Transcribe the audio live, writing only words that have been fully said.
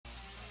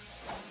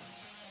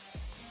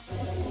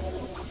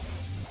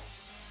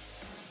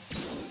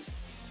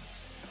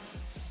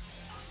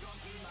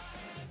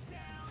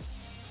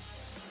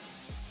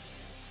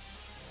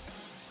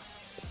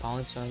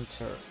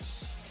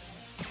Concentrates.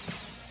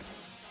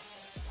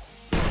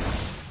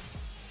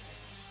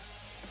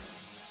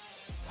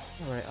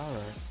 Alright,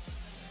 alright.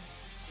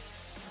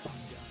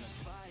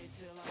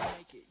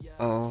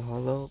 Oh,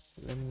 hello.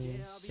 Let me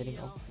setting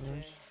up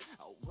news.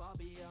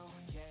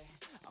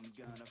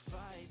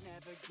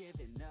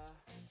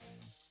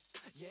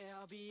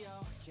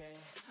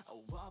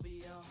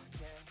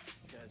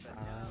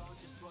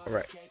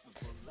 Alright.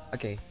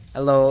 Okay.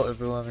 Hello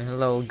everyone.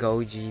 Hello Go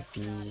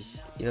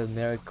GPs. Il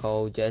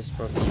Miracle,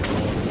 Jasper People,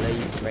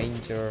 Blaze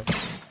Ranger,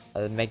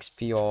 Max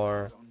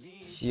PR,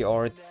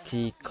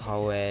 CRT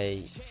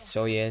Kawaii,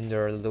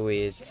 Soyender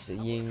Louis,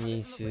 Ying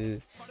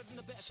Yisu,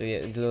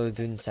 Soyendo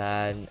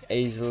Dunsan,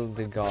 Azel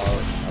the God,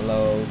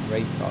 hello,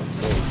 Great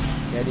Toxic,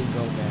 Getting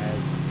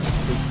Gomez,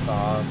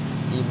 Christoph,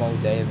 Emo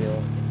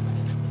Devil.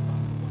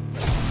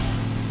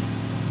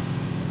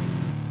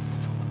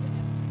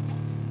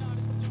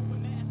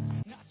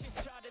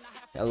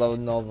 Hello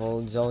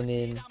Novel,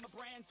 Zonin,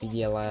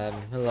 PDLM,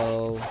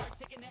 hello.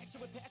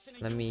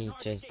 Let me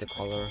change the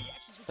color,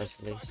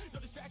 specialist.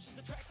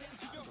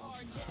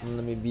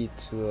 Let me be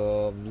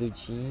to blue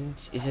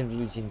jeans. Isn't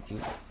blue jeans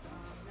cute?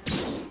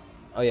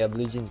 Oh yeah,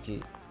 blue jeans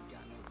cute.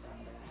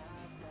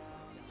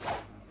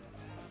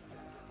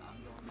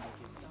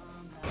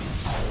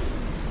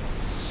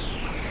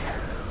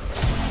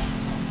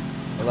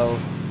 Hello,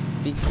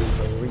 big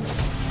Marie.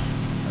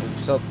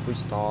 What's up,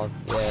 Christoph?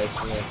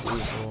 Yes, we have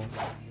usual.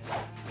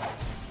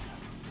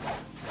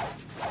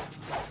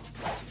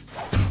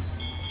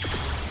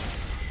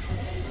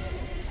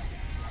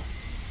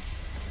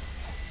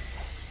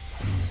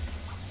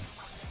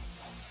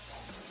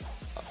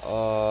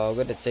 I'm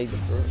gonna take the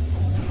fruit.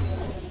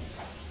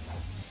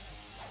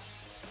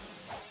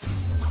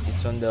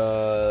 It's on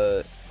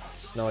the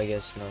snow, I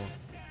guess. Snow.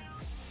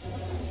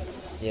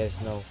 Yeah,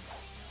 snow.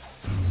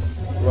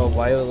 Bro,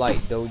 why you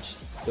like Doge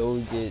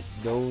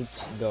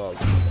dog?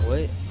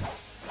 What?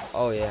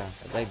 Oh yeah,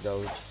 I like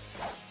Doge.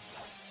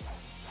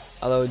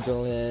 Hello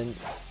Julian,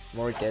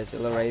 Marquez,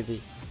 hello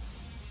Ravy.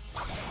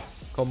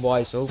 Combo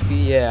Ice OP?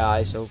 Yeah,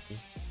 Ice OP.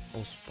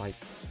 Oh, Spike.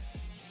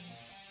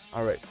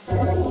 Alright.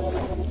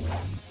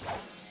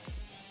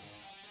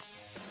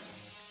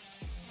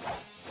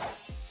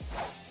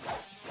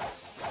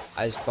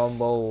 Ice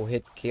combo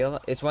hit kill.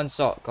 It's one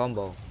shot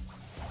combo.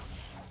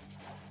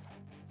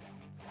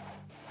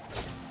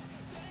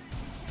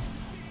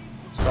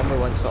 It's combo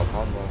one shot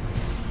combo.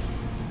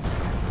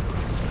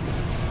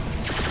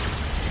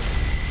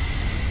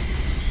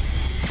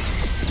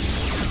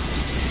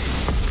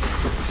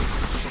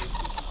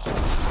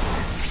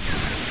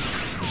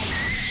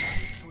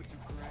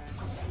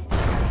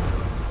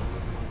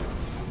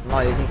 I'm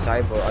not using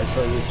cyber. I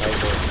still use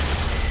cyber.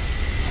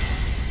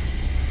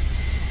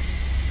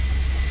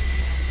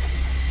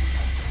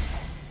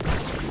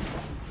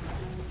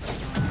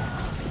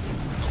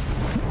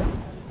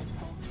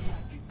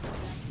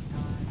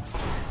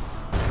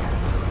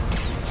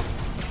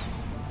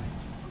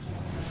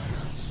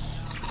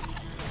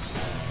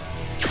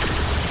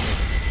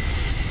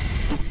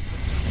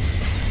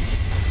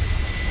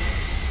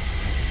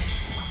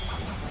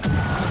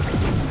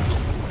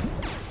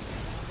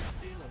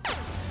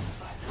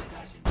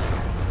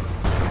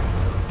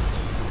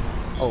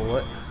 Oh,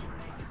 what?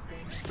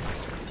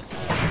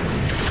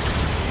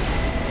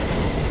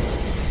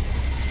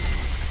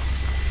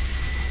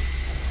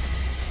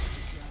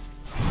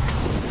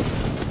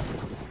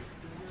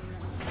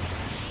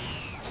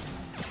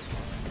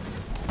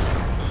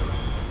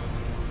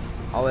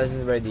 I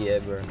wasn't ready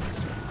ever.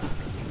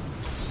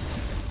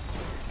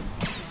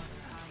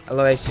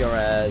 Hello,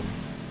 SRAD.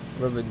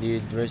 Rubber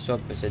dude, dress up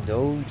as a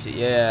dog.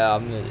 Yeah,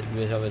 I'm gonna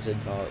dress up as a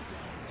dog.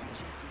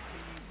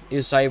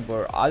 You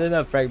cyber. I don't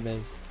have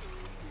fragments.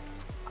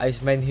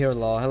 Iceman here,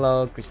 law.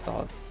 Hello,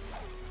 Christoph.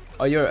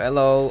 Oh, your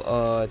hello,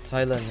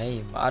 Thailand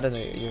name. I don't know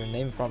your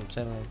name from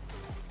Thailand.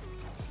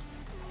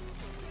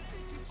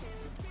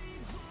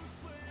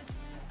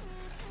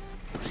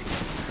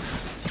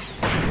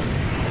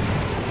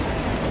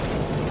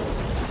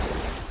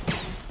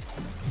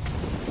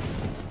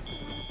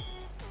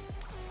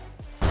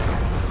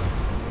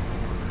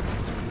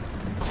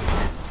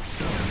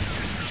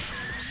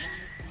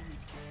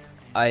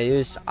 I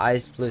use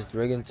Ice plus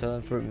Dragon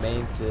Talent for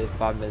main to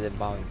 5 minute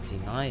bounty.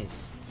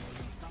 Nice.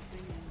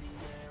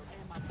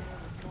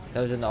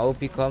 That was an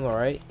OP combo,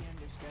 right?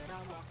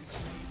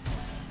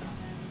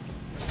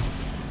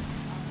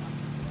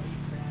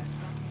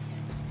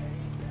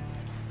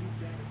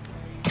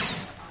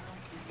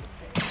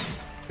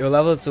 You're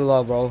level 2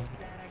 low, bro.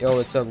 Yo,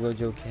 what's up,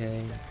 Gojo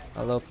King?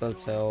 Hello,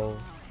 Plateau.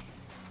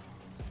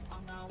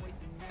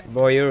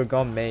 Bro, you're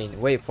gone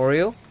main. Wait, for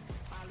real?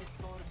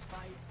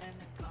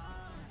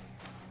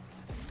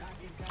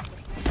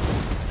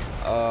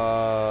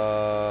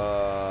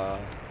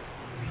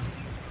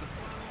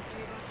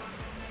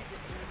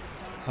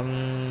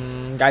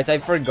 Guys, I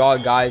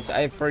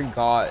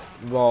forgot,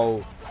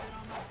 bro.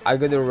 I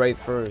gotta rate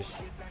first.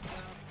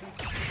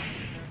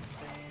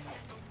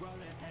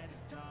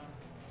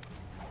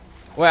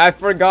 Wait, I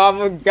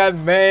forgot I'm got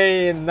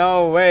main.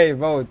 No way,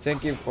 bro.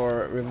 Thank you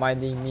for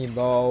reminding me,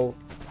 bro.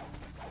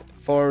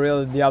 For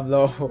real,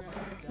 Diablo.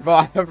 Bro,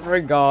 I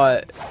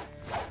forgot.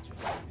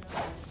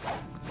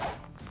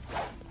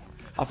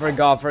 I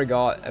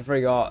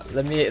forgot.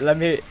 Let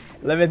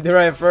me do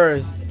it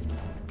first.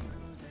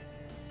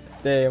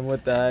 Damn,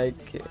 what the heck?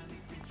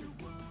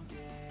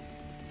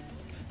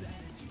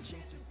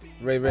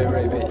 Wait.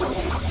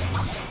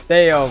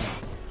 Damn.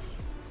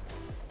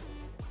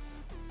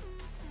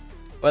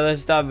 Well,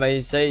 let's stop, man.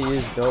 You say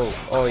use dope.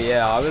 Oh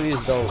yeah, I will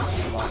use dope.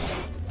 Come on.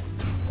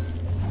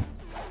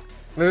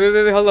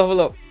 Wait, hold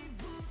up.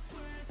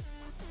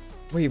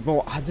 Wait,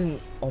 bro, I didn't.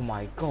 Oh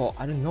my god,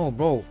 I don't know,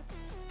 bro.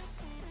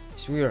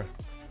 It's weird.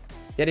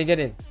 Get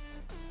in.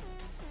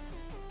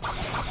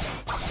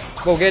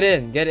 Bro, get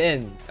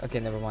in. Okay,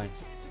 never mind.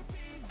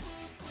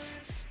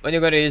 When you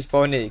gonna use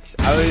Phoenix?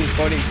 I will use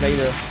Phoenix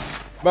later.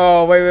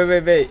 Bro,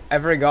 wait. I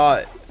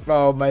forgot.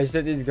 Bro, my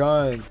set is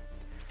gone.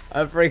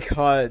 I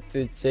forgot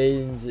to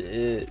change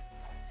it.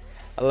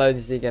 I love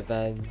this thing,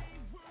 man.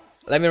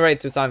 Let me write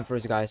 2 times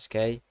first, guys,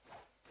 okay?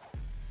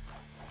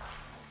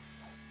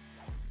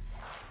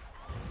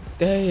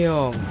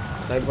 Damn.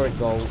 Cyber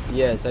go.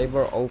 Yeah,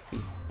 Cyber OP.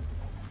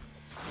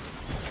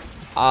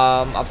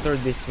 After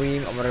this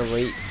stream, I'm gonna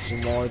wait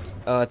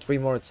 3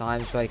 more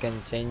times so I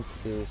can change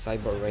to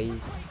Cyber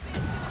Race.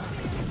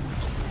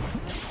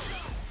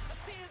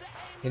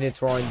 Can you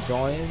try and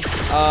join?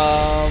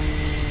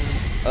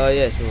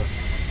 Yeah, sure.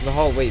 The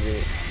whole wait.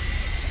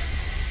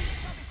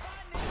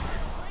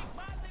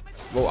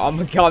 Bro, I'm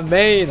a god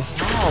main.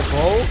 How,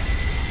 bro?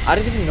 I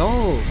didn't even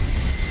know.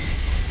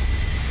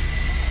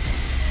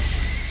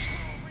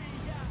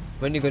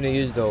 When you gonna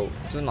use though?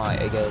 Tonight,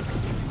 I guess.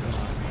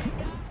 Tonight.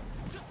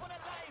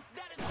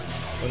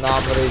 Well, now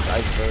I'm gonna use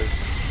ice first.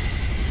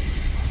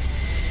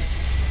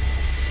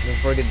 Don't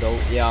forget though.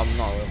 Yeah, I'm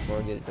not gonna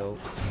forget though.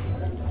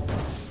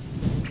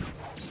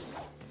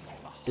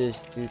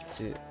 Just do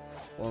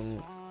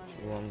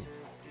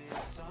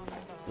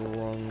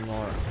one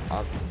more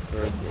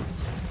after this.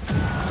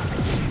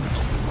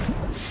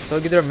 So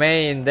get their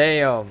main,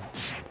 damn.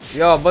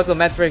 Yo, Battle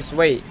Matrix,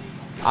 wait.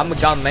 I'm a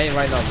gun main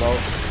right now, bro.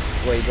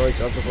 Wait, bro,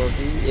 it's up to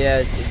 40?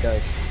 Yes, it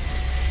does.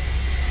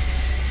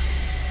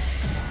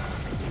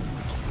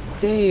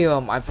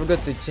 Damn, I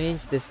forgot to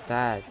change the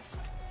stats.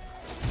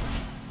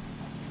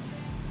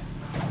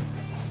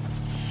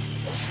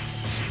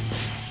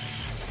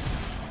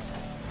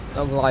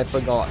 Not gonna lie, I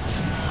forgot.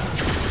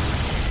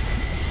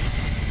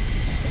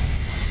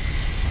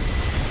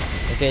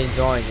 Okay,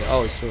 join.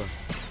 Oh, sure.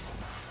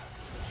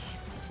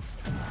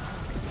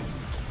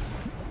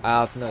 I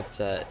have no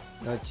chat.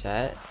 No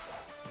chat.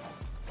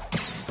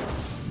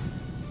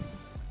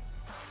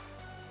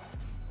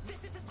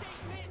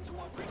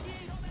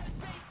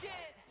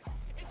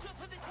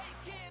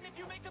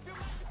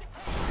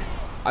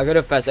 I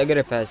gotta pass. I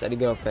gotta pass. Come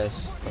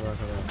on.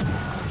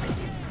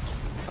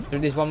 After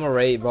this one more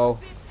raid, bro.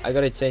 I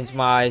gotta change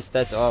my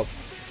stats up.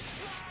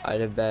 Are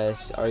the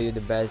best? Are you the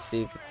best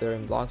people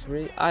in Blox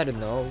raid? I don't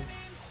know.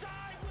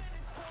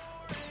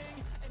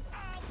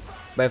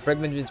 By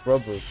fragment with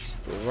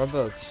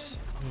Robux.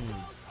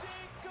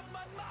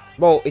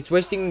 Bro, it's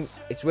wasting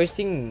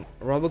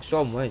Robux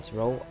so much,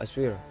 bro. I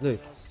swear.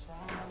 Look.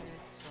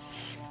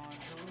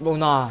 Bro,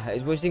 nah,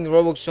 it's wasting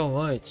Robux so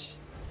much.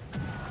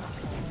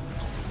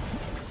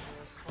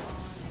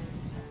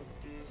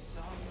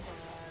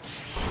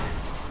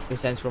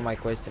 This answer my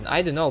question.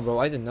 I don't know, bro.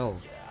 I don't know.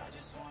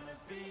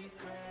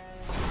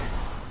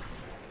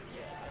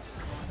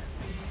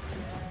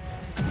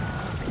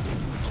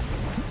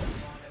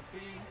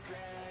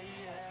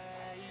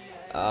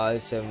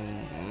 It's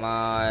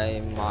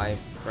my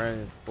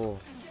friend pool.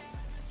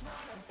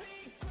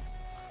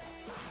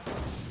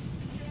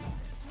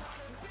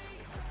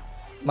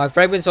 My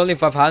fragment's only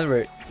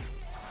 500.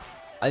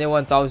 I need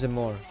 1,000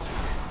 more.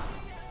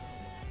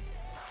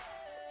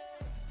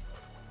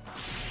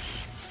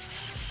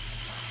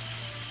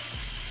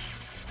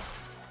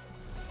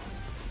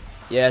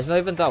 Yeah, it's not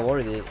even that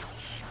worth it.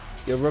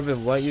 Yo,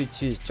 Robin, what you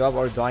choose, job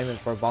or diamond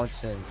for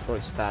bounce and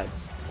short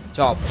stats?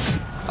 Job.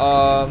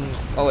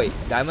 Oh wait,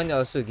 diamond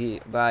also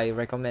give, but I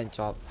recommend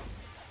job.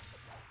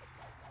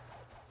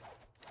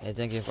 Yeah,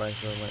 thank you for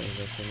answering my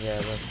question. Yeah,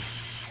 but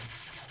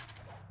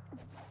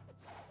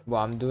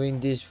well, I'm doing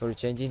this for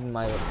changing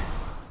my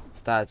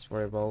stats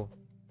for it, bro.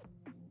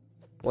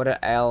 What an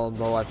L,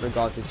 bro. I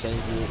forgot to change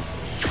it.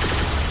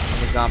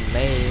 Oh my god,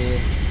 man.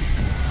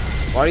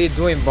 What are you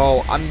doing,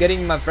 bro? I'm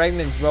getting my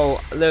fragments, bro.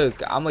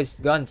 Look, I'm a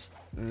gun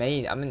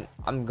main.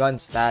 I'm gun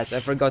stats.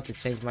 I forgot to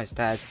change my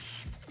stats.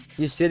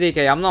 You silly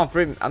K. I'm not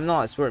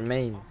a sword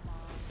main.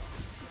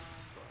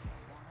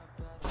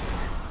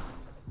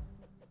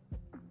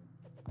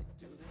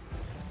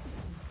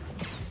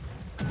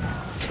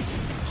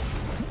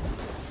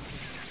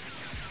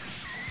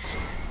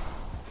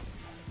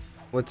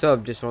 What's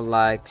up? Just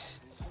relax.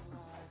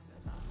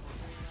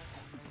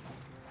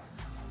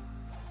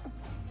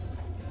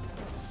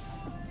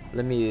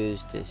 Let me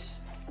use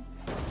this.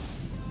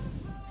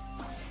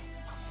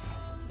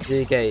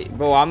 CK.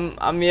 Bro, I'm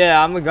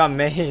a gun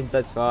main,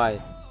 that's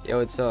why. Yo,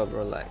 what's up,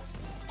 relax.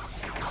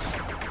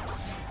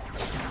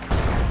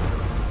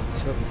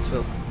 What's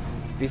up?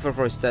 Before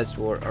for stats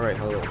war. Alright,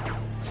 hold on.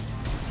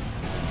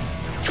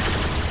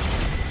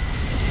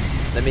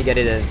 Let me get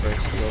it in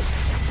first. Go.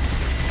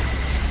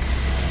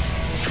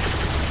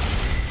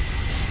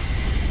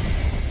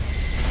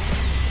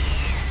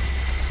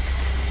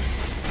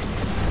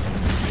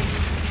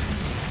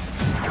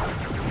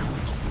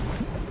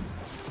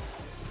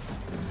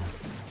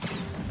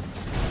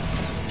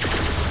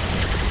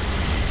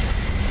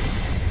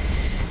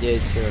 Yeah,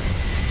 sure.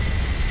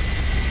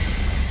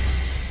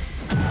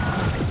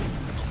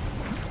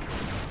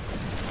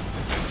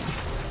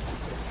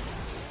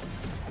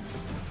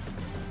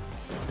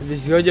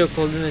 This Gojo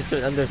coldness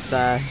don't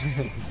understand.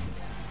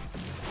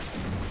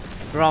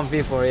 Wrong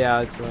people,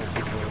 yeah, it's wrong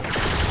people.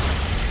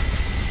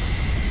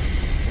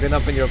 You can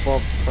open your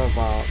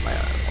profile.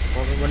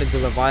 I'm gonna do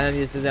Leviathan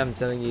yesterday, I'm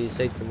telling you,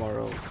 say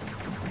tomorrow.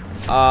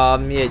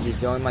 Yeah, just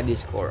join my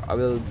Discord. I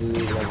will do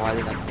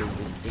Leviathan after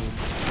this thing.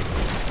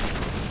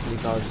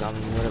 Because I'm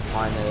gonna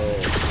find a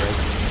break.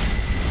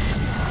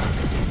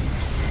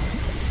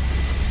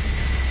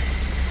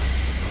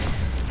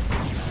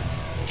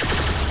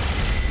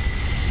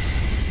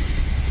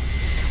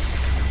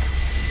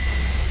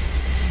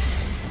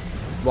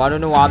 But I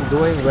don't know what I'm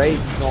doing.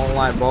 Raids no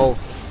online, bro.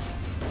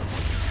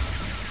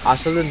 I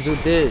shouldn't do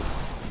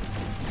this.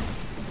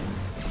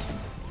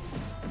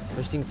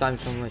 Wasting time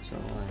so much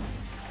online.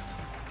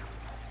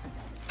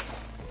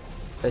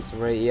 Best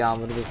raid, yeah, I'm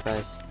gonna do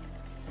fast.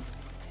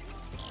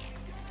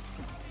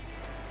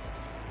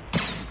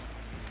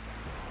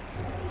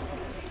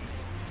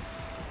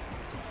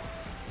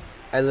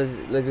 Hey,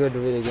 let's go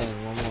do it again.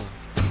 One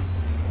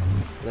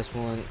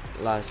more.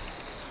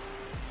 Last.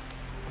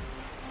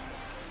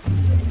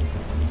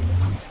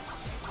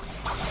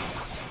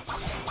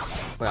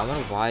 Wait, I'm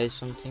gonna buy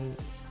something.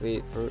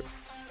 Wait for.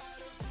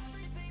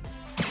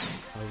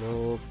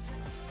 Hello.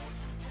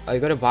 Oh, you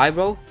gotta buy,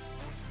 bro?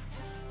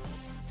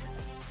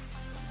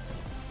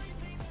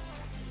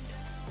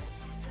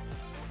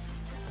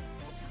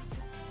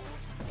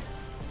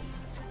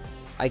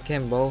 I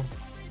can, bro.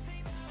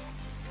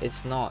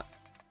 It's not.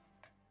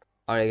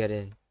 Alright, get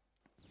in.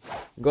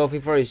 Go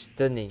for is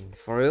stunning.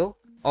 For real?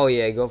 Oh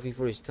yeah, go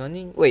for is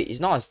stunning. Wait, it's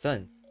not a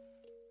stun.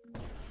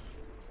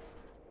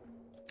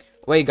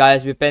 Wait,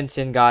 guys, we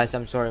pension, guys.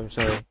 I'm sorry.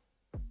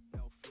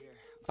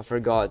 I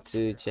forgot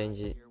to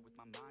change it.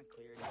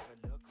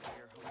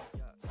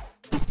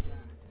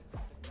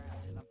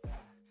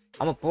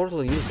 I'm a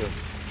portal user.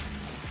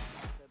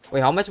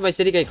 Wait, how much my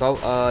CDK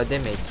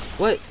damage?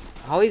 What?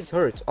 How it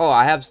hurts? Oh,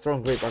 I have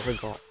strong grip. I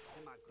forgot.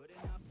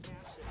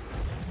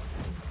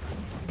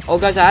 Oh,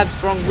 guys, I have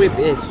strong grip.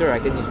 Yes, sure, I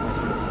can use my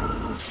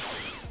strong.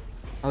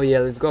 Oh yeah,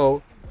 let's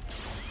go.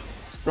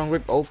 Strong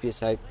grip OP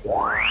side.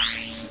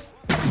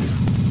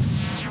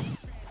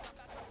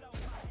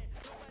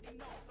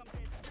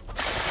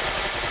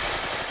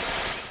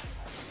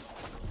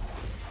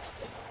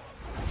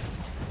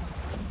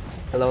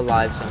 Hello,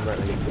 live,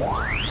 Sunberly.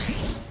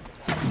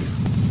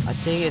 I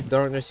think it's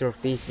darkness you're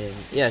facing.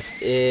 Yes,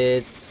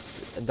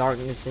 it's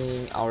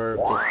darknessing our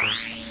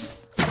facing.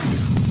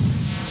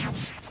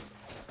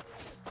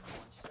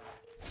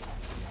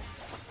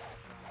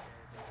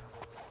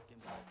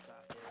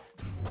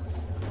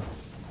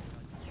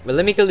 But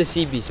let me kill the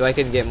CB so I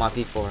can get my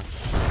P4.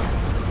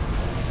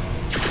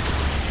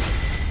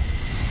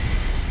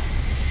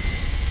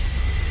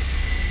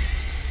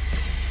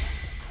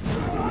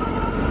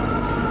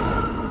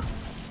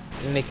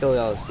 Let me kill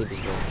all the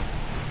CBs, bro.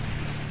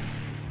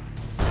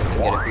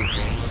 I can get a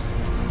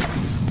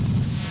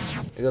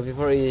P4. Because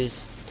P4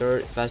 is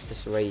third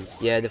fastest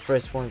race. Yeah, the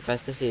first one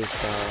fastest is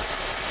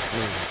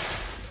me.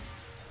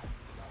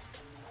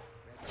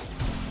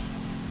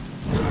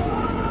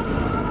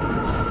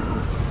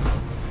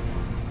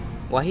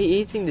 Why he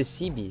eating the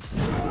CBs?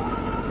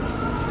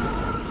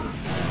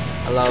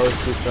 Hello,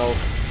 C12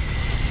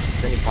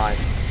 25.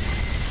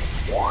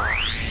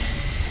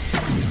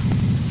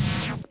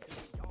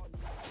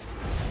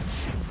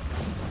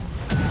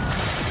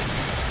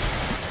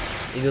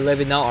 You do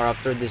live it now or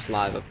after this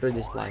live? After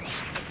this live.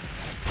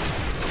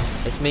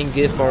 It's main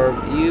good for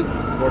you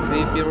for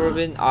PvP,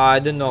 Robin? I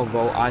don't know,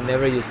 bro. I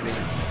never use main.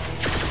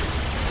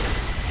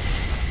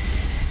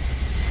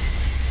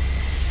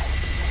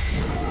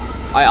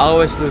 I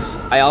always lose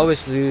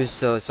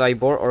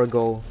cyborg or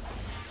go.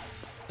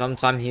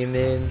 Sometime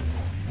human.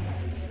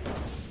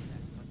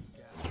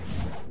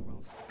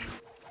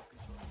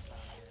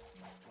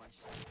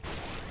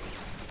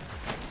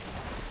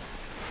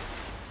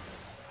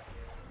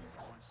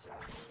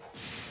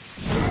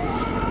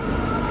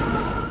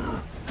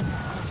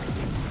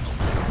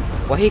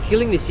 Why he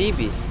killing the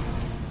CBs?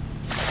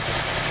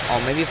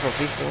 Oh, maybe for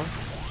P4.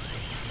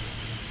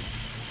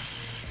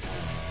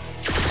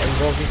 And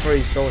P4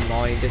 is so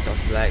annoying because of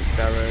black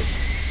parrots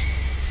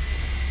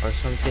or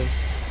something.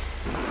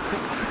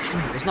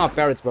 It's not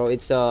parrots, bro.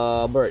 It's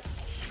a bird.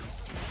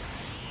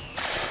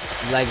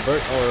 Black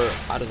bird or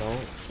I don't know.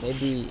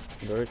 Maybe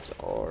birds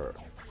or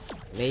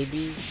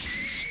Maybe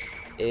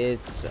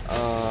it's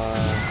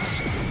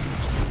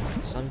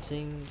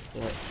something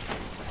like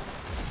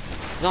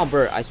it's not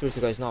bird. I swear to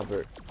God, it's not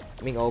bird.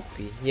 I mean OP.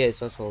 Yeah,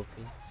 it's also OP.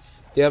 Do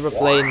you ever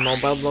play in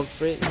mobile Blox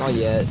Street? Not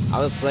yet. I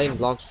will play in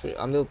Blox Street.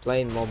 I will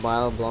play in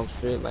mobile Blox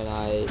Street when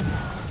I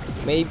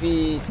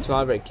maybe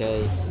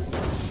 200k.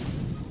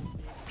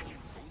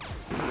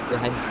 The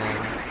hand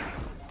cam.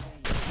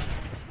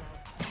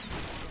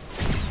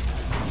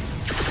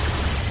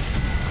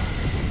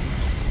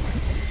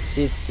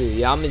 C2.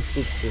 Yeah, I'm in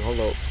C2. Hold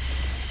up.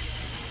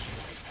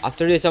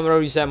 After this, I'm gonna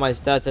reset my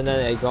stats and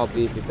then I got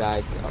BP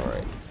back.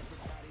 Alright.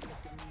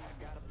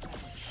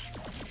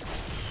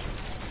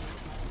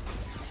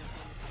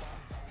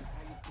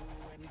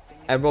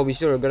 Hey bro, we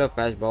should get up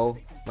fast, bro.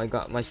 My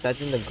god, my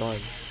stats in the gun.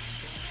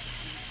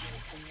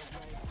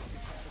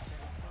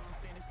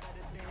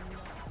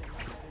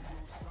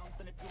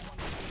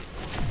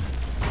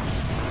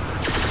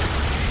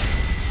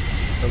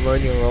 I'm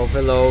running low,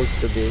 hello,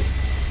 stupid.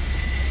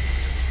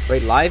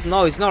 Red live?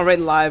 No, it's not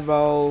red live,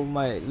 bro.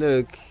 My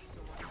look,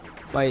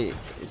 my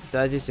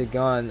stats is a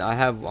gun. I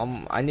have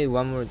I need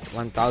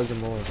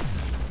 1,000 more.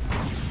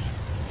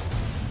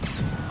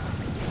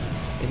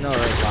 It's not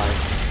red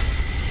live.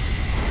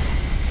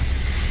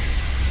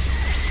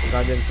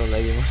 Goddamn, so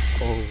laggy.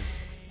 Oh.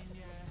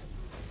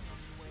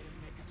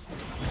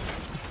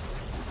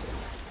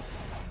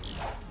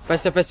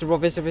 Faster, faster, bro,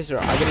 faster, faster.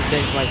 I gotta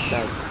change my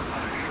stats.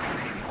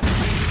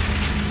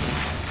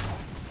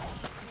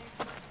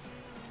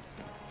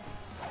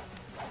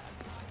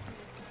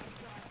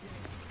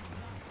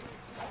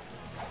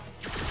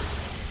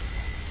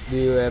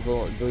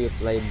 Do you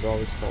play Brawl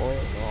Store? No,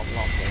 I'm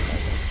not playing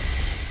that one.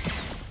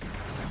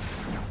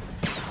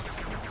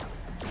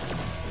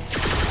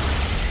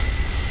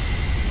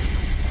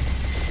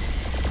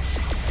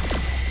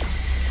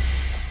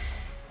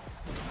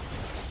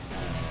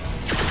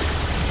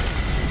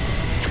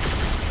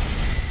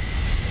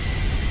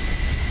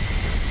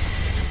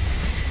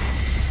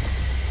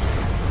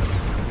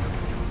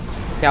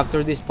 Okay,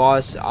 after this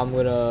boss, I'm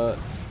gonna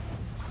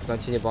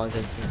continue bounce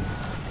and team.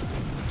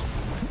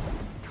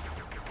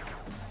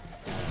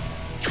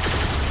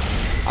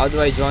 How do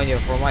I join you?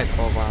 From my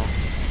profile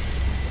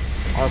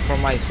or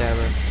from my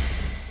server?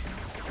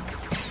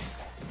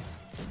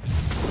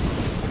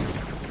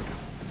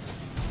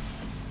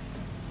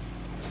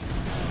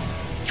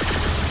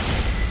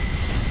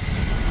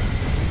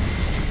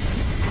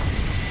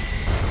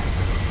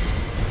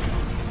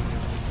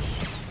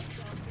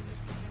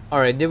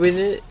 Alright, did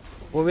we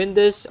win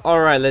this?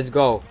 Alright, let's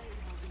go.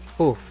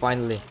 Ooh,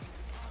 finally.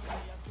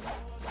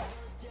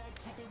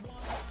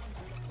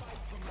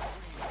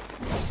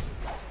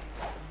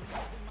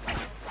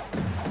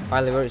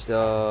 Finally, where's the...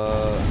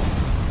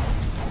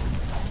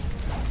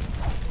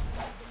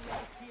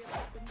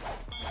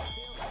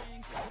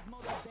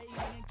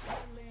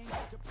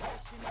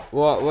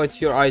 What's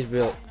your eyes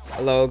build?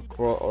 Hello,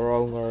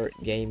 Ronger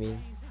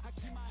Gaming.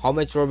 How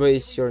much rubber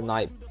is your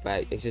night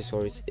bag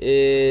accessories?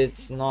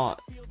 It's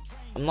not...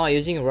 I'm not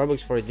using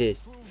Robux for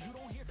this.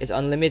 It's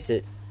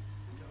unlimited.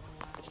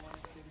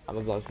 I'm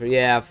a Blox for...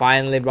 Yeah,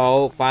 finally,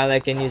 bro. Finally, I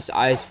can use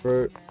ice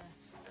for...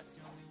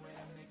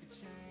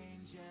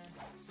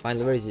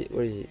 Finally, where is it?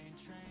 Where is it?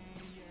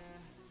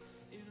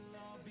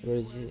 Where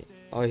is it?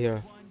 Oh,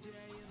 here.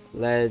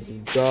 Let's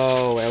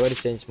go. I already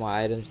changed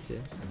my items too.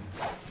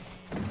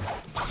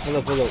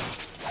 Hello, hello.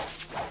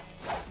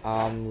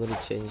 I'm gonna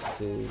change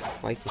to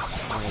Spike.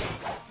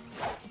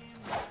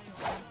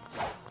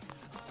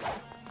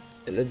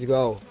 Let's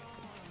go.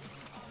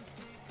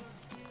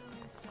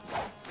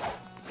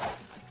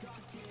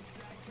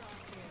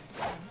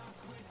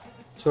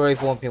 Sure, if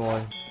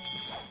 1p1.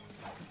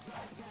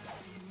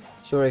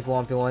 Sure, if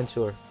 1p1,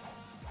 sure.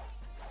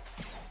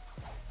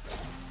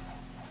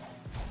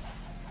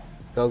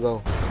 Go,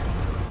 go.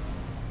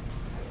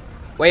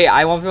 Wait,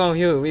 I 1v1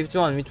 you. Which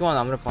one? Which one?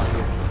 I'm gonna find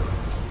you.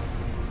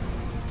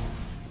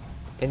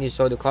 Can you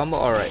show the combo?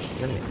 Alright,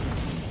 let me.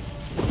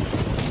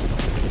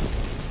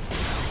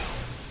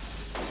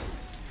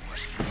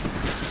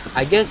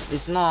 I guess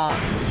it's not.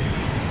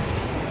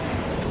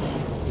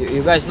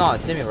 You guys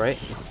not Timmy, right?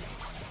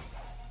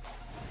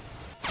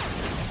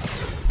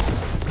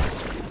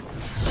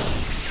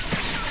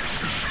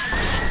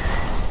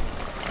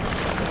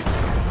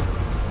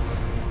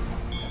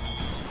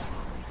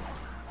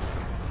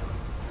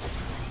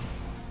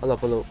 Hello,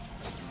 hello.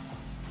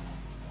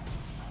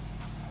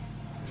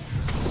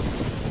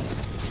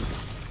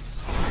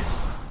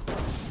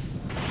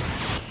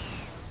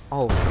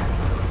 Oh.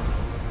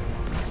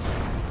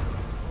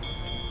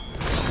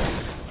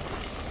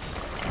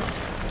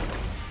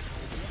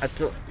 I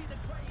threw.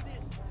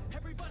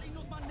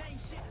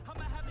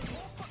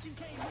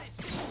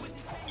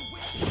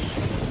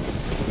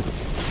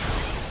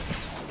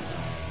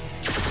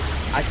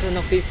 I threw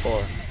no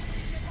P4.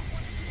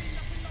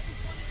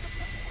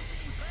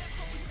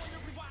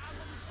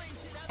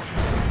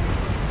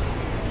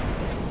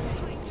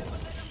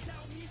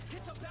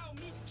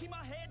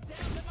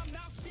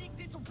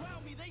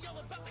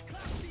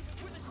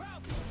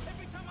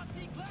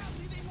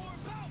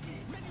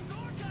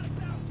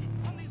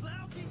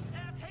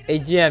 Hey,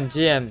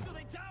 GM.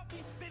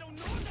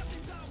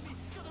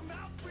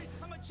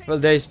 Well,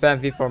 they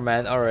spam people,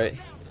 man. Alright.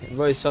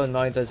 Bro, it's so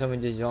annoying that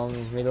someone just yawned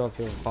in the middle of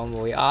your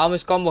combo. I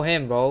almost combo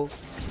him, bro.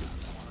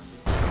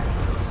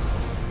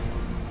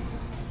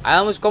 I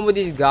almost combo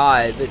this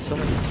guy, but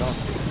someone just jumped.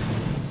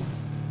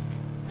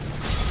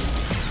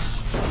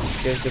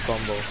 There's the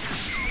combo.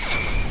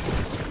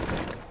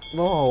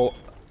 Bro.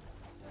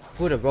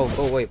 Buddha, bro,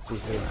 go away,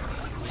 please, bro.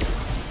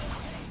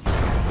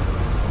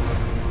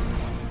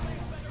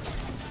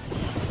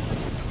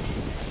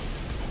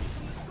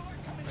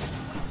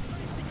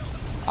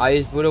 I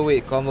used Buddha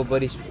with combo,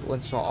 but he's one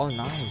song. Oh,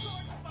 nice.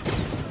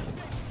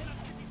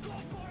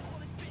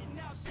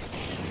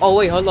 Oh,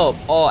 wait, hold up.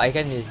 Oh, I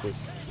can use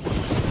this.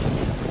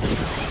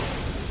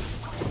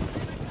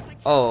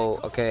 Oh,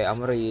 okay, I'm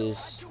gonna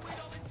use.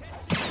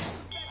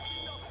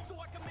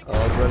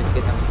 Oh, bro, let's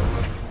get him.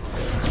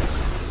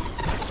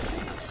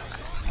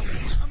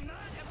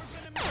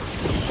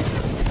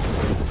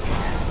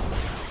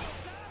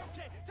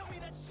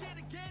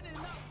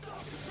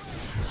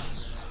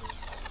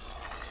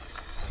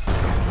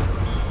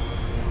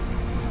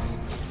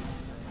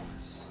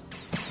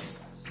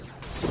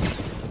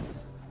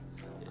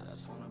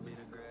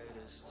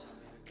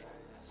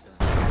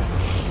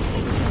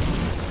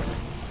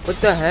 What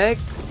the heck?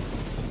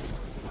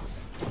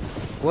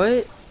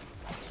 What?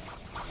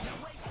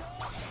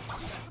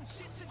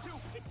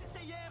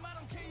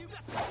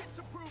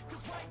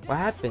 What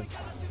happened?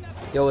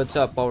 Yo, what's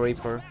up, Paul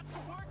Reaper?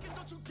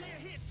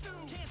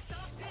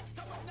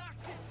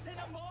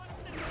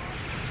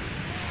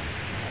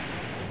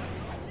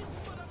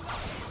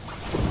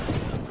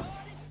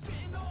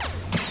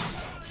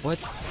 What?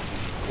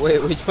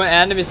 Wait, which one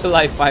enemy is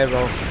alive,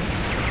 Pyro?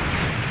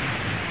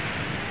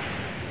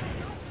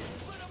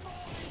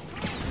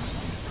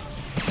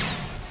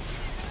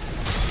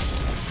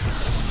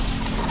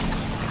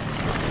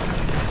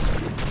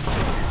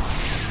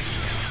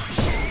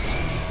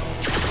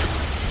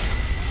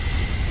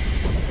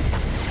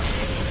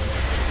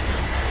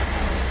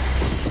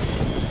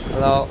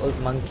 Hello, old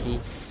monkey.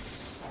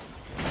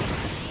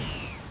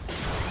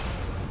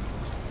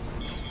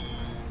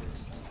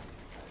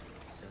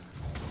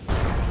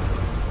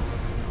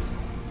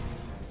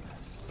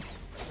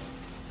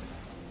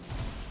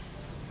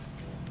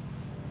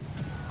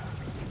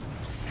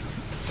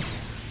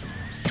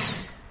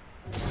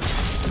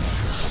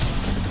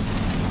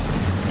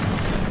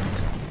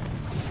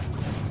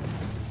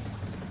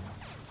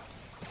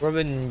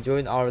 Robin,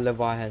 join our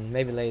Leviathan.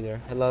 Maybe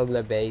later. Hello,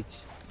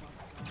 Glebakes.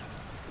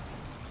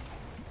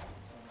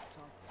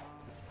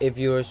 If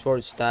your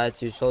sword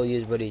stats, you solo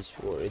use buddy's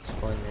sword. It's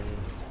fun and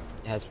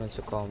it has once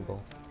a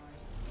combo.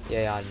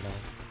 Yeah, I know.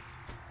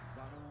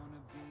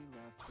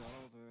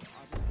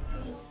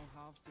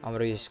 I'm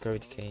gonna use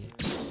Gravity Cane.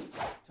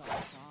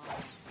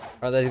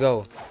 Alright, let's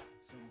go.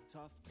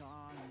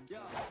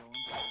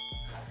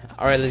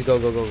 Alright, let's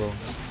go.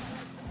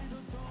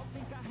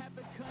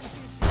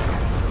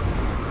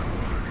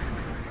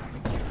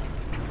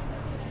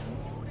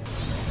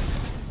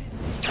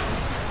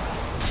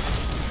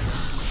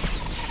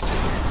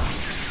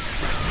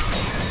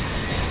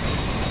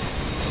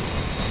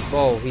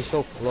 Bro, he's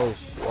so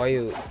close. Why are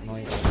you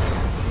annoying him?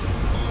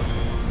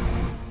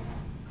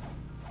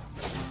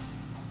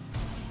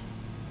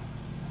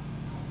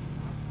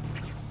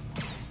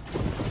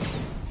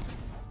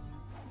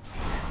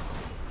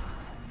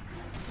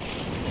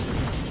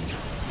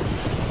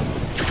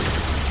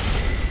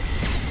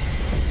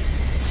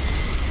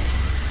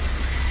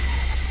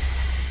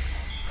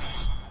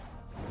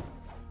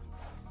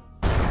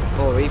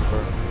 Oh,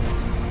 Reaper.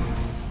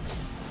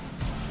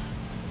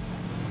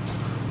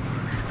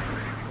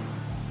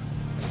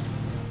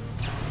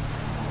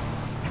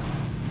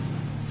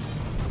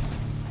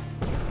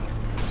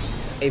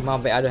 Hey,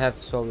 mom, but I don't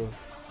have solo.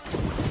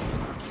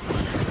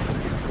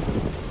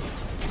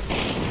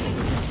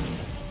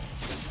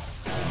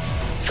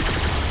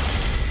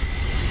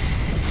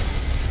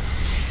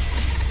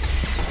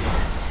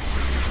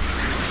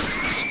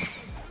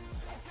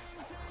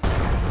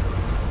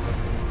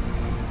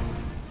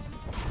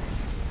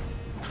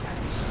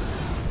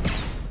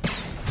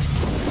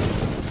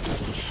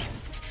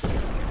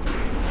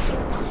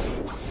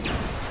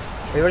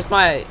 Wait, where's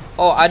my...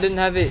 Oh, I didn't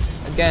have it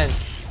again.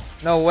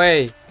 No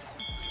way.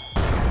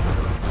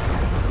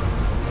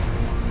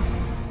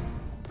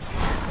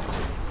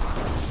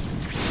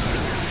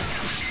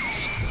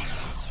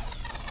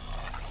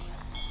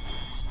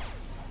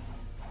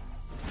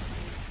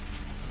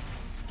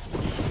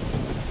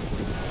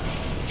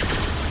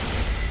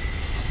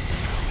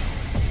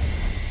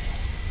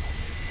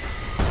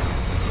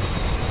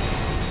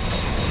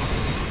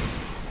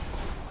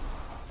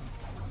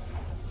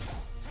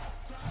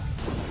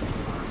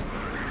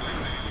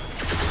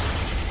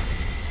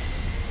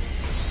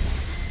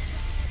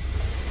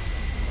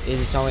 Is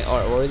it something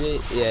worth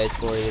it? Yeah,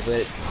 it's worth it,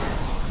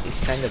 but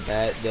it's kind of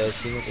bad. The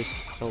signal is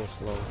so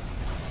slow.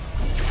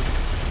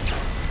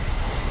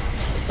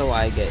 That's how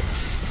I get.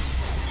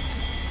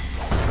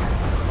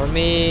 For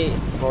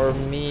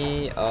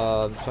me,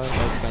 Sonic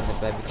is kind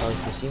of bad because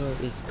the signal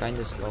is kind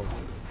of slow.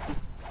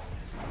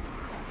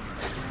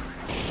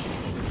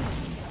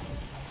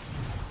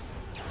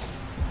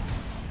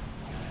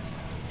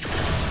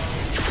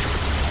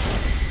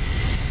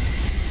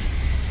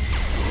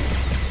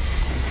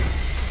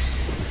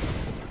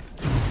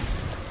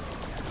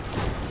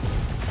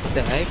 What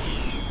the heck?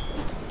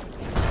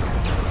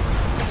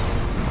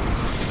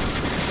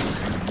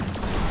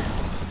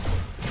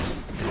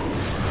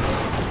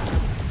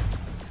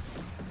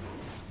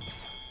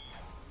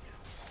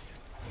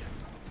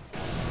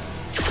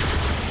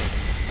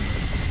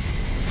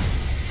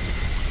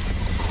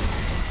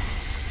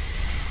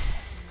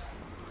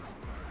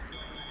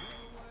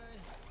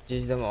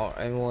 Just them or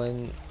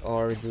M1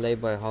 or delayed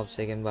by half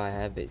second by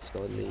habit.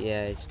 Godly.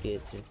 Yeah, it's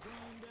good too.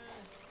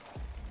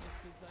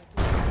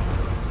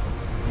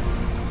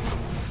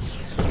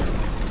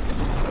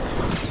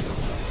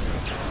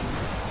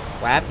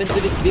 What happened to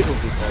these people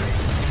before?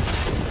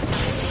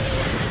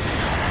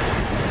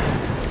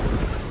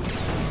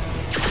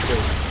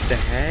 What the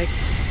heck?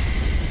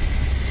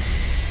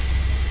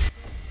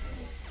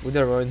 With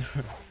the runner.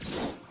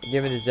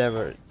 Give me the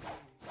server.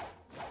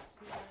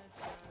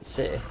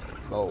 Say,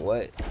 bro,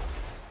 what?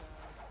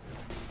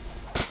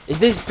 Is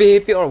this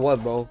PvP or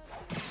what, bro?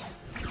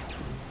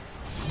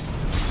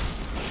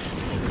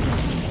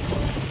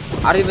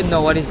 I don't even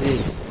know what is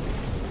this.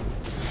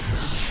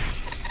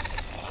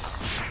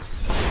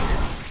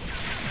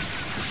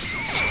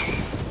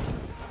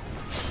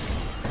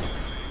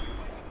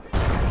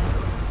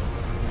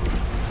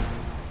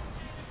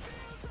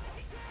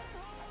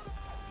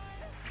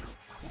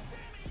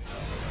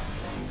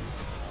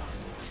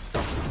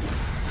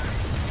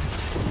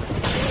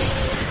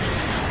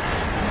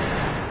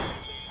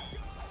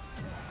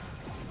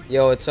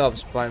 Yo, what's up?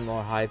 Spawn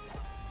more hype.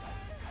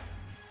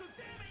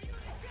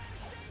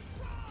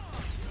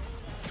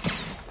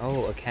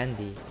 Oh, a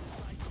candy.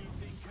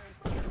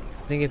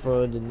 Thank you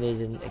for the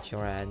donation extra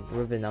rand.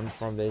 Ruben, I'm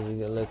from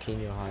basically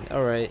looking your hand.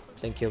 Alright,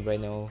 thank you,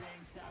 Breno.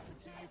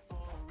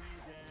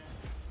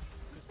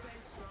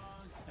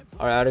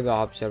 Alright, I gotta go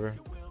up server.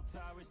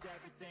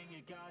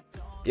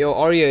 Yo,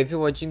 Oreo, if you're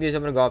watching this,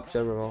 I'm gonna go up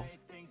server, bro.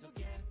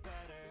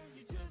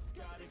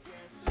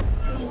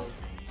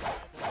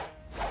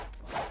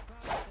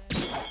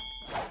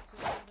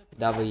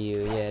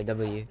 W, yeah,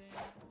 W.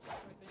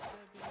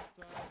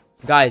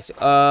 Guys,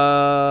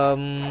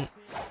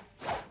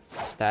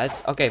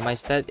 stats. Okay, my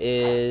stat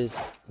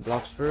is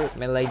Blox for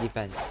melee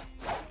defense.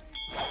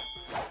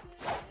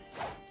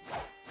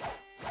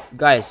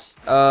 Guys,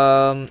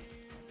 oh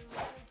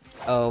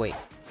wait,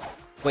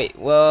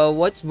 well,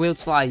 what's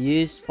build I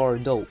use for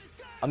dope?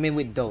 I mean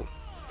with dope.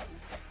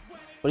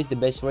 What is the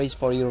best race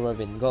for you,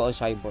 Robin? Go or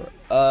cyborg?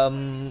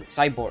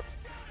 Cyborg.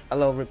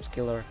 Hello,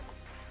 Ripskiller.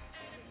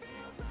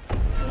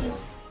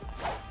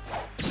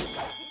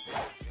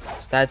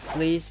 Stats,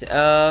 please.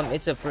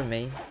 It's a free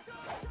main.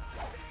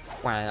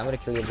 Wow, I'm gonna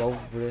kill you both,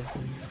 bro.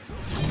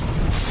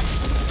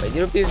 Wait,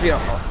 you're PvP.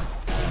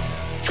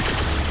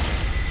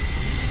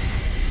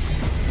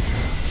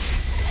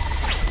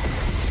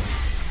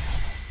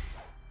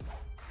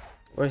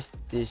 Where's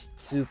these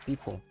two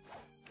people?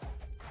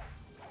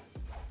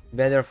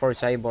 Better for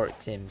cyborg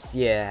teams.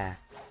 Yeah.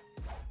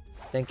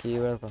 Thank you.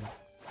 You're welcome.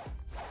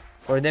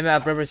 For them, I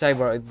prefer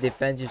cyborg. If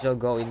defense, you shall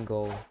go in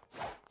goal.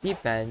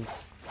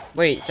 Defense.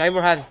 Wait,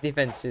 cyber has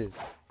defense too.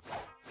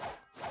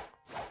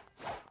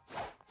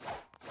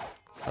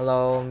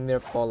 Hello,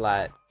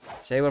 Mirpolat.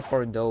 Cyber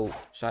for dope.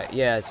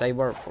 Yeah,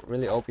 cyber for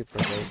really OP for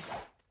dope.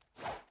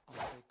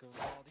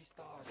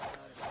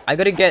 I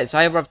gotta get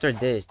cyber after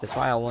this. That's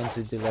why I want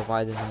to do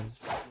Leviathan.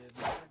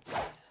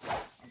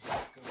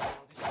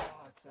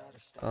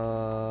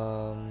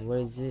 Where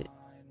is it?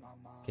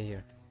 Okay,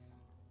 here.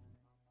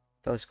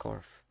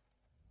 Bellscorf.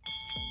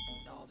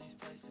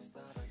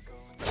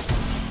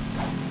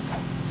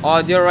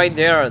 Oh, they're right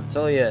there, I'll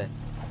tell you.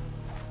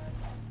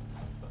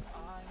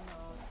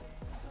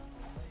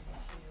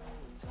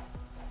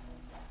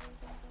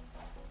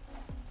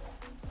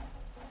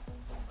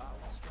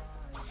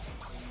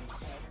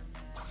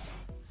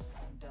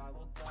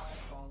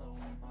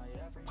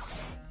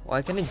 Oh,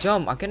 I cannot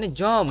jump. I cannot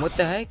jump. What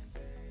the heck?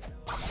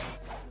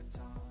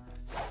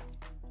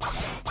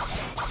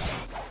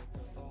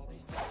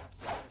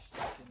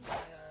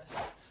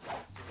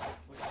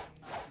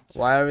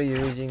 Why are you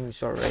using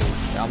sword raid?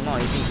 I'm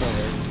not using sword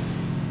raid.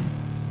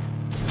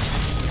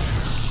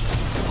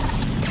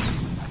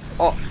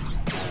 Oh.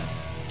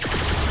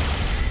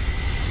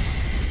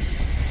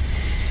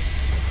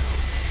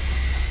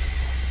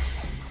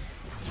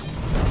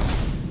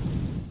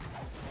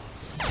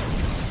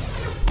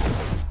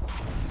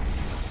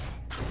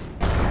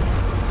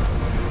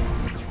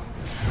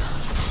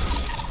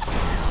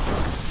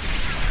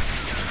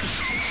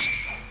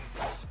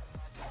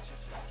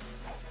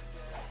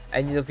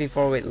 I need a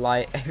V4 with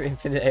light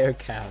infinite air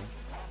cam.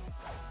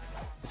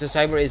 So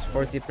cyber is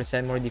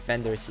 40% more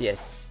defenders.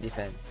 Yes,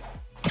 defend.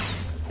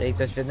 The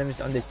touch Vietnam is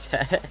on the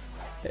chat. 。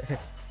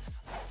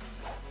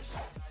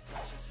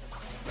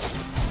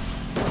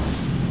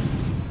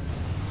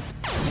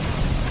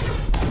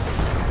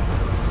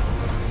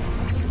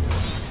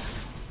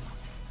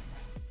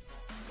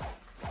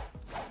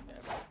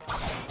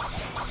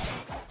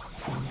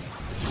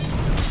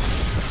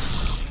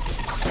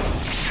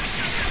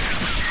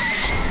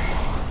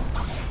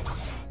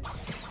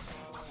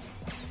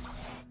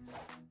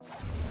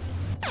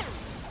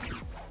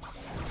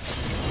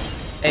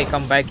Hey,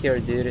 come back here,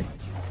 dude.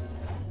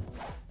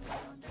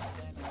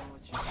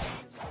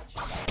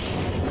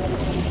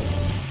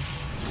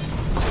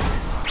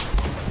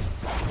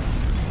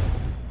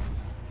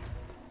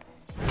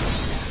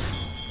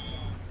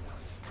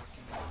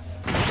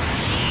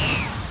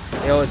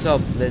 Yo, what's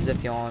up, Liz,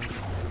 if you're on?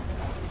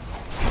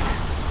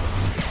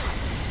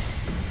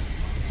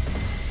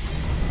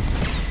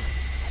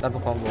 Double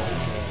combo.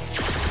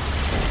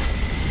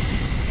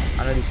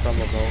 I know these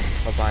combo, bro.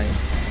 Bye-bye.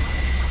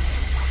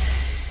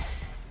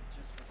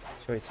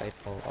 Sorry,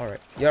 typo. Alright.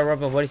 Yo,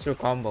 Robin, what is your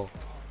combo?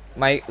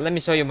 Let me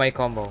show you my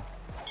combo.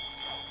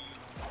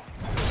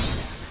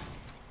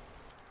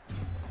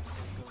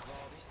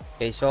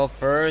 Okay, so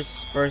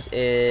first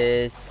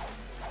is...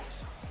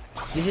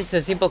 This is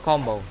a simple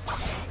combo.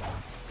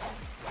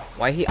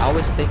 Why he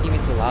always taking me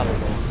to lava,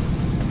 bro?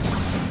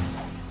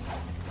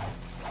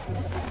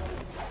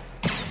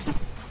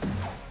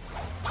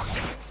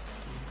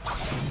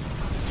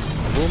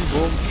 Boom,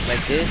 boom,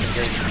 like this, and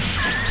then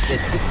the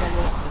good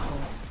combo. This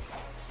one.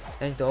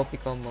 That's the OP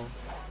combo.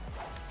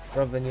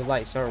 Robin, you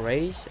like Star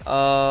Race?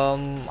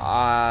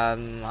 I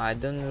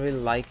don't really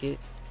like it.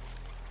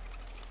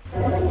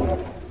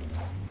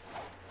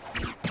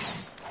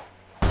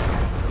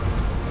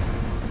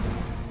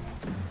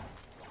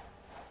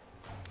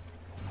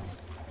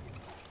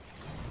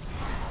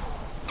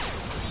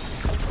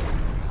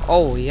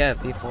 Oh, yeah,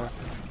 before.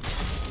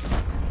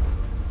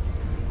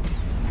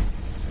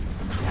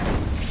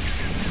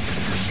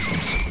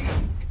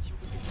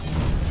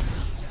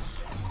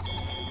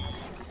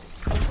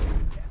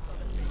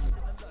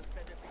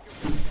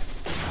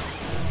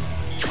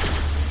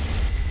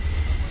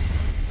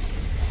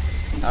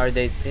 Are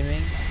they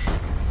teaming?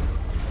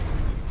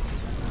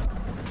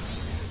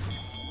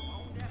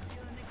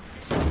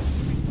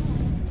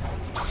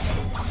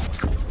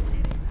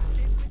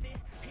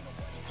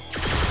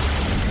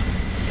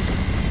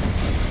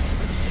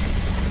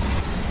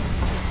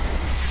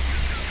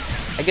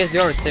 I guess they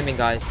are teaming,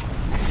 guys.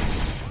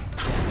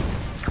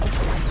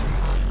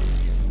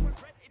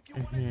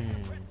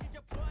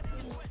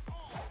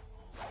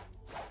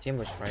 Team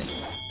was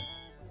right.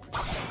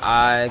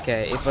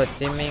 Okay, if a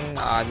teaming,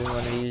 I don't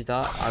want to use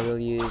that. I will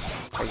use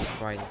Spaghetti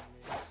Friday.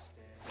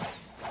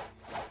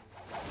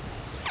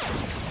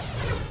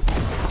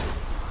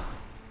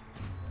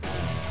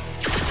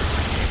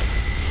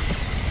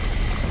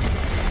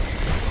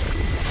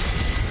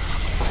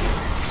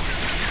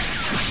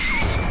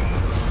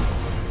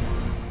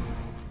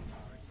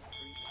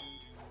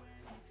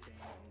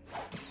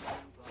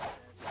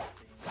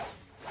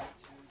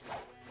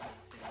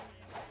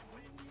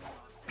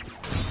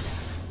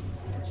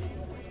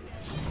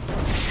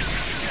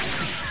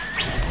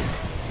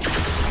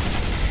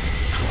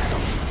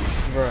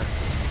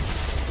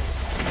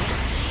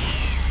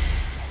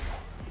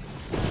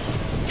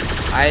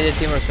 I hate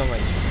the teamer so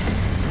much.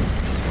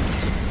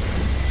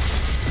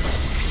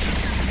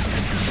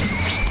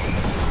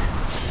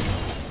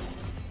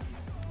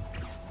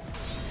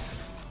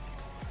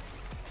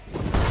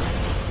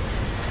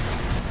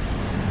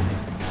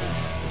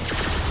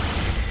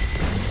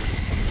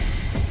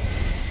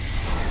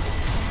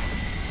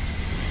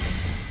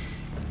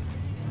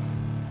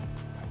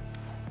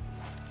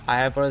 I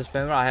have for the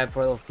spammer, I have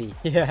for the fee.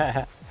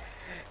 Yeah.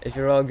 If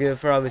you're all good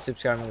for, I'll be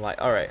subscribing and like.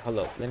 Alright, hold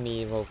up. Let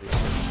me evolve this.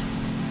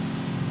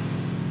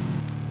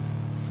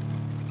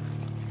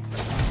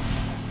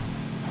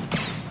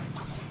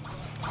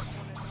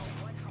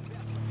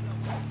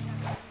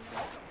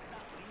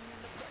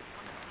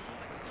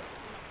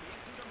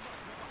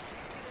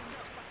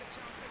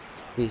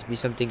 Please be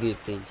something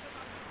good, please.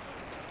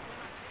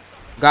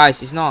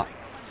 Guys, it's not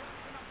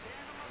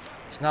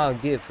a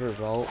good fruit,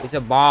 bro. It's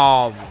a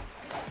bomb.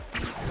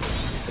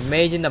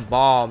 Imagine the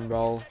bomb,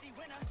 bro.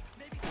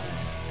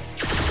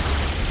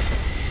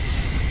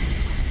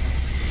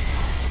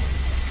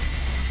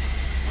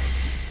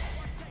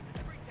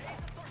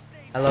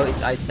 Hello,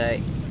 it's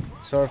Isaac.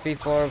 Sorry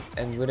for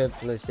and with a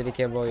plus city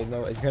cable, you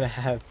know it's gonna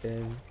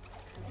happen.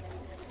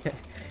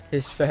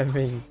 He's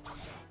spamming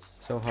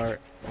so hard,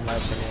 in my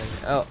opinion.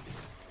 Oh.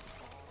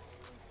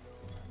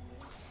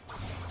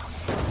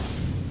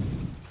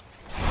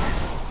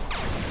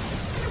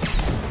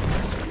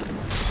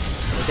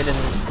 Look at him.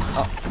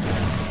 Oh.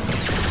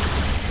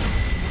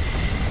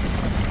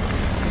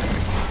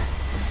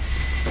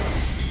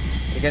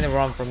 You're gonna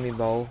run from me,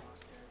 bro.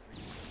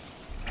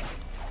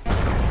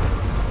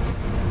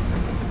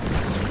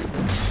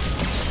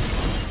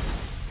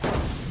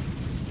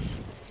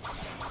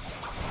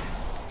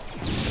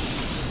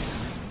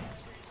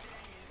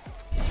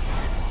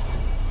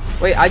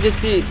 Wait, I just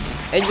see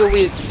Angel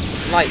with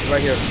light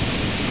right here.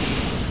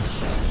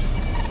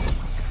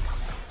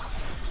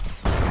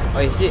 Oh,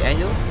 you see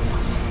Angel?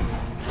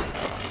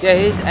 Yeah,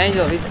 he's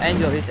Angel, he's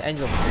Angel, he's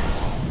Angel.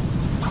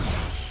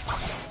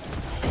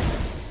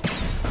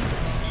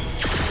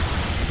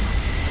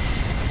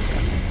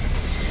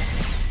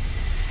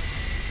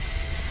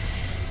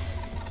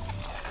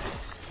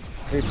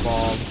 Big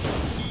bomb.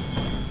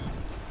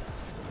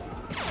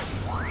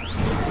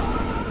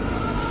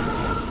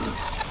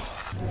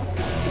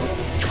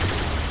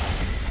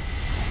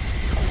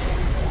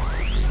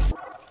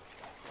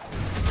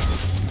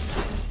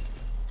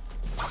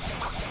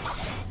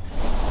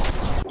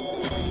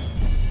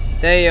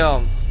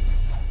 Damn.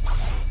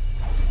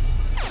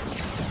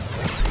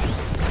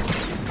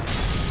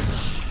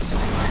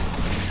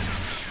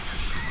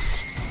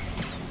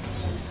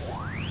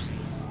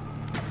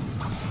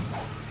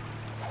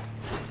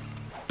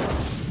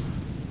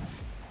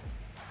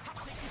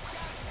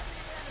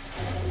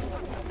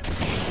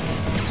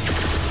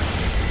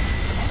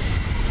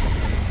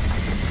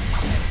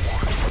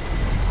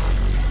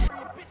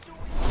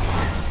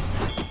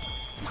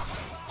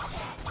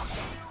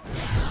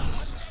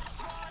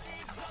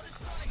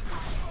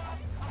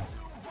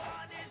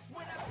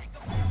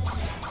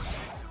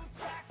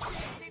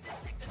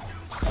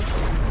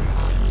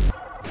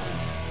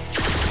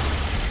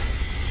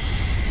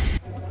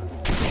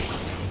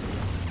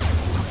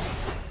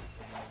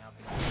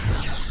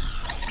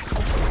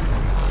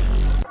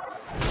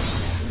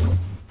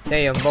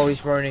 Damn, bro,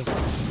 he's running.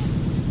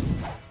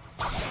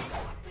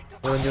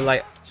 When you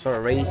like sort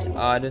of race,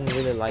 I didn't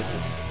really like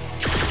it.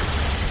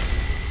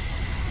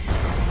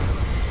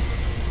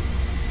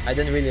 I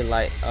didn't really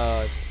like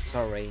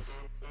sort of race.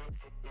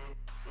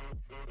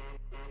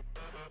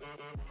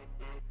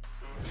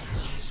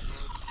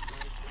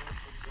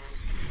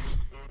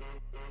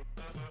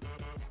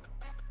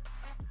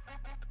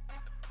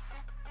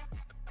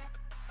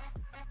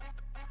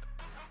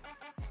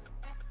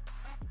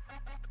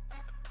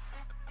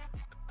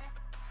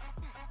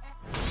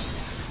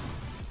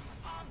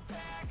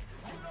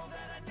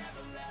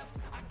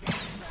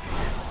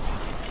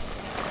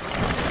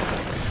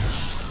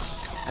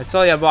 I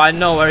told you, but I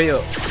know where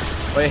you're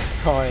going.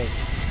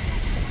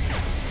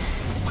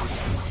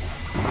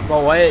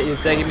 Bro, wait, you're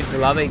taking me to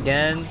lava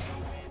again?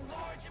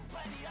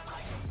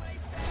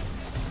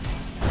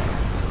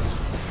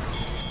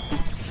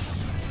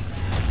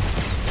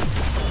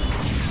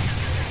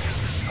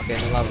 Okay,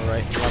 no lava,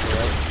 right? No lava,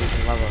 right? He's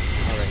in lava.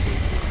 Alright,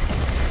 dude.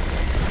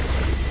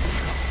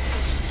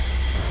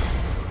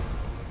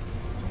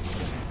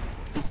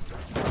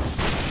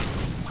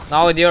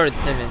 Now with your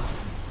Timon.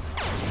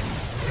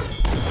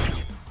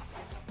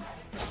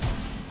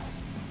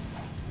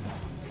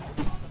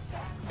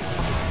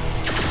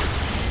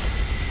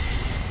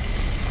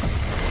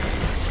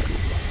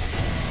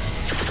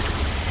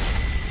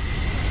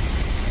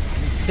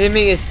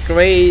 Timmy is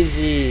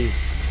crazy.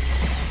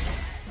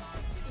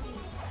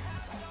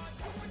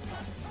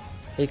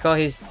 He called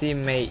his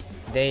teammate.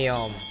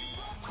 Damn.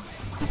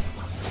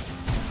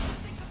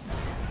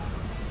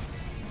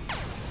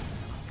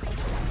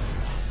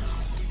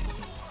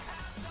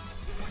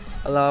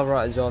 Hello,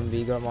 right,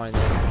 zombie. Good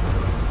morning.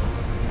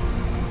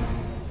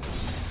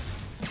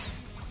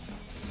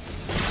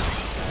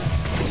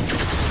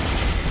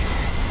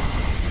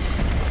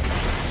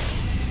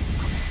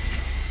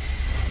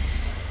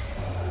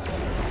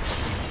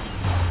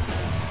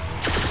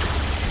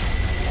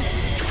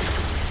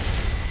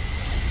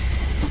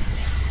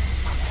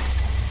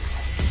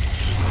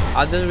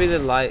 I don't really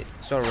like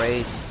sort of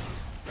race.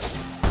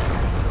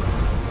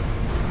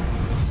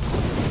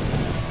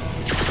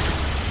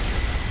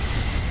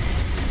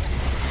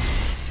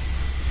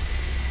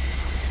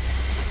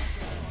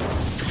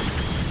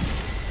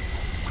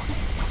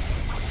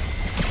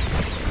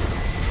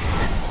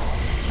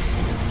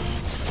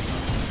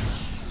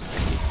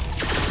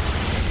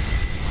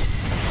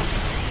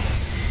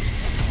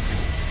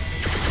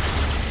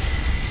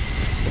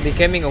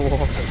 Becoming a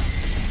war.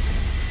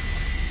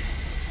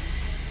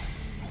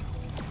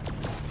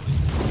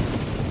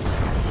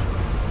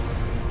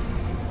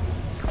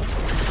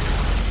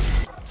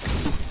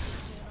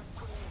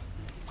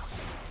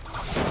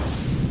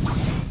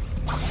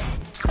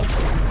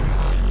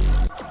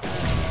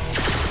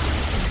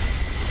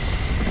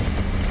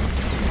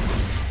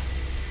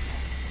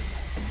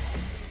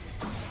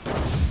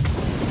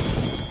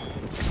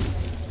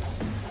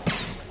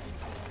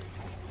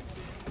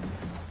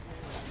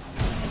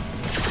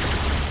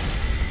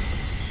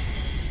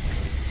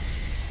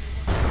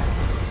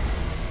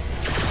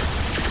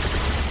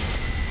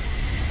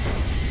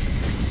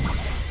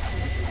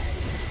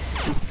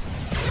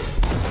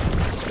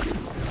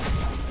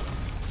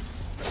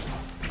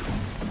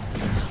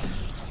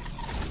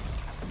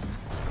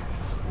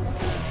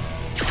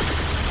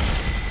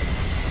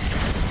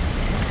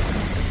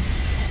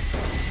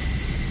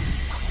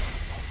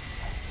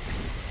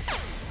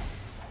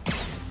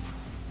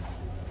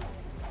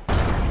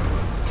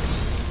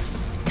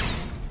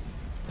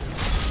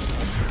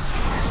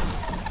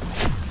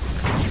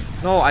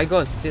 No, I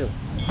got still.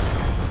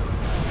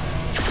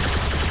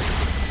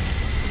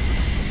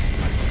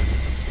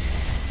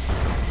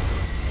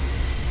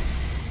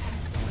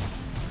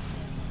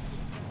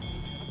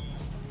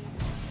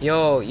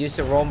 Yo, use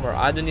a roamer.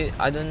 I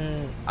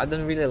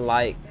don't really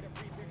like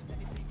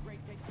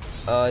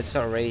it's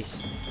a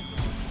race.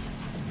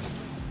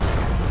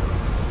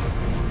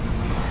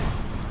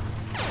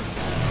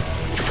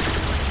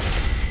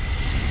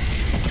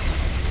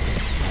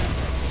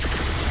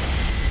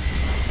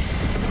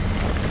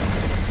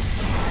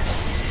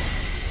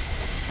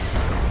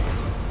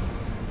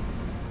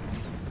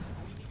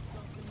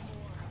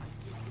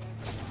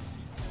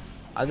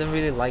 I don't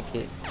really like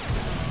it.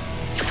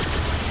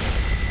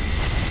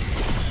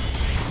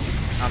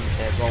 I'm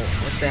dead, bro.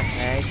 What the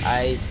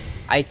heck?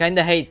 I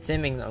kinda hate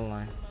teaming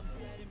online.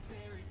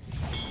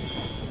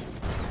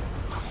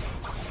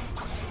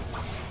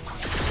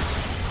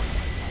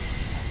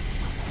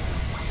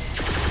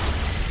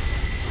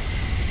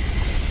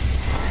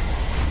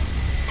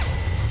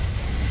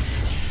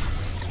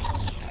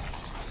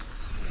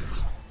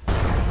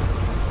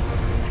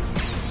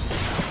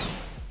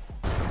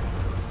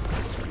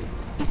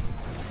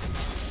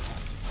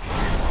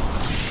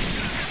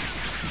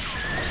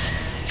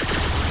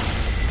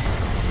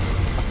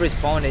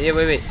 Respawn it. Yeah,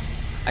 wait.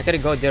 I gotta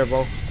go there,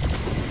 bro.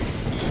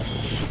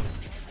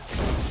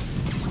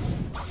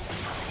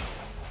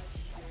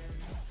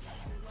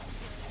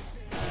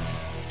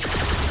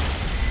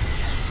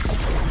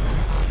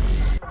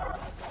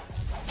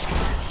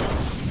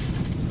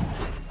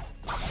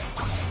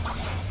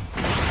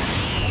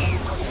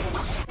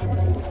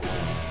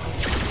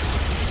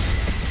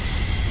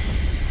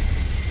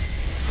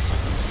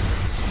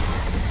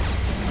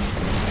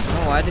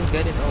 No, I didn't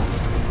get it. Oh.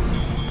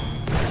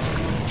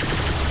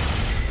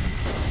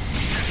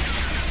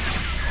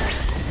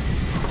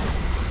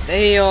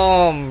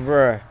 Damn,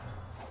 bruh.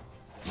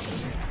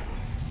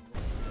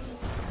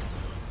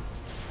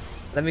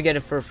 Let me get it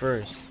first.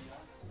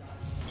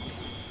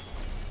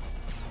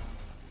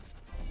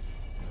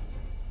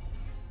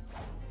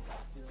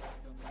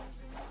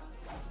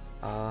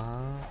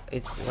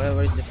 It's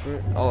where's the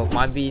fur? Oh, it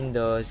might be in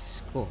the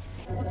school.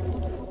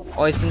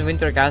 Oh, it's in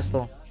Winter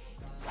Castle.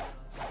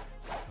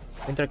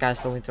 Winter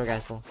Castle.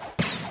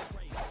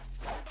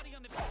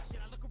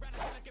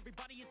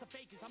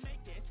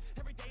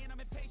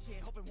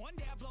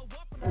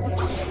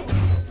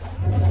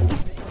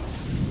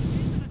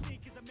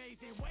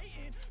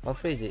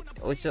 What is it?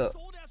 Oh, it's a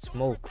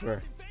smoke, bro.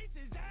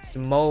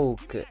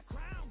 Smoke.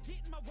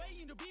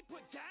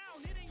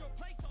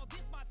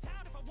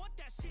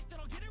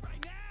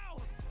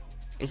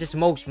 It's a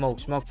smoke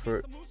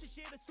fruit.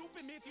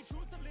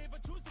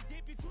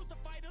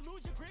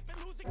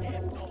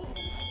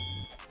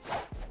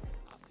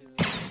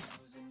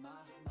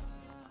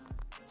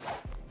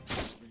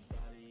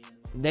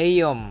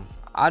 Damn,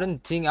 I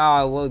don't think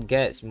I will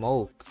get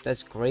smoke.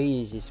 That's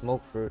crazy,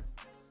 smoke fruit.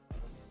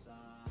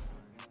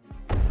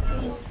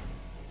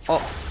 Oh,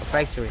 a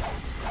factory.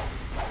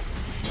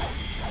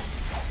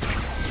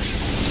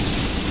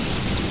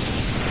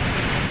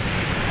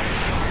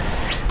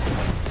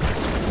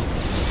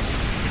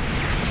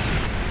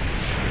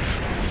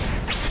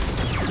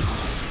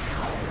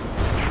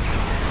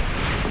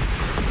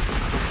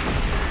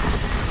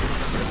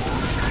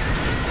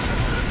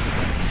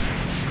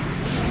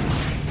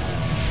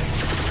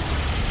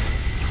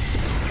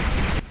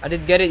 I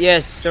did get it,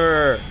 yes,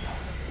 sir.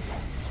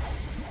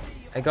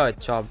 I got a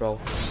chop, bro.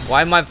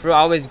 Why my fruit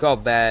always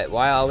got bad?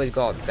 Why I always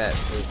got bad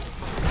fruit?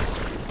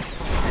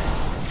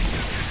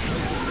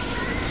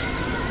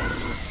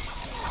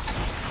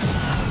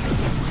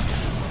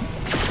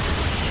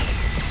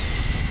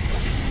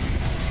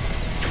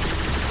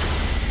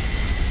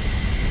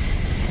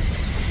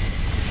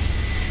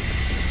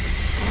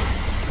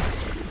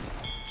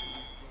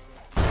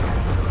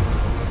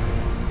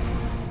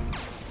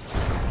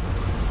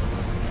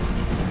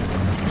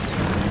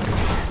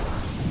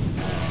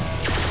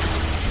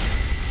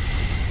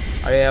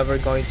 Are you ever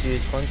going to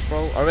use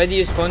control? Already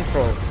use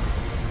control.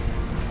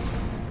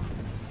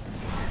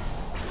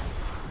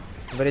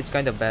 But it's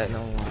kind of bad,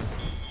 no.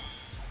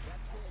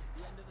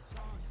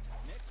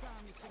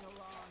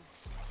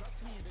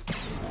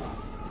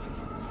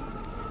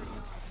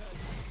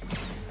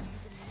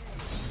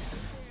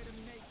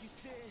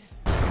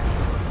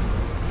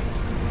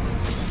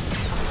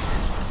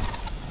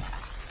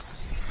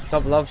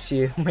 Top loves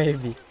you,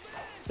 maybe.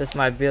 That's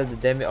my build, the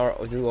damage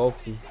or do OP.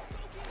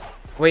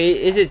 Wait,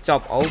 is it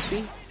chop OP?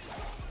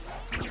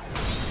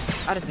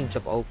 I don't think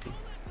chop OP.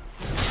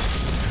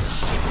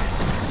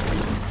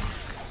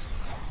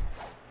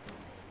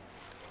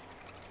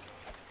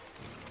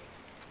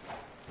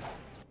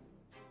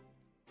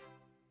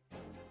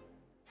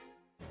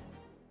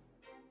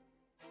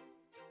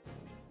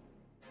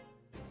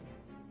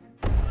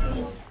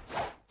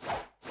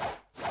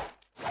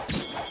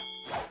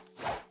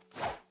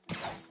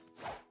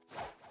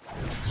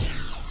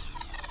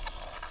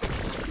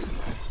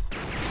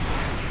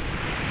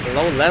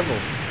 Low level.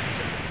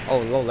 Oh,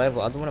 low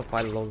level. I don't want to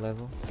fight low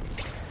level.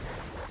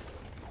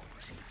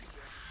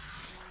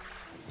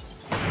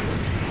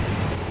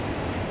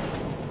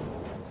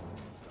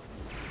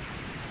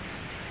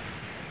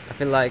 I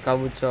feel like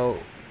Kabuto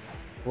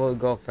will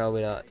go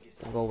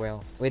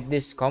well with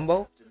this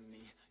combo.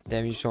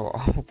 Damn, you so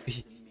OP.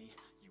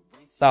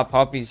 Stop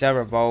popping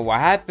server, bro. What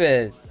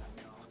happened?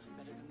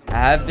 I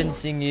haven't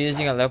seen you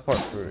using a leopard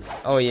fruit.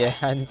 Oh yeah,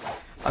 and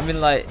I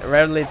mean like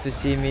rarely to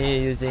see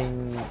me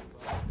using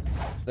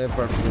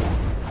leopard fruit.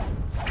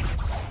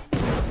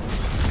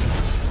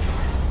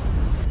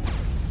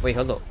 Wait,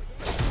 hold up.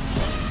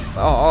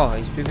 Oh,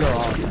 he's PBR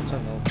on. I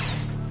don't know.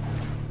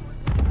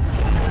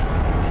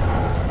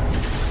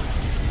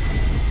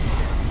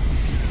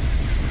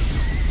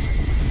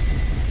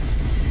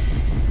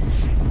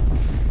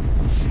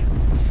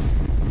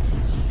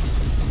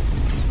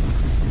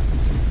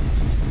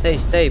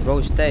 Stay,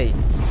 bro, stay.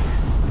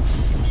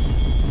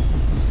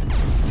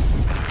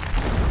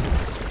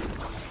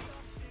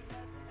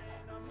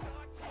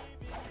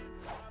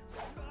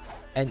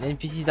 And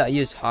NPCs that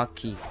use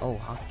hotkey. Oh,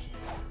 hotkey.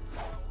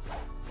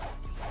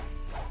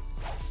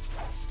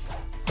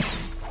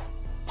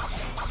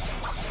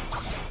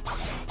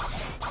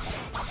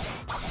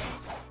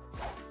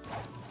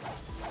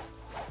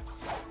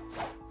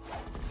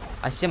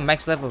 I see a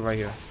max level right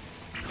here.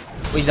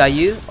 Wait, is that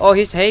you? Oh,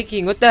 he's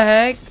hacking. What the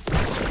heck?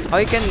 How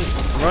you can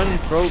run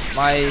through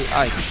my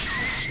eyes?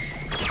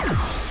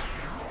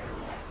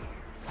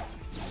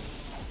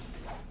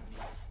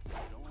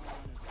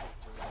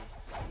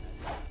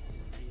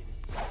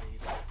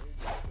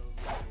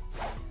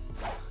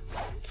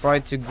 Try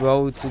to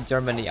go to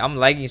Germany. I'm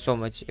lagging so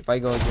much if I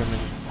go to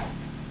Germany.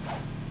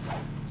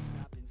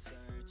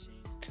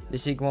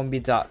 This thing won't be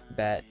that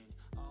bad.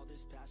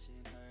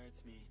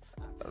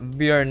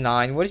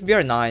 BR9. What is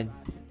BR9?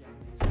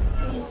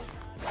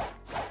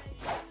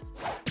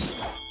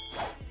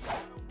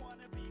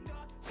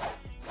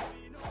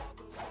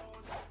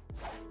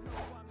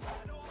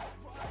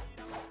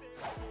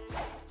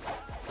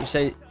 You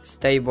say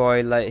stay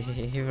boy like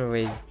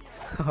heavyweight.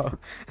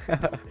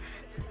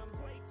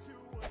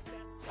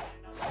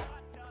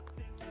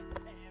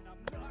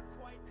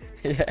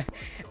 Yeah.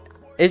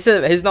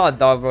 He's not a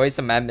dog, bro. He's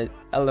a mammoth.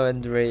 Hello,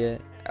 Andrea.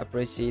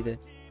 Appreciate it.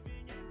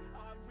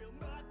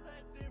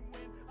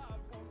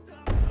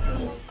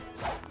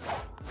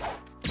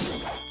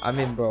 I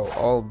mean, bro.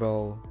 Oh,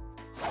 bro.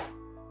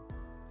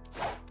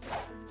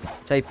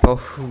 Say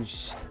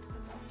pose.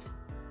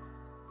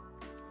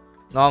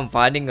 No, I'm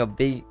fighting a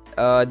big,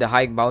 the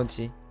high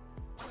bounty.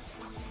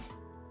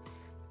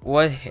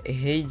 What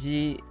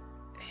hazy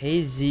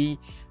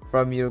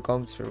from your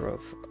computer?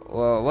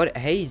 What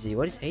hazy?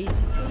 What is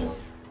hazy?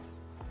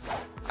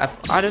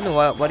 I don't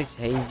know what is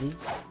hazy.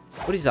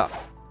 What is that?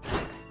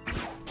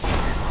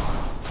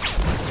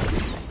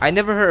 I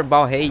never heard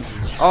about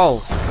hazy.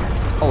 Oh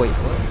wait,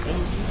 what?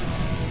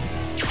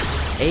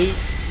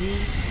 Hazy?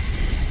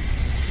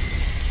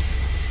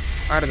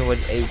 I don't know what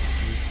hazy.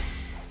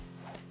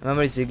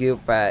 Remember it's a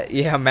good but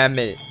yeah,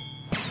 mammoth.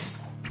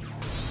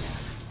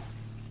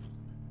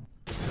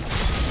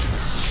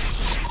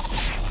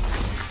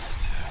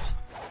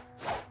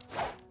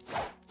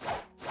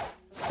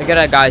 Look at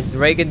that, guys.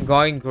 Dragon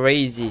going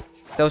crazy.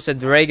 Those are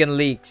dragon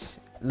leaks.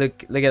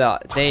 Look at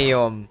that.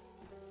 Damn.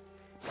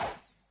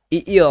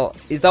 E-eel.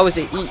 That was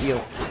a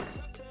E-eel.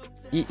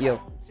 E-eel.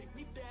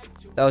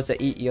 That was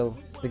a E-eel.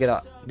 Look at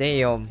that.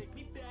 Damn.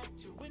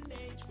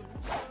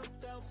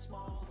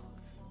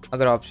 I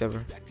got an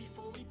observer.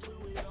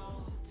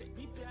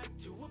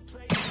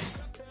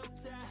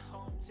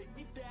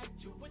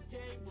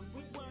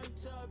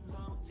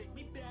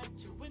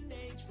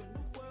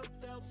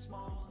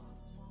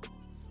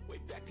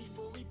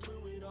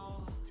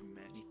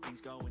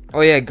 Oh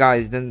yeah,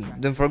 guys,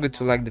 don't forget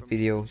to like the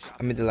videos.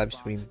 I mean the live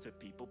stream.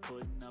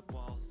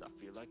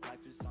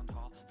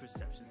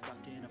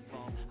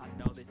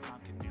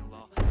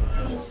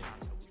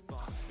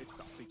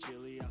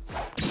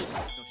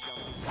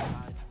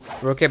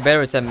 Rocket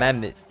better than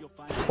mammoth.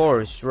 Of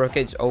course,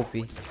 Rocket's OP.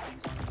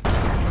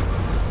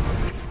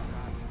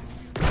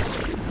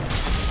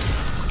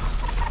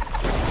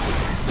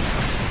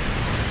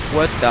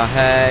 What the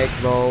heck,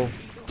 bro?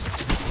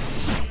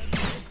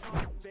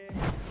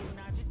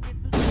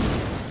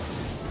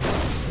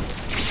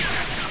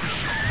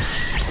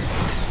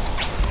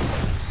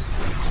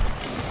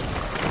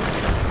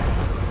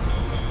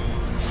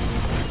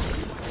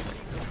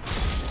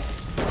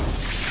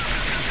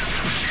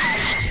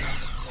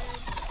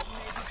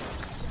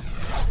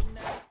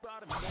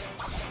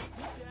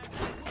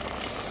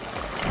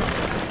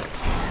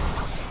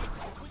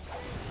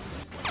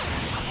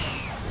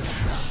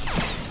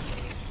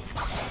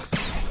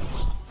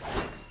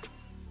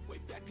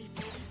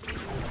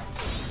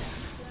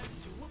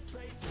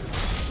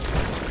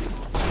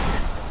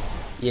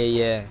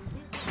 Yeah.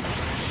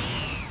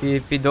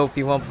 PvP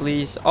dopey one,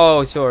 please.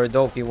 Oh, sure,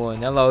 dopey one.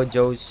 Hello,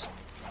 Joes.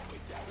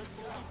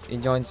 He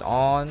joins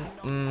on.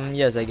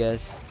 Yes, I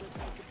guess.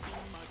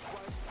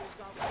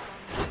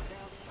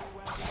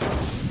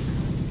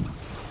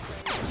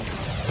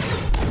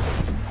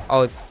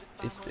 Oh,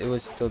 it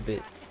was still a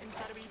bit.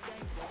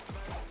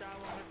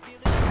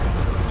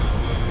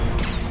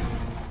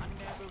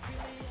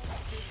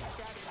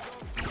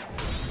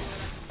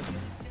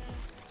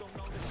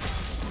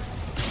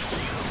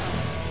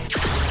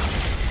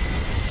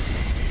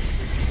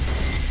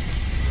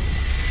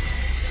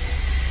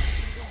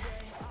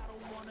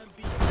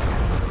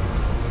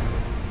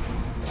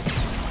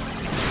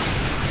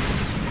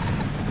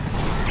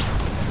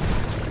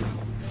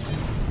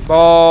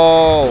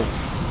 Oh!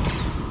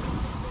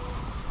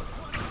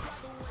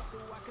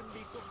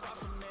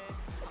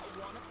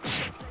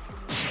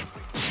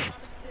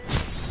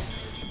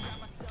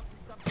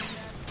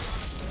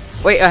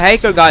 Wait, a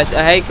hacker, guys,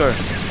 a hacker.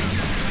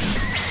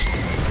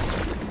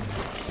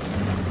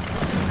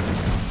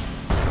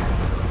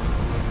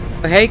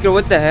 A hacker,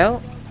 what the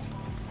hell?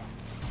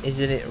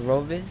 Isn't it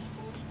Robin?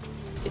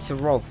 It's a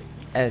rough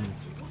end.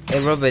 Hey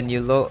Robin,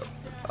 you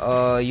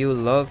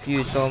love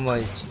you so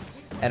much,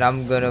 and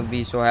I'm gonna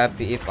be so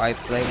happy if I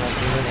play my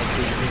human and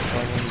teach me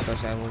someone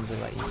because I won't be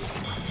like you.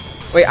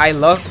 Wait, I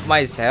love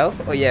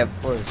myself? Oh yeah,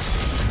 of course.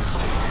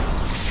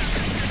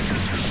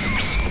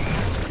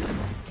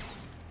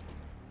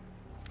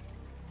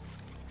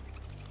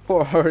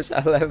 Of course,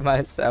 I love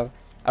myself.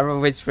 I don't know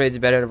which phrase is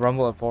better,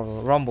 Rumble or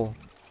Portal. Rumble.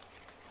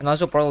 And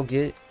also Portal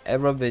Kid. Hey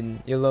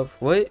Robin, you love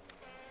what?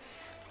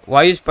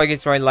 Why you spiking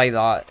trying like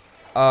that?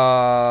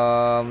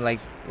 Like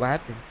what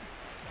happened?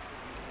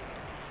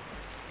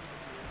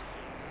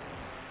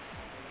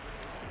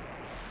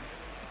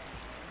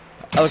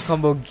 El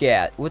combo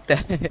get. What the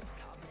heck?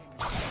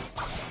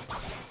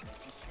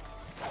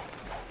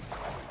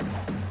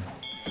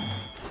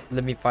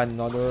 Let me find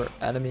another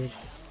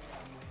enemies.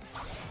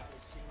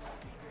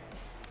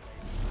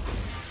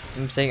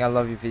 I'm saying I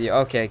love you video.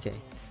 Okay, okay.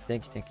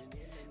 Thank you, thank you.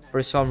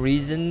 For some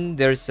reason,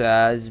 there's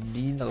has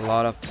been a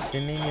lot of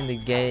teaming in the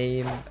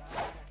game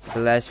the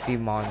last few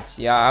months.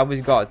 Yeah, I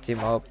always got team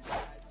up.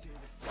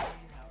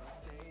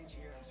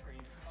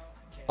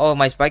 Oh,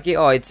 my spiky.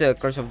 Oh, it's a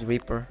Curse of the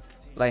Reaper.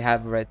 Like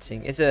have red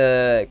thing. It's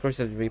a Curse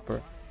of the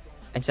Reaper.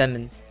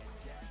 Enchantment.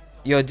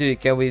 Yo, dude,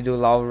 can we do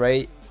low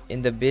rate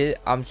in the bit?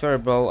 I'm sorry,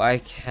 bro. I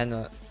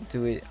cannot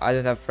do it. I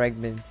don't have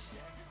fragments.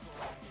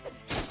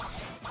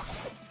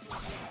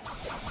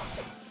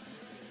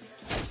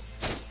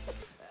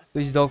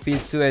 Please don't feel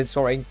too and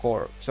Sore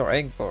Anchor. Sore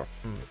Anchor.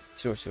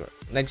 Sure, sure.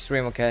 Next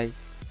stream, okay?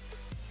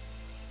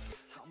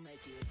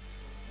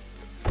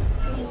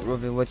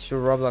 Robin, what's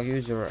your Roblox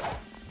user?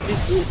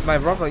 This is my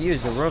Roblox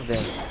user, Robin.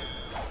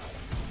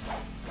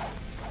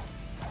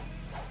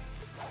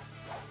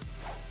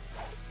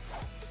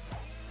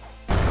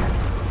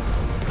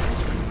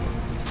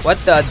 What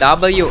the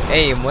W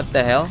aim? What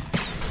the hell?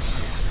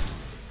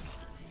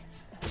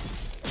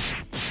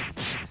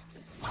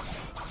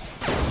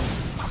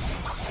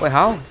 Wait,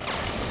 how?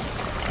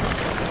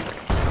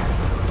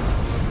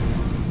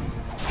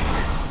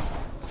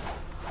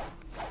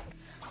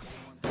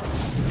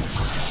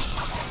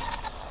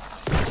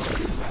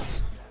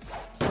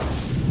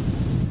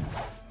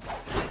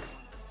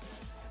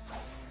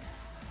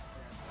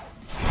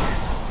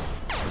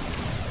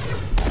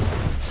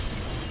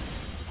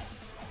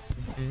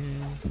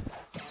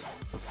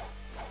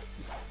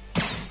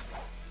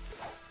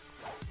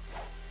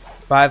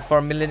 Buy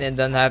 4 million and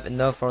don't have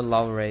enough for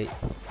low rate.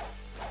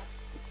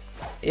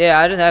 Yeah,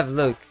 I don't have.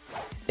 Look,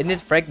 it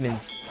needs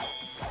fragments.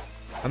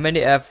 How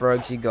many F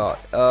rugs you got?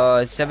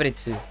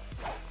 72.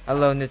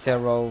 Hello,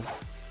 Nitero.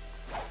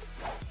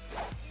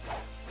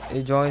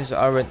 It joins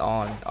aren't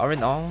on.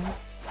 Aren't on?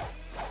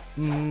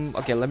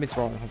 Okay, let me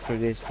try after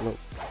this. Look.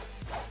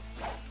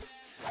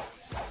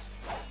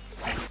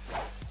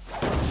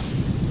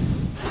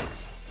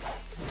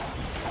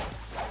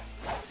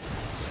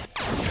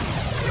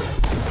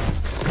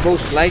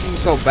 Bro's lagging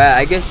so bad.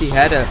 I guess he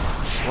had a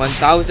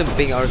 1000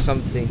 ping or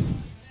something.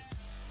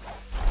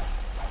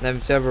 Name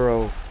server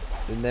of.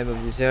 The name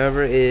of the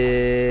server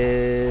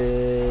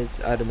is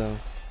I don't know.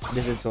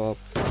 Listen to up.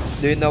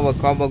 Do you know what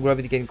combo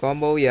gravity can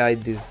combo? Yeah, I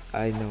do.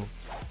 I know.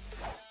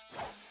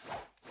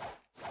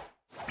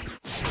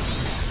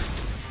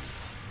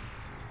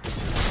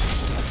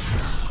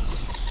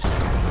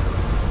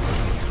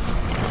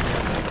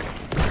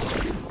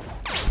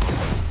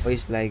 Oh,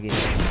 he's lagging.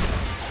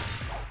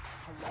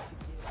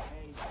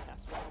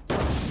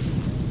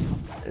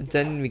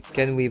 Then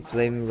can we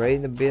play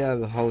raid a bit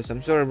of a host?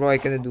 I'm sorry, bro. I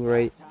cannot do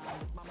raid.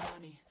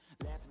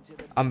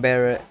 I'm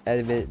better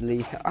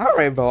admittedly.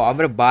 Alright, bro. I'm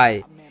gonna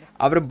buy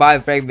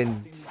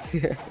fragments.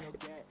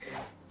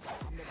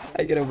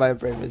 I gotta buy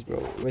fragments,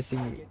 bro.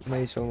 Wasting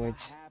money so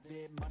much.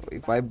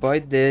 If I buy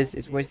this,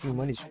 it's wasting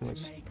money so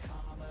much.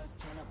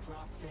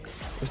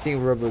 Wasting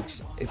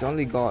Robux. It's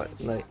only got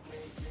like.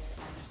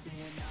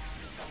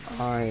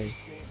 Alright.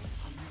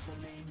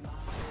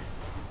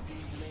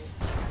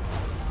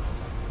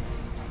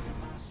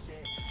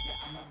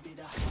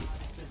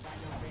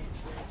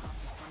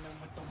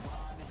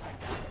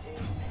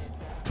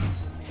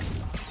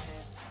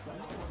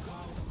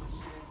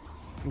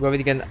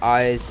 Gravity can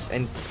ice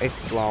and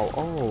claw.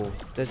 Oh,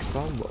 that's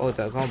combo. Oh,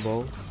 that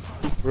combo.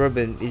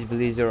 Robin is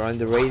Blizzard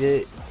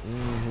underrated?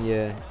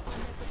 Yeah.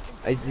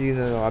 I do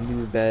know. I'll be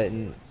bad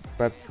in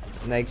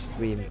next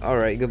stream.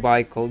 Alright,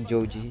 goodbye, Cold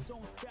Joji.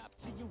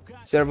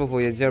 Server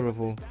full, yeah, server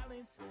full.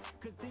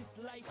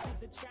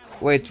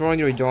 Wait, turn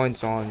your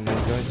joints on. My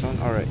joints on?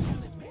 Alright.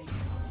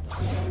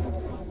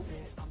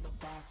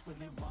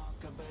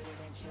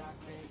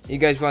 You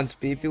guys want to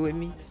PP with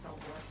me?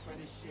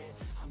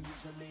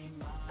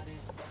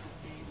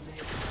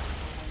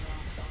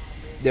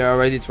 They're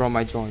already throwing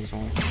my joints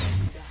on.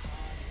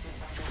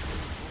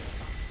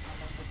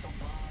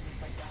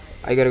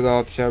 I gotta go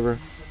up server.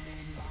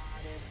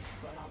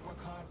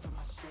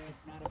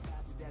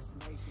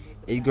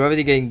 Is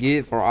gravity getting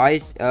good for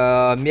ice?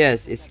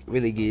 Yes, it's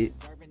really good.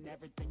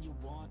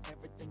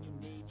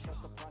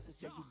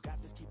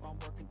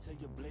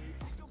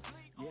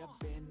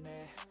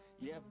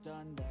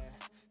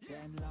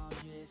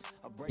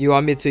 You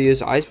want me to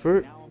use ice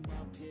fruit?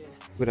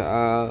 With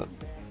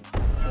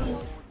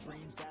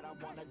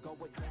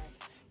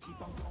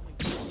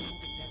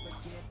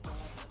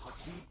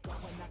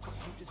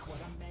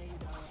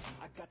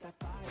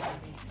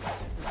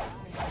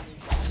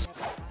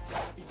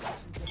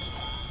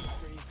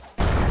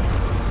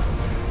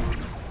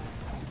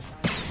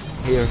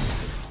here.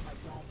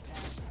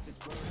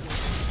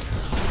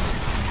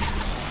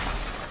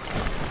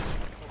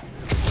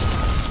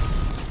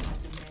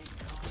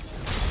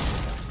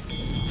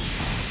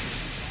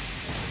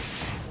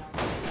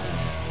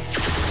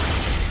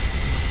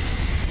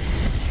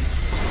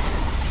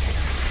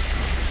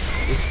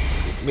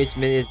 This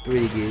meat is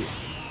pretty good.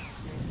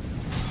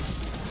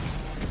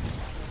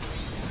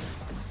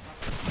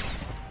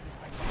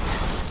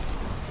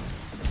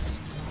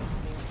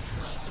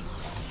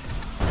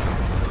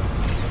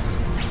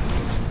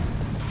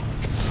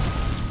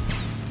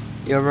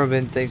 Yo,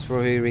 Robin, thanks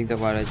for hearing the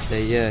what I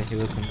say. Yeah, you're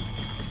welcome.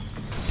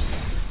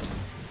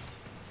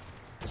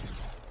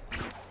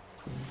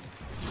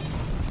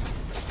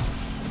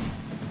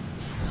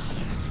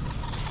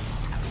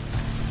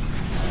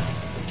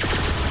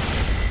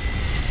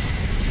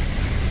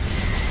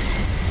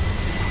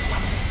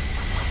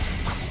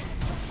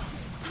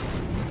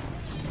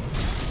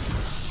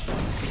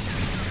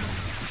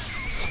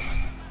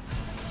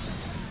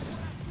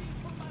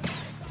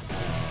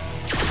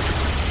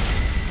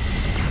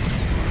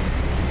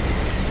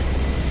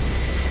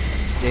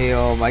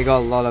 Damn, I got a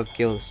lot of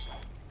kills.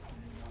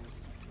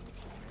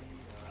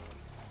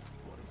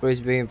 Praise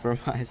being from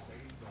us.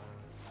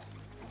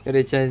 Can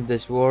I change the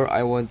sword?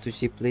 I want to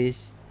see,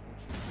 please.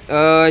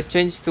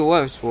 Change to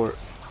what sword?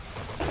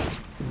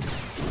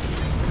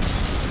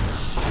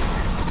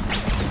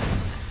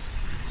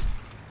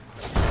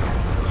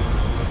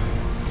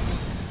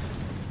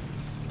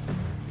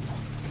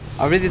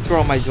 I already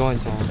throw my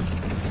joints on.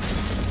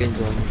 You can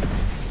join me.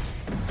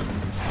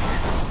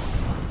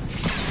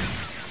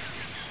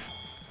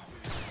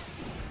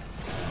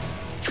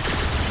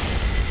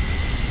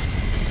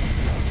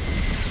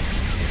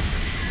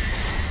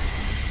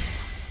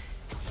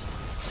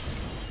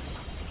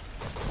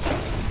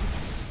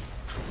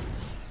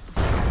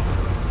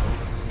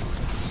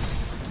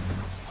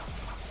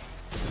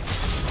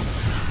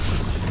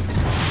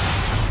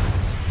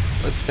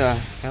 What the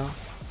hell?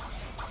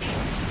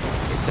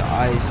 It's the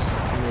ice.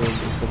 I mean,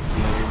 it's a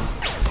flame.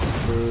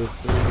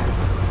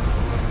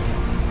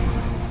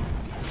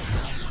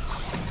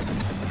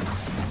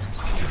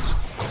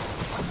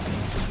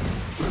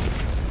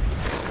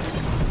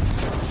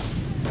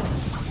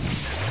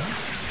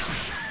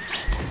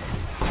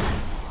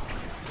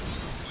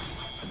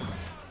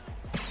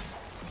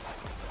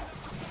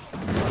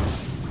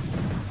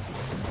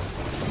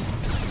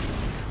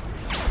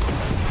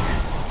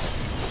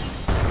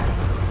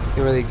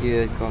 You're really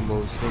good at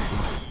combos, thank you.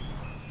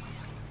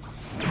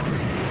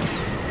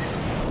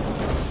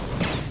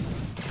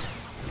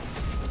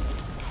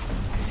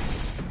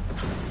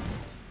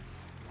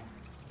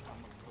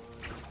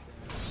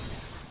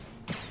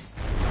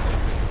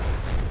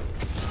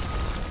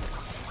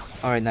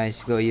 Alright,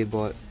 nice. Go you,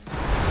 boy.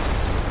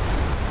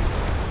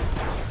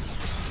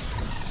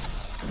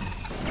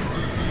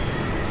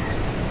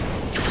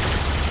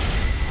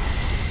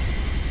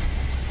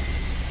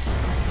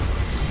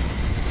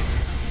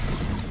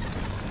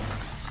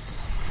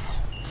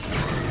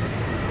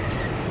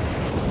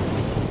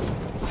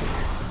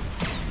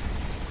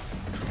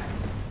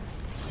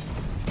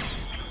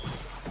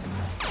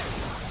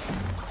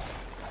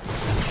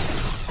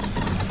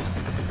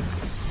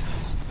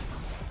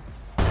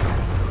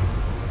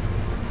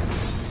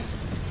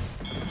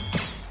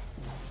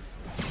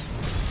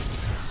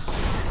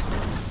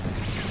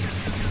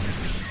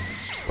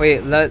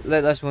 Wait, let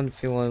us one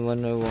feel one walk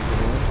alone.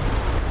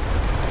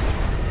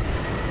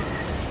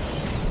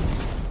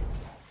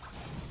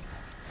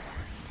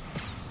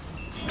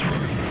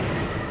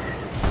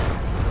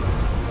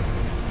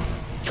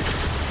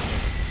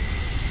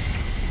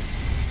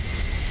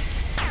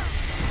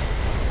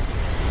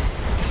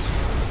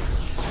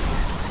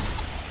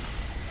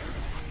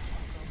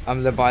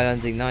 I'm the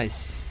balancing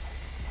nice.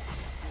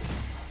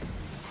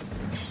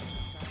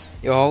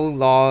 Yo, how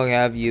long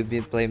have you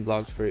been playing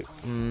Blox for? It's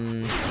a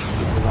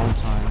long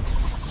time.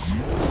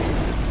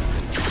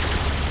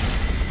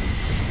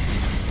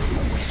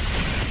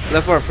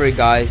 Left for free,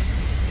 guys.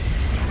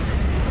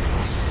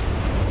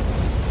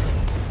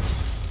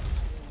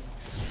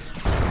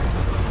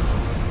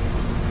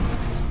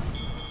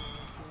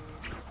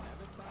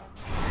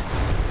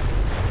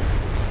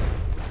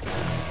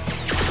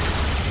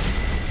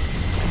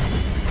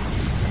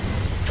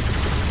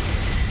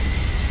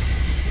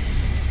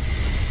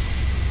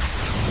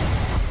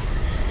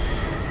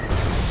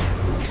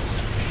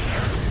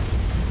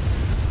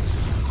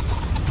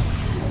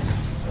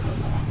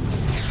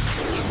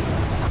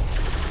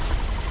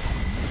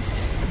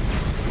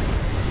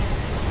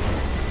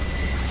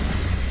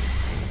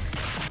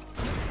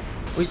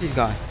 Who's this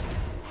guy?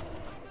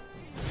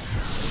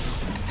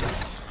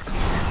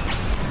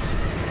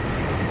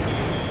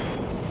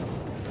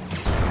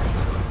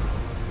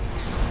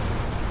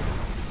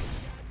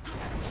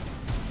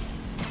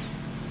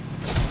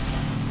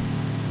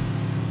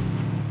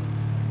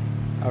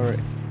 Alright.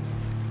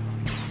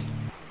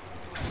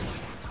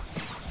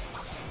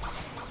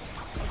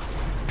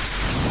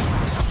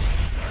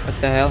 What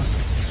the hell?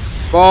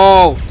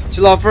 Bro!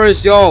 Chill out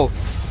first, yo!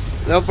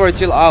 Leopard,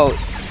 chill out.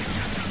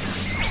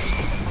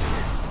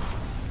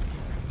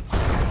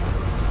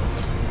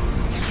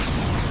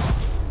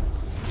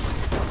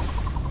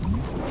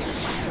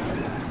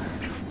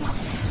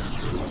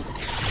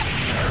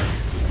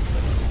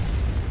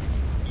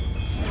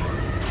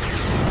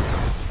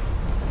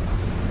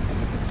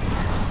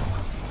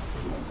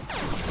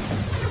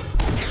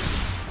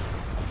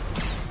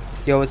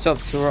 Yo, what's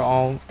up, tour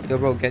on? Yo,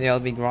 bro, can you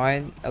help me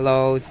grind?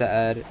 Hello,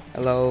 Saad.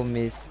 Hello,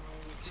 Miss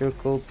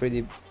Circle,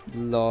 pretty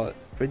blot.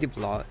 Pretty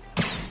blot.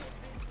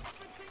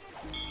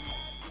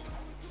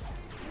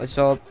 What's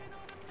up?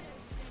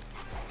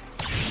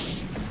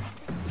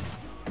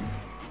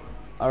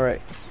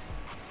 Alright.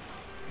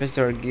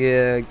 Mr.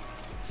 Gig,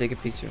 take a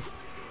picture.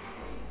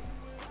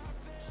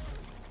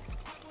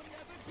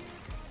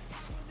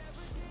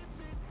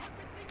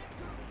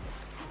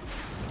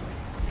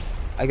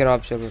 I got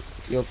observer.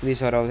 Yo, please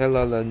hold out.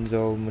 Hello,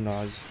 Lonzo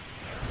Munaz.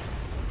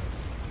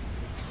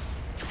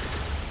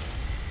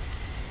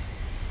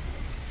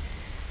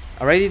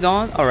 Already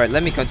done? Alright,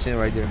 let me continue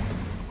right there.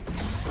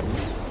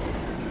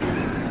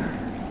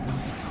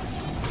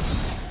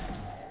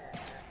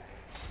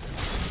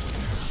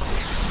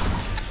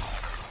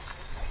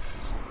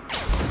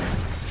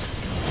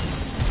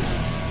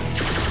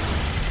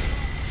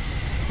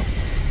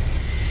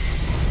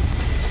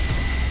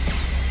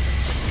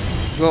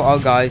 Go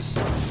out, guys.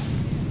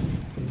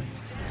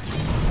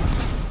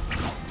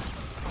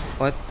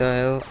 What the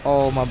hell?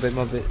 Oh, my bad,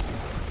 my bad.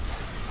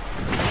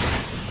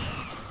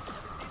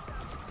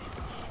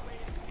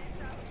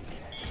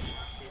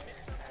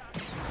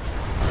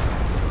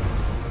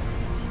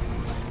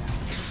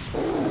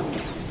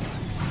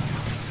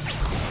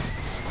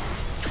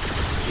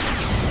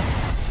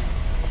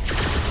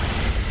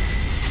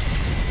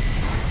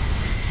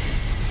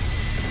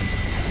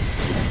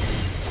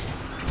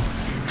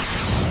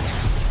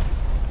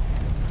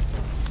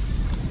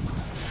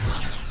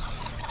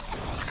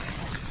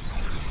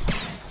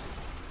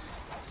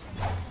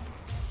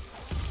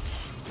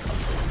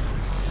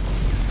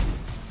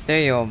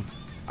 Damn,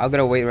 I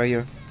gotta wait right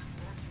here.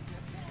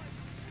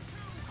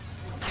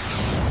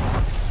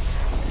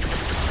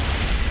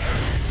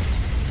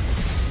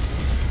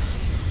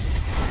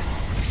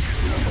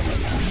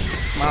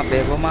 My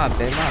bad, bro, my bad,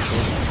 my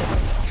bad.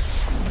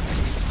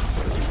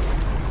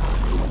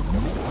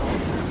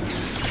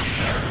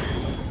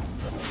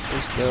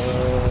 Where's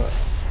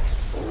the...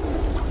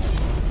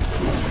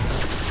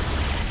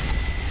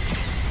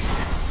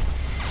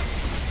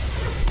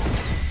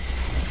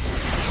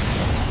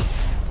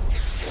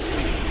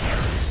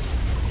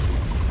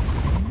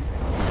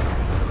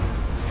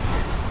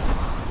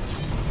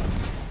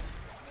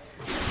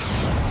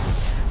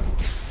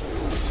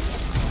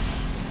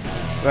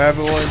 Why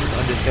everyone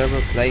on the server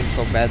playing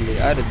so badly?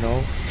 I don't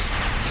know.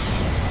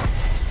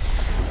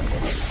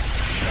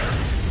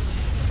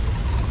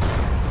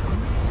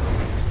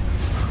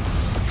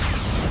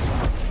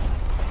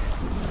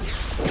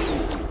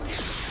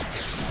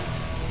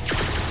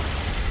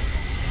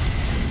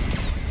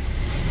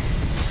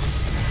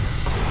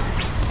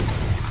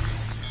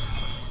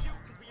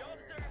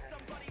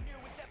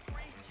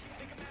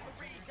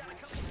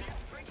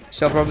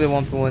 So probably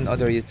 1.1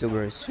 other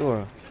YouTubers,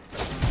 sure.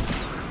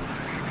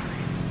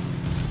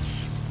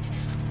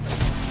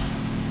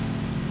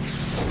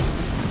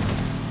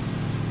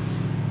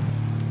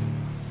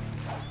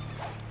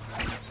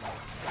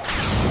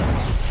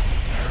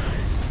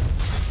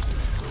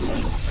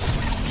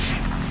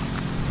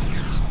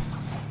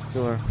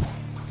 Sure.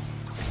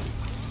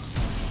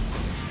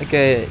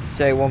 Okay,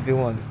 say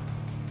 1v1.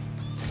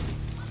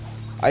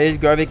 I use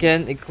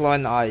Gravican,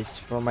 Incline Ice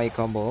for my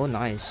combo. Oh,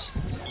 nice.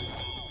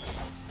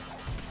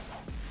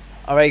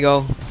 Alright,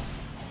 go.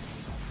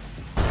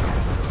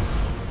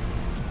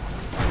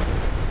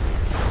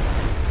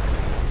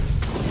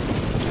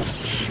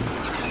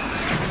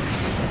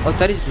 Oh,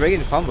 that is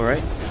Dragon combo,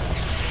 right?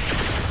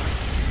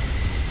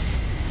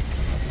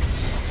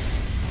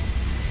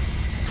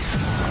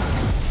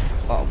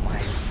 Oh my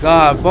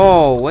god,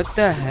 bro, what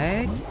the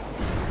heck?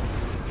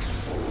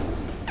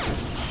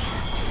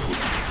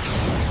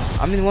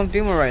 I'm in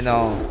 1v1 right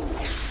now.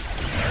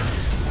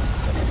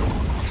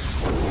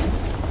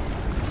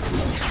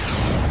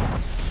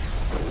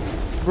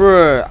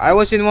 Bruh, I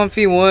was in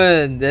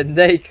 1v1, then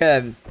they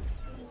came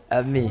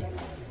at me.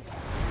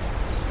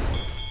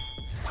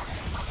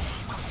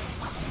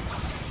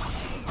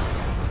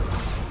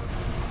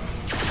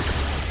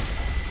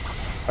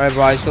 Alright,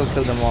 bro, I still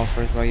kill them all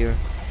first right here.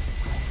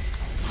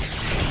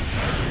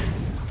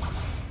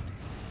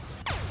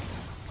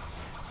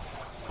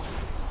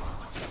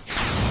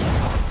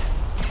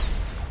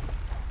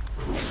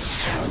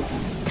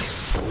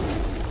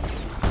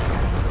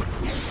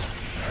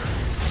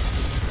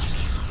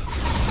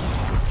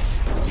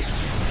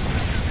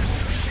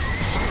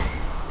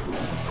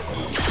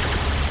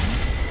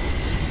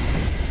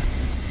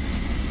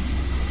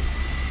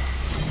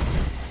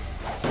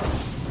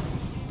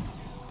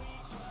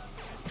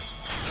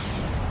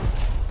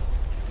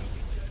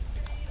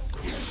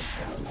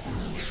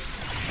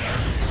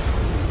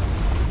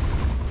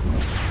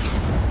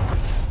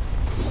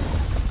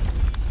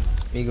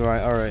 Eagle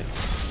Eye, alright.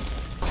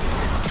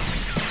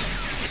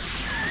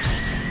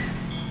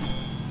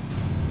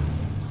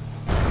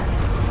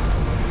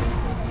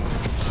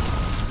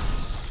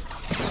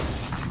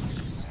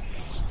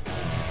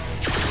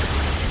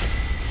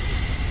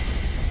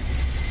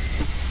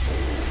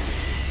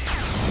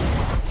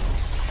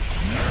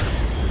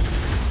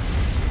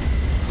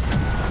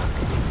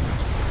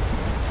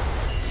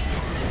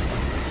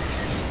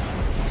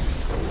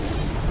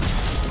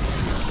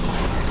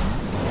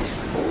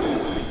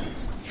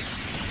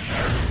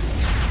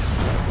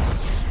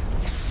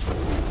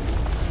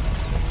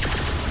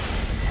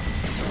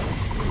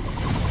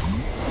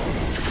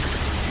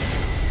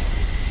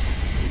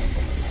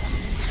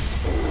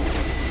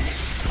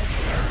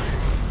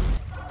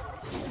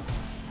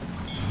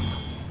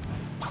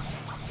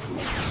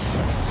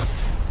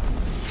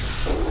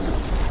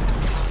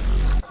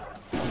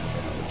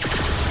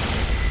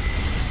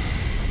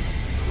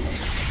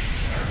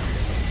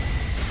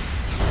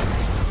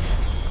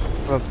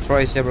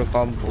 Try several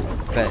combo.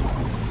 Bet.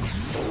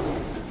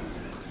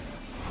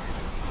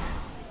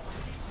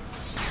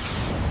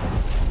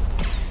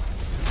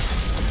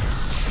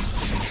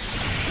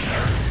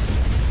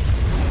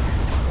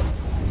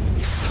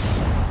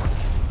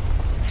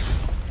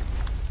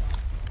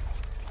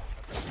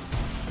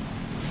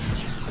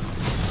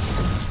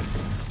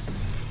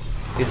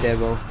 Good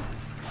devil.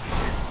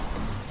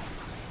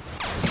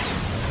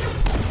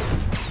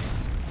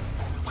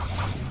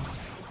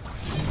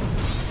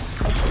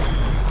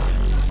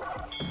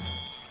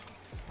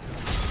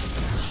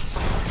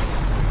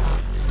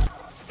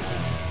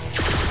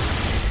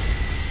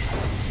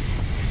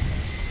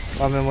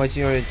 I've been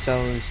watching your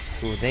channel in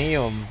school.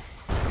 Damn.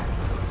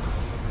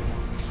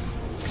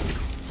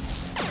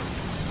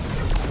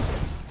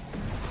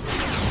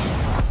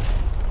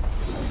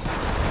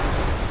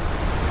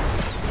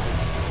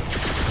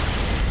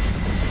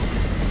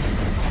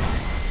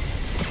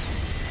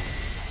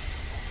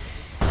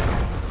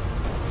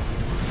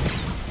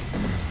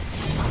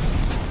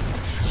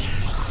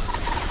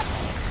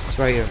 It's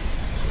right here.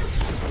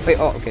 Wait,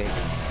 oh, okay.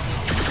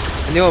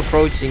 I knew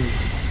approaching.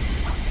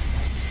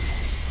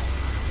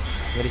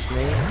 What his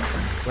name?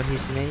 What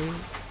his name?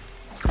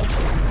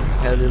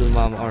 Hell, little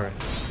mom. Alright.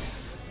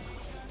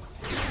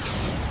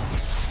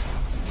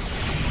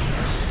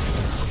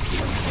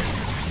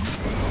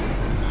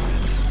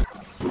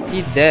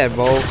 He dead,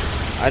 bro.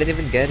 I didn't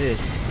even get it.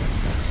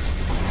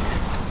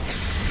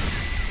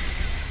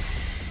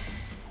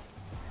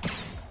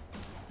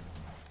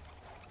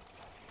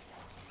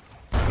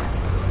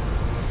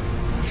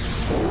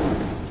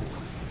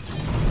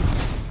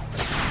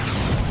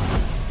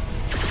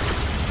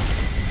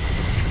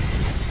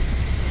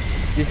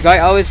 This guy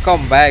always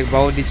come back,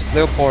 bro. This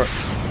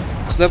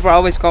slipper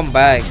always come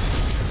back.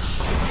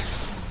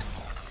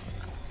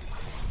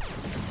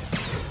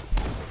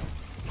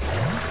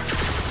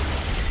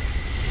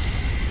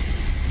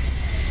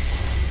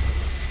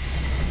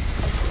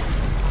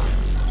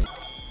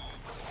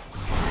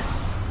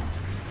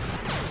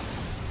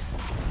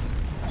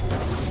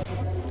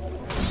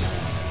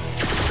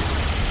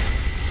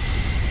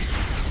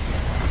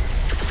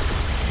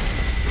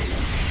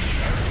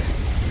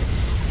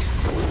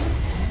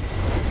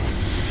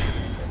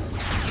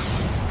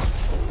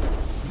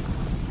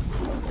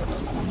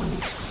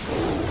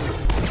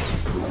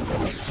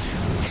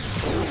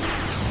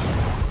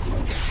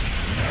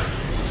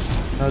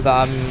 Now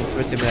that I'm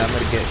pretty bad, I'm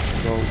gonna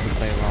go to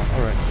play around.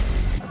 Alright.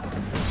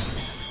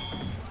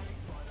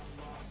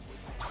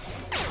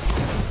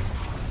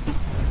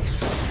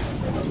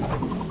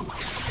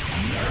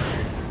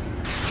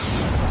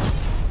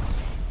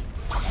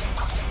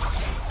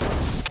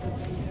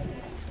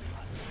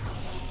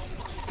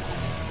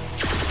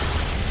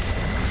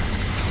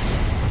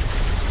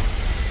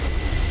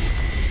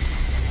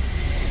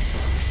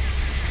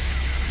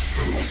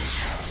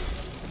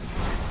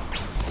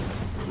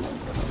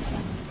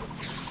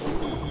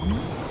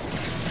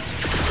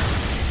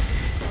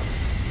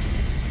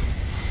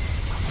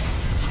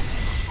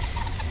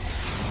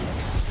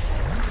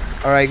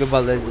 Alright, goodbye,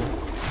 Lizzie.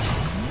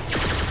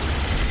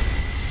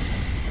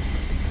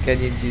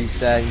 Can you do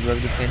sand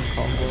replicant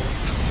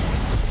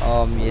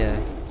combo? Yeah.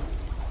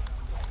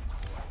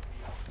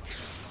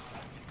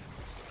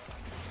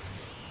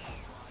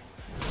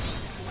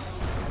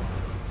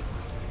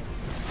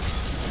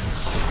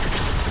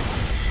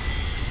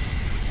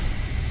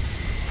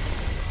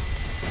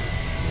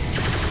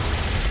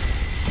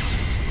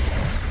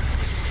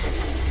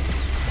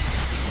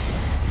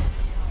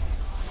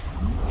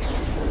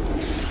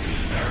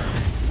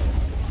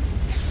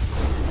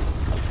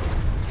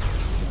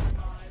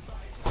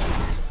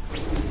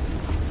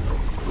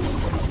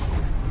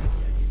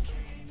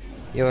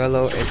 Yo,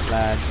 hello,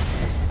 Islan.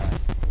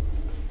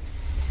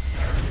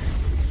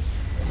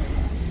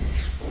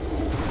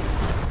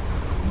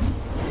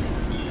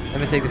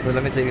 Let me take the fruit,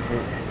 let me take the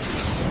fruit.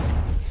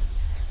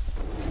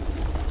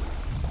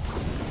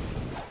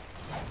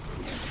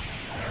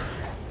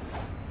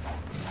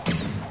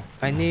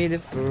 I need the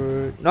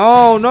fruit.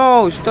 No,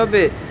 no, stop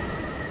it.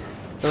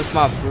 That was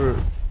my fruit.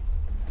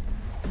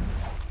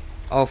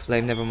 Oh,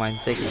 flame, never mind.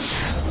 Take it.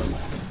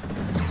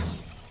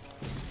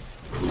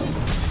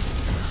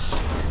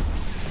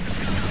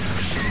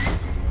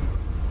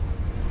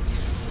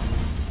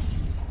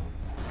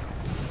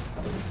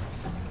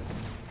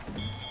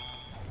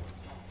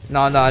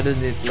 No, I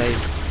don't need flame.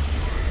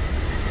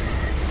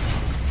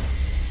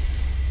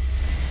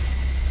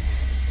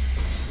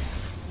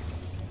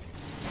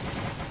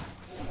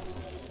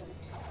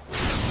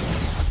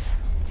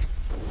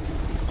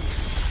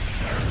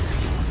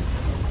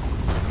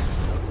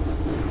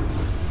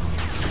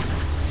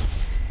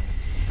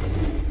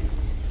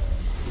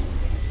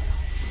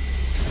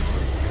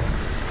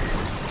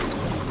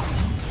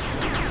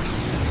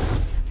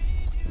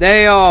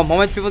 Damn, how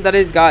much people that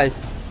is, guys?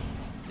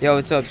 Yo,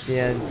 what's up,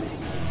 CN?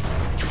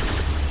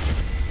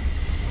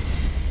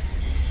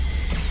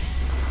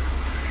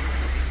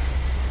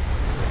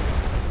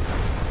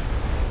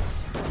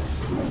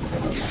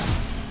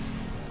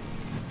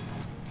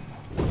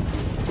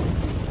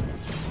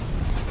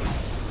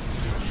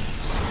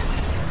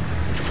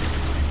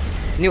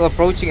 New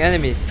approaching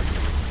enemies.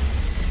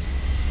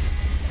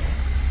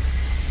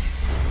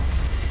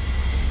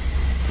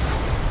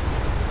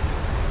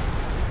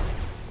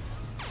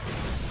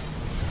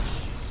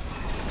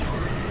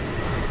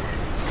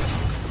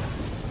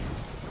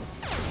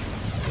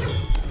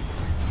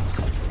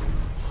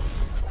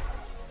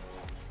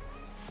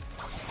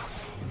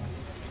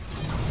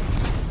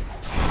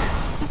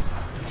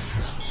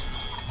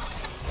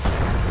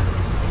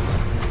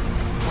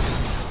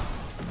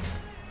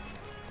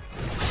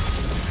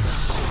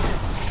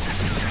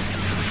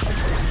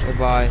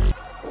 Goodbye.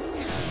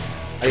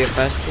 Are you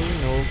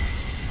fasting? No.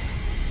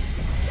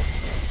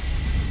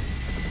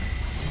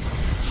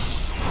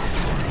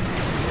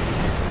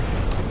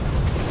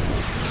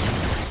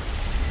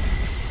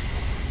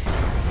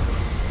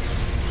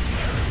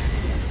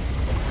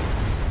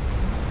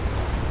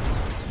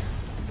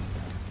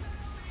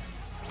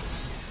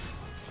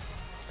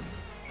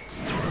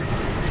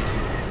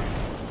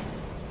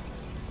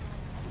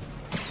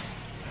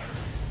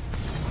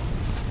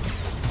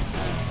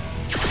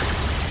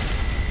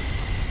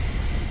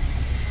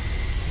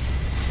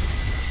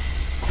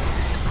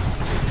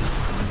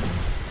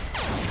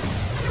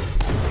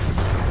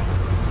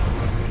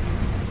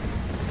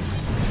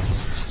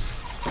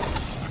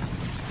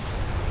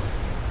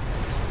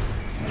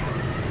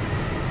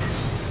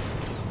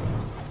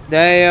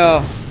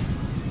 Damn.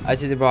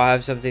 Actually, bro, I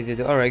have something to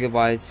do. Alright,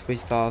 goodbye. It's free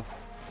stop.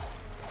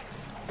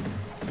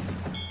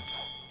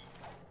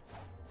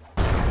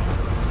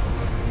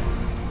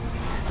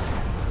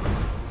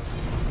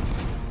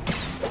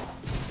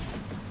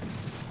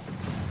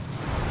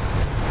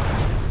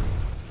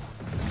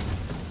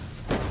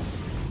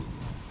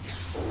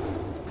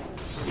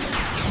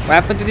 What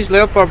happened to this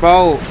leopard,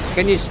 bro?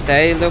 Can you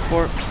stay,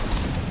 leopard?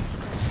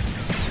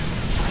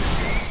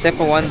 Stay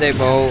for one day,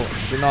 bro.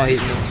 Do not hit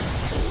me.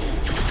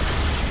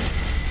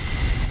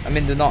 I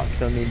mean, do not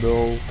kill me,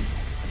 bro.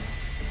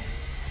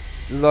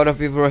 A lot of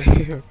people are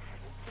here.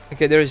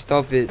 Okay, they're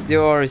stopping. They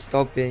are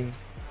stopping.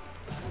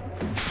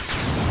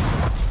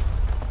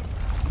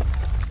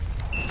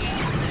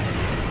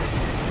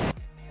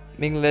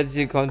 Ming lets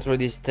you control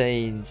these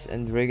stains,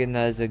 and Regan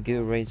has a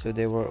good range, so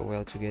they work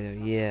well together.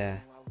 Yeah.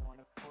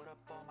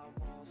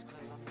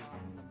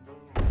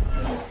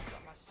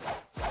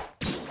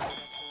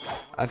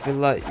 I feel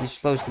like you're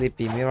so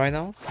sleepy. Me right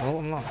now? No,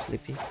 I'm not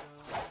sleepy.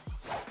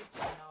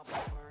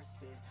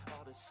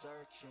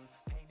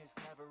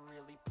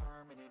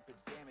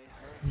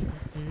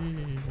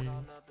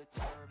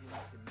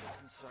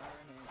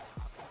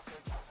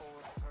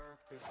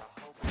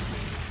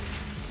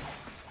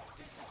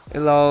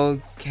 Hello,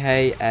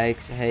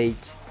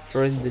 KXH.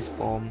 Turn this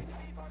bomb.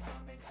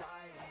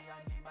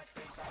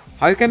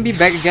 How you can be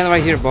back again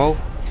right here, bro?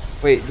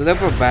 Wait, the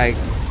leopard bag.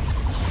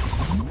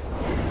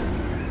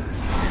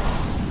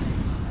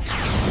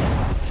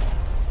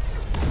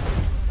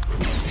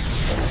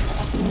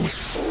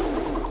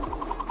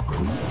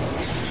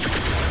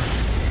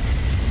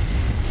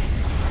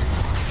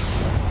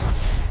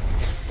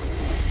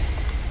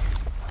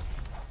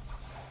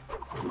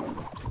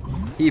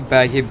 He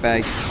back.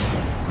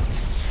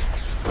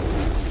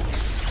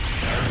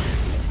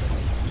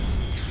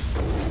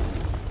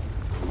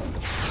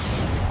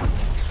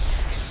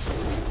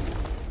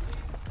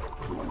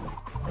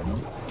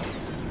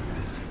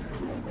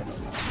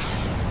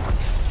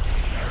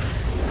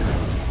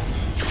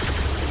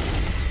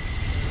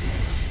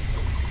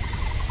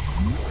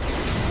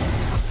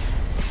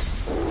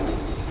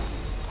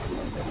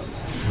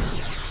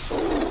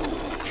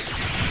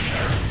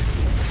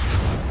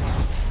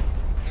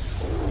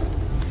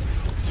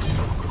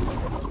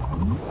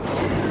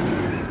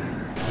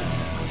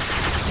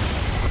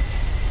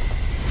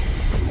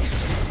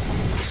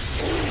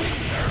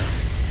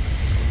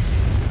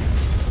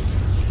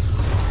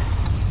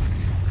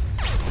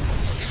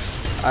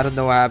 I don't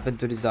know what happened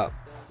to this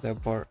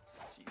part.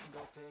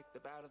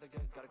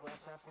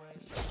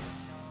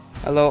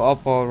 Hello,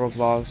 Oppo,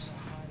 Roblox.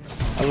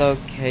 Hello,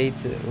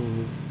 Kate.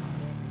 Ooh.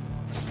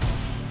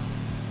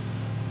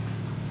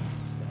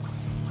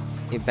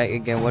 Get back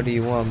again. What do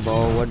you want,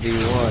 bro? What do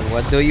you want?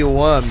 What do you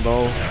want,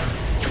 bro?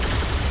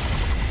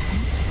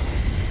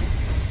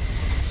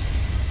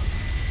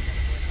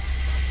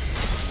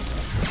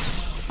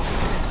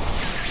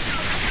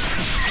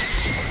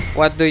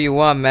 What do you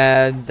want,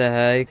 man? The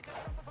heck?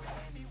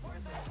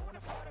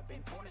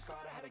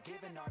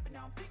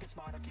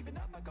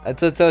 I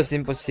thought that was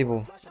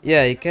impossible.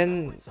 Yeah, you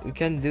can. We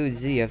can do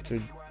Z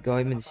after go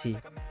him and C.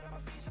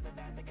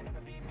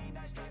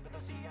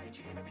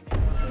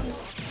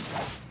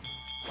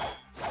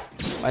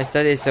 My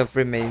studies of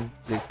remain.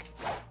 Look.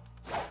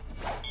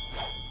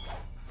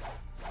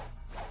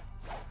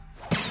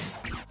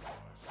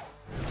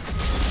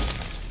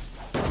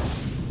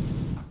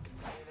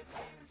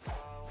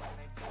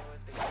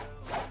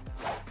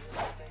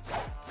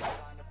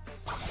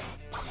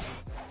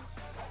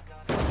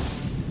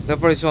 That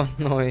part is so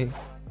annoying.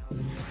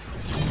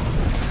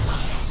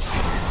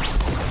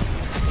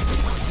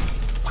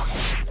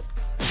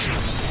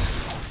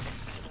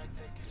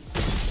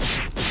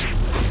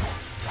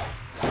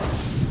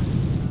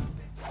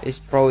 It's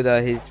pro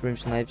that his dream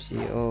snipes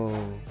you.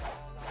 Oh.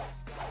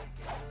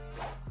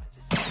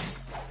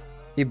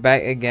 He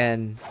back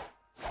again.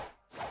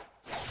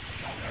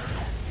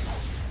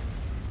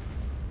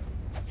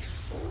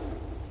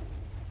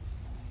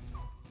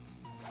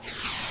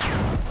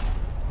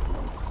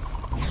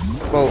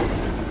 Whoa.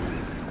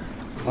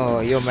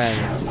 Oh, yo man.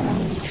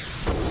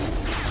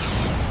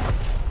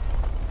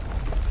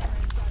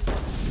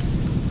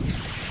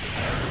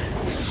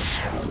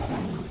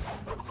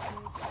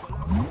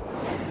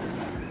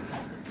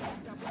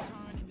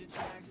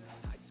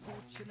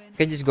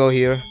 Can just go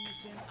here.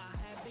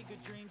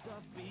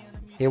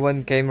 Here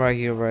one came right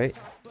here, right?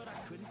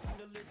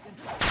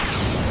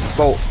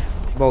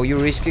 Whoa, you're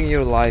risking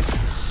your life.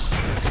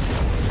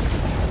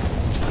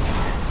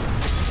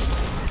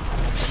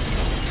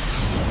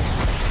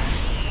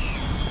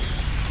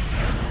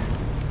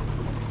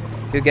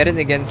 You get it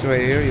again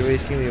right here, you're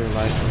risking your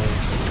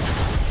life.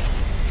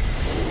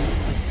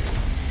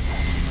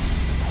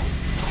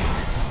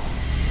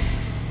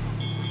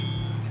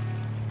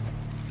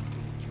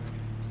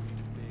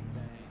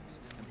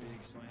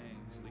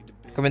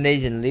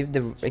 Recommendation: leave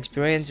the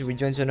experience,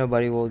 rejoin so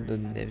nobody will do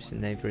the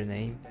sniper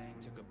name.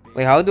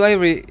 Wait, how do I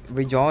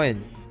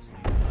rejoin?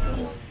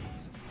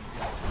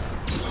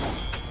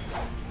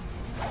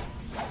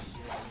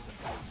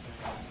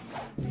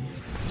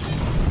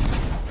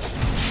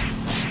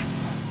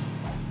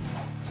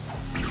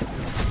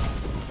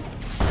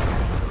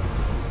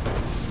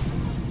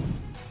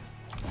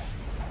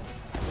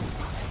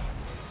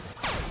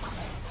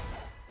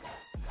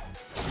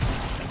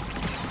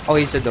 Oh,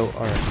 he said though.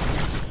 Alright.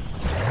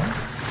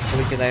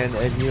 Can I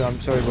end you? I'm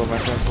sorry about my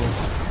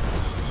phone.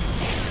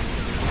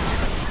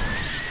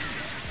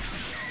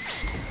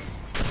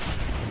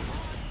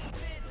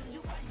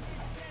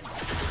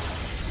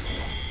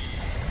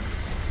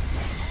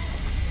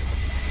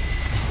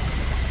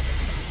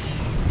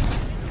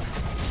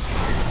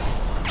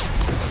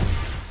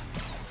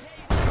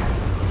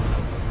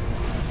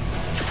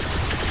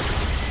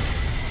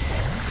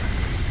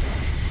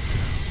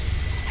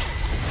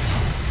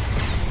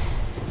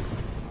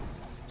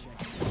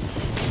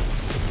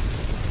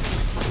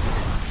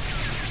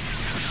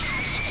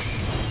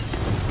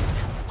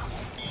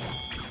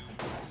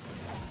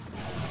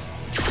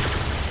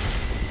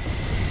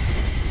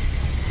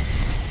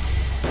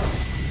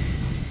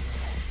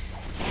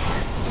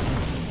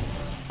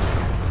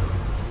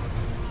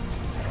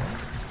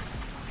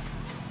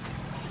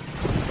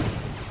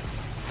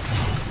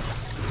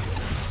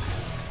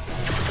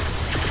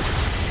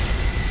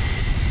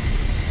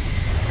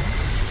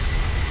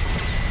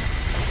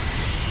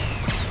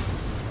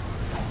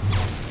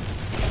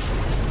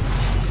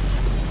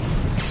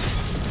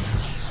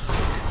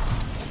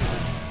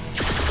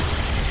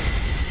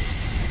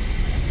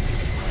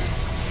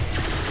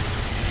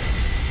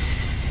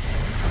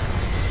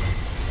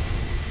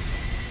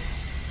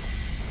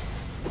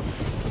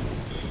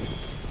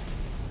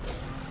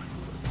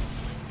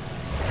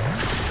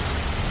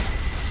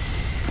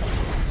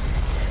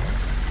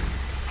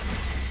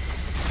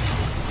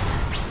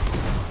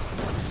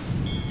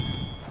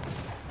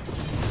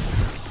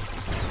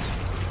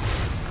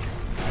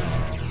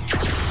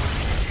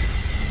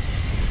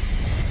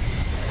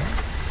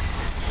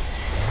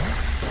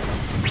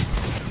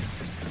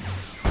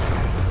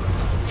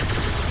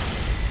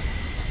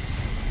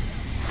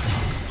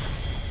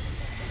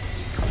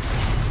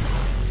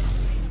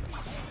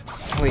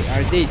 Wait,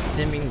 are they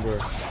teaming, bro?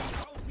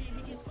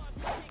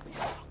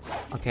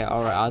 Okay,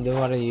 alright, I don't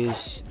want to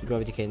use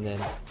gravity cane then.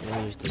 Let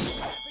me use this.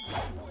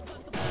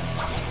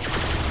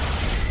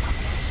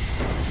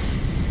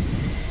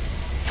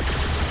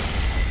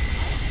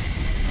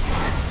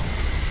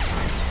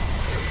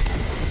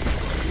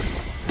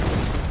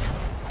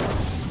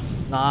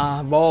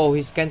 Nah, bro,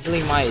 he's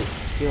canceling my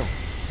skill.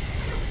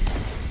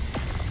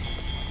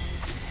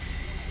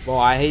 Bro,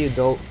 I hate you,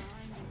 dope.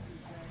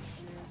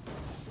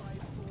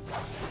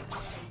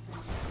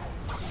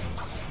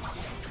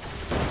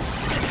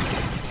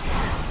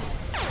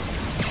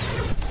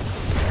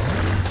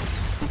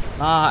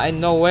 Nah, ain't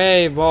no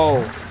way,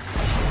 bro.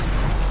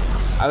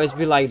 I always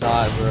be like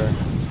that, bro.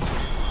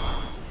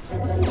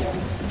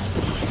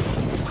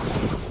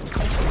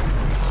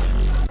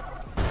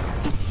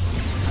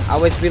 I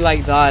always be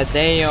like that,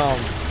 damn.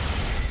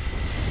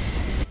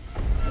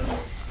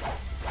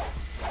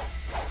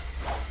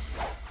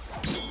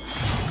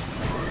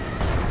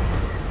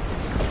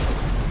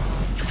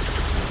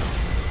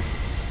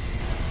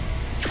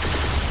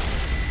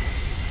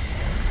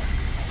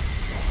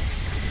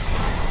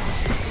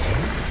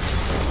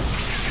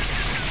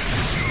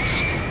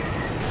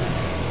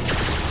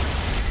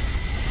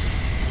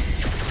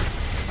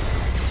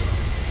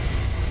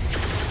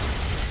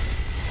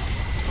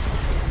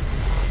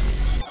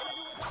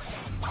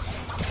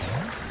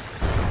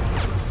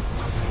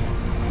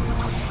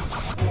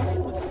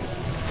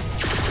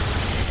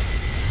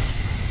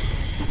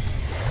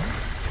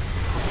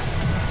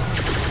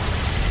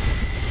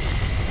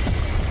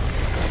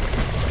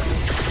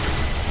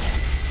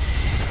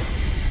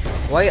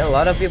 Why a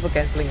lot of people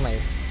canceling my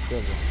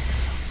skill, bro?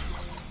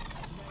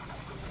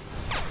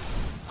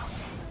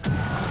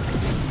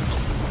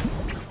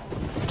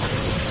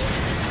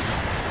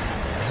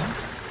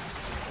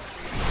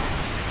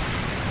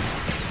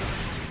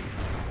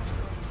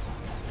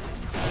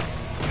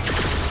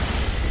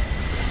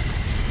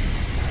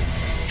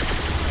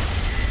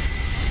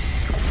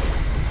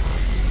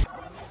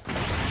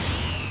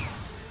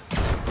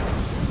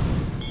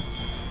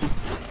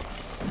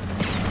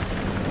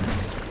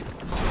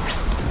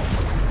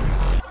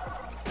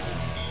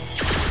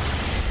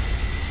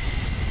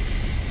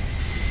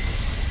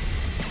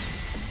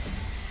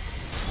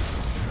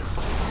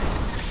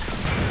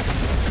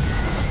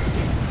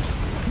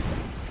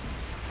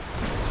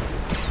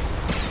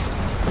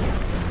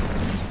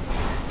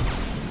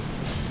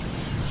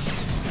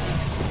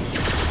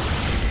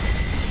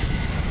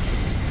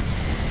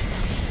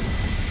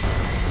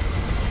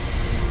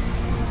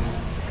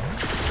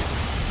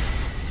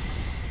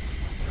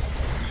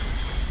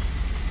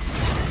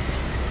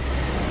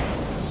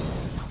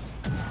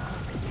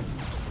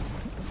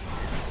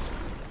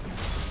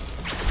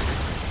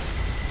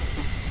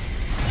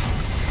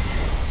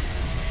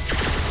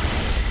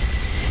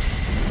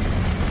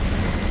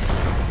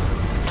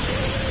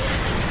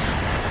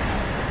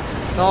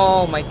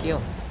 No, my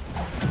kill.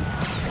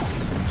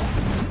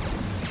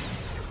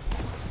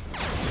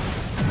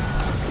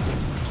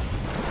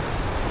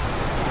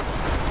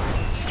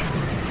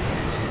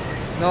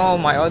 No,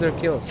 my other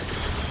kills.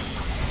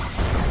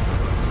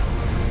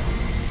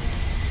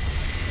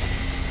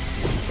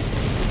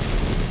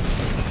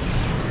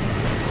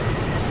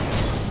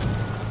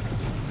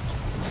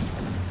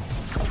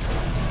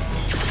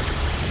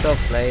 Stop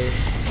playing.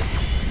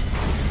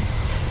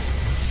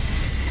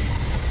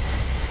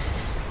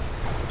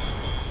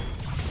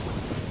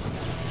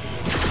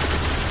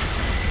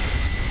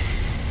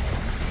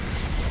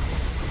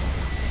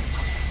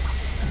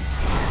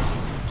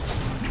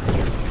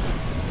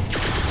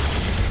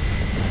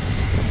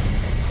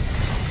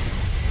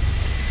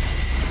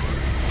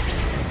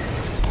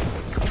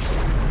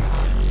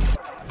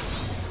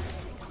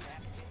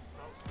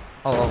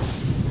 Oh.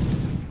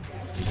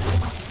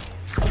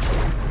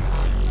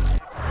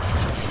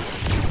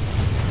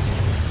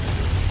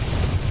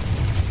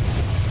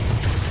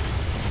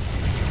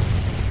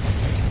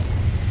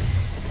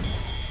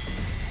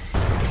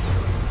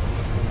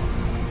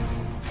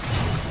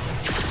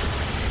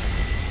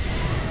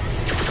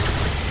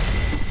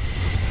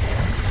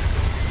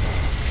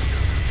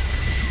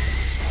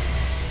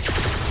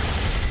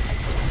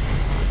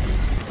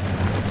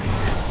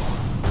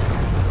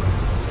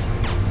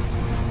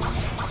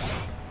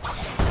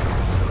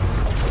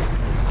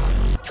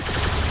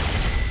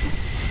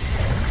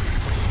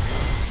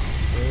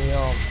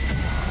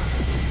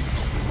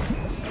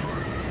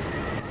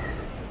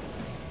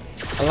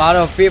 A lot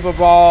of people,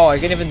 bro. I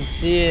can't even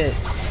see it.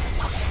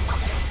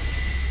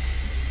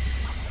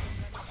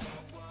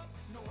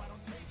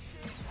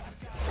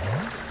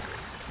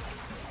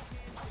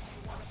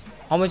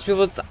 How much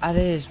people are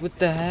this? What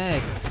the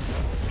heck?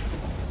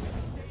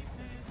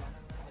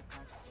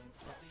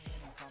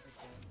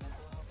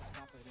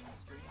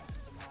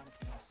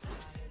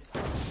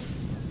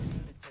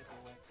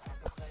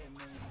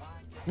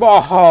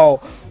 Whoa!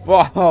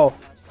 Whoa!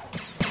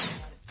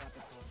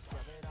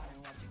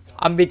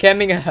 I'm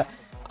becoming a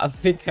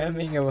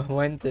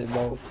wanted,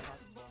 bro.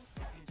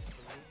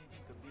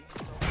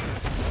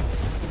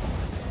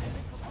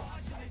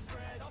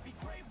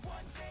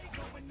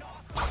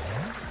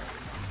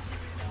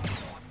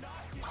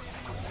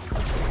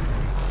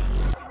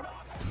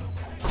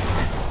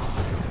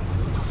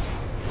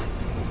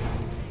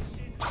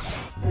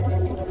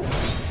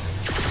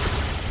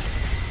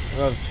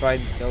 I've tried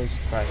those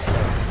crash.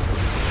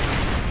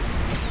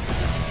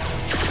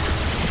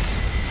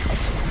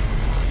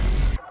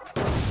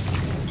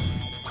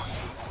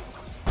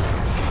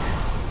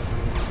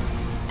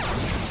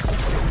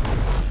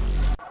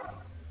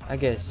 I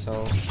guess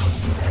so.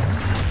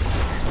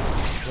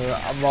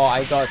 Well,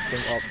 I got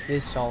him up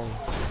this song.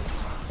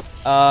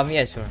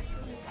 Yeah, sure.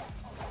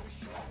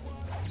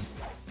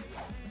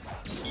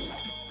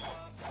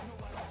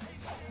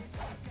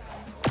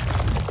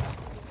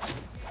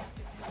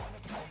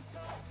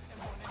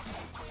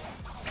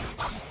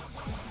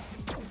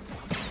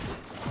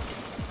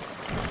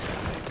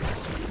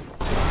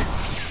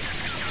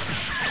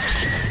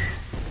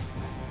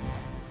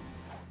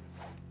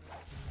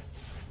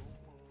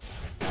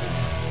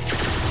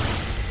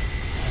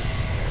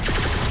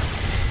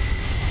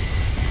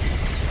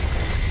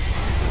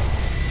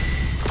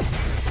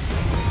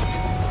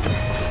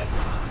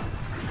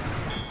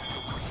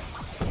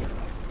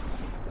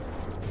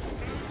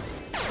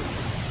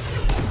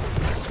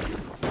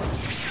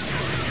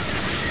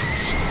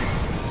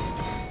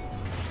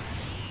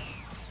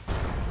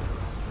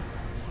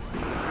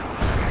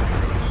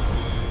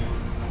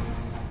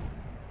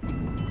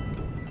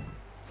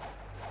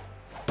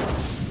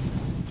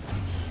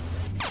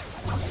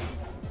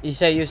 He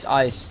say use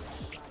ice.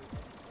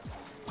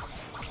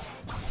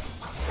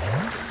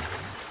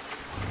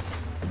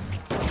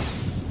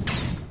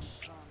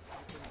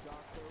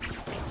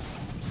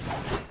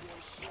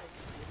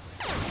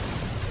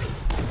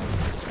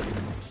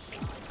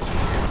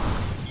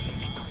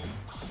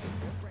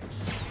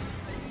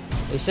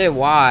 They say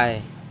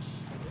why?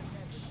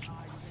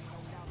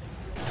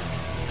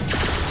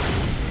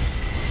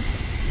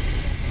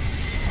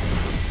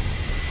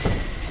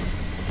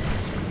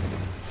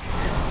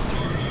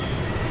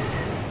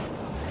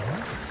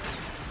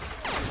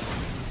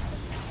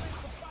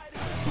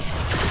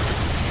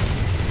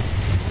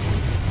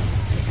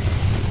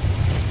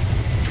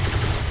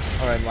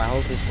 Alright, my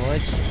hope is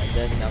much, and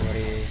then I'm gonna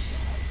use.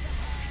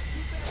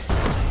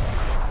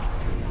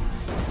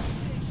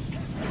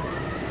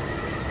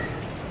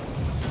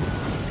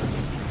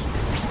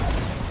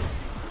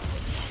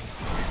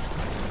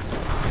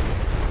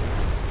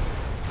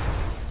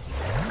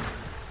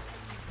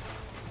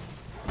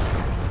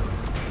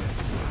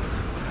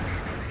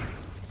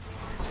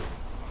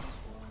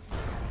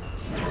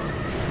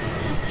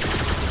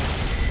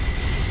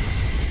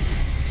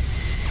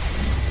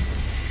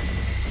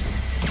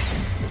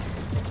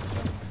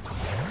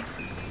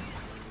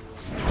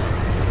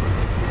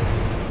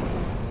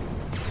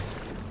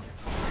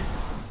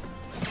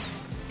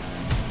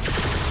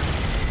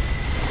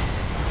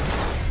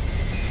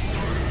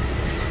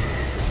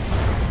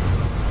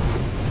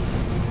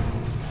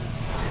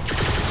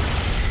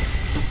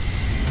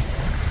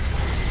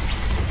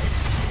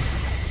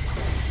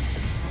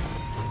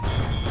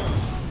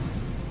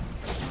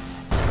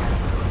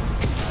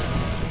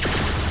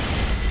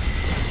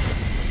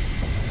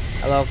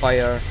 Hello,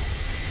 fire.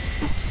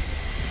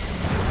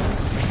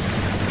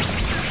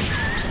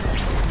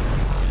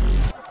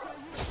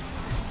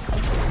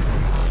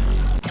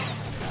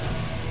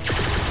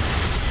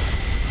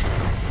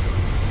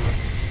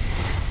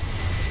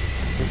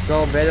 Let's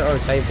go better or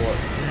cyborg?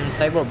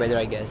 Cyborg better,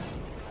 I guess.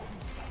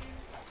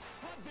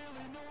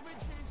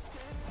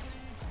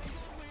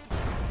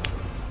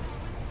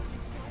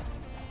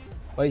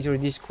 What is your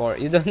Discord?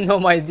 You don't know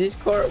my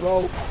Discord,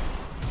 bro?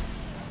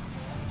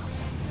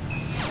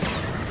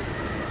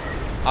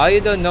 How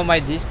you don't know my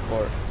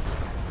Discord?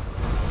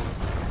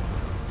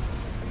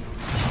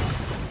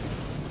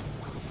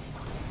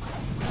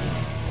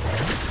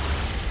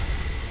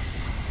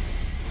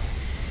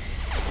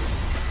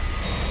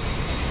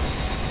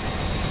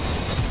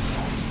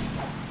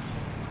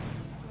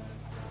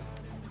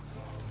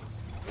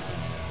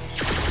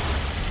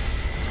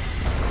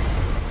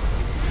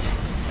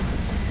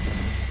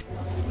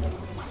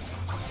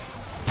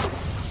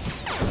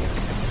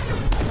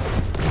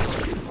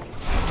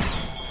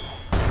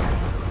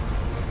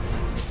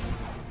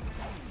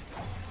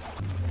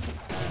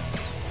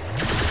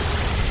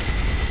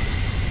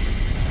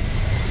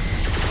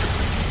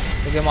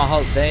 Look at my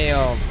health,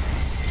 damn.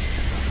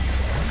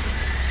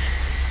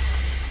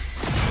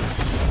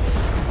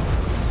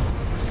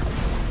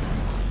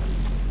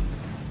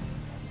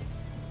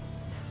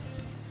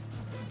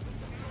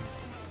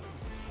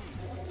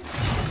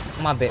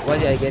 My bad, why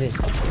did I get it?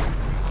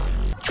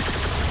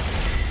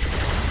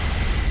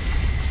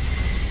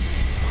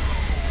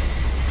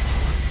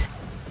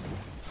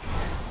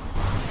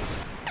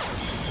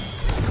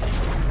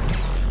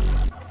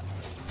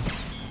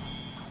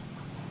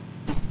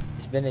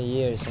 It's been a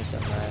year since I'm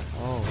live.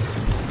 Oh.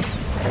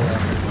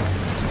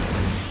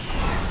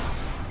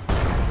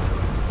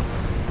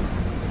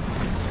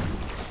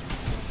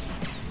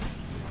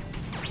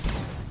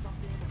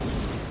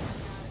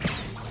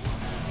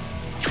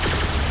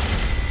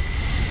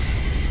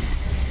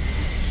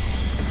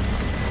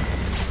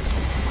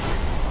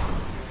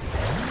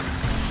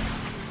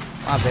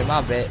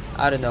 My bad.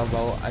 I don't know,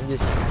 bro. I'm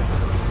just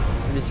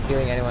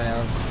killing anyone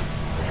else.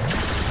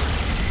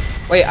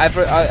 Wait, I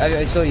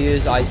still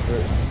use ice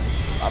fruit.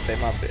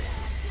 My bad.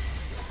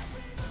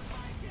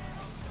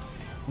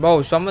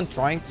 Bro, someone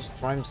trying to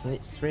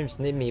stream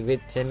snip me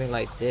with timing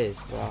like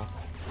this, bro.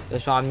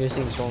 That's why I'm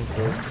using zone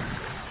fruit.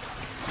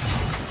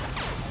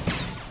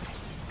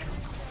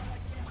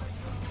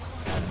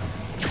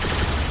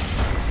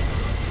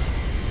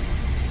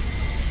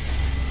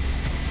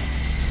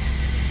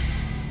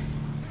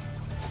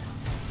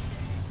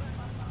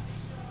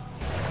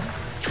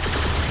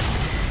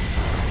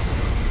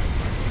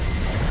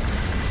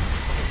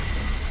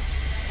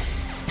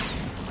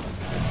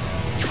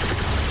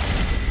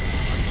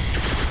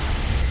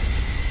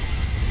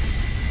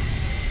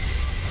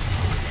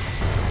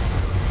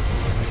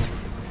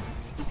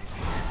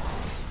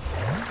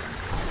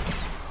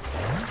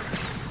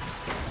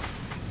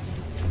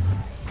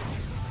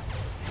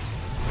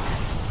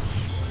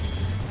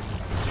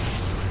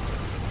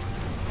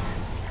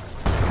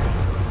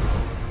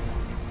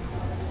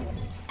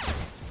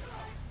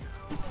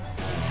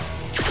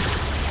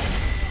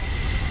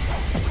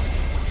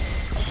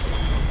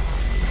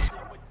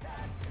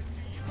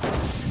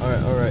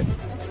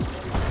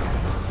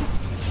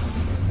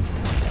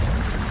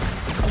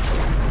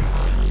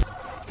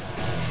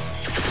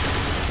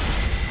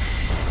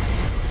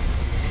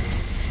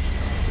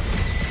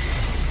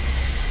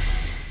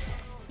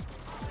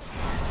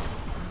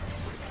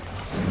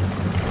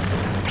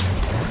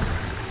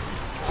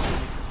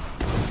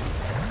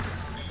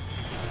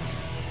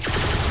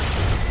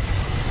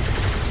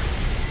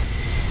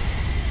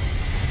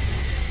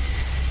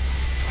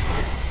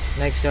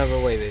 Next server,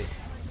 wait.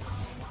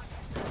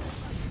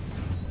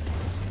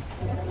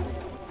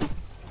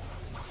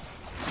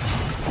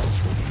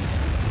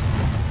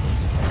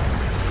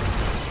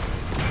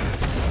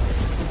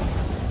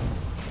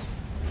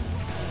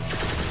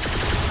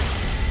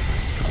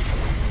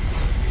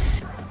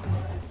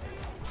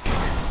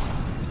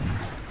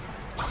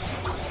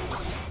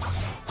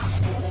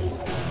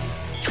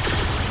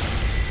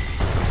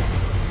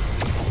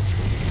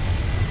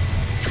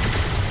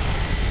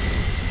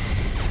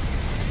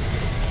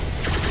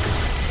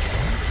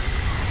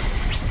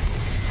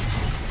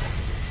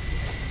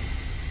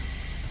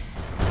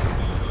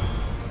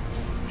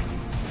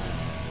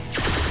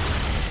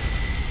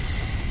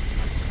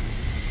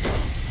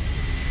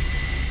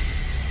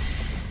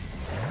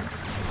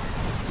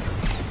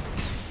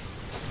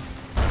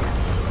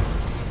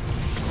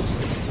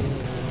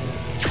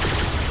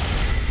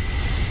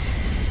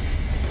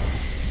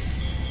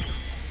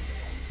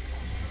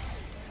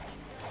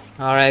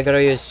 Alright, I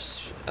gotta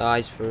use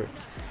ice for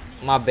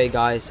my big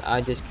guys.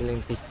 I just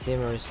killing these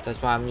teamers. That's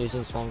why I'm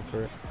using song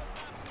for.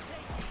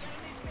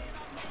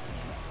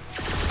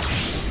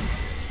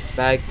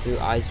 Back to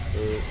ice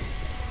fruit.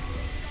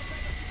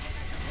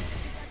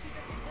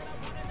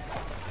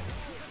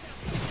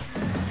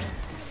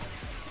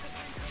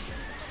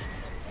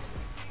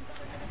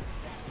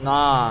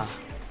 Nah,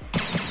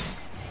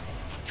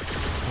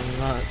 I'm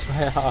not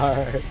try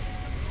hard.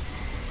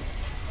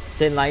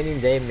 Chain lightning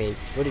damage.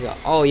 What is that?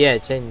 Oh yeah,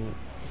 chain.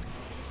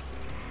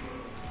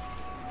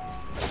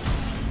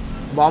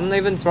 But I'm not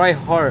even try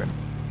hard.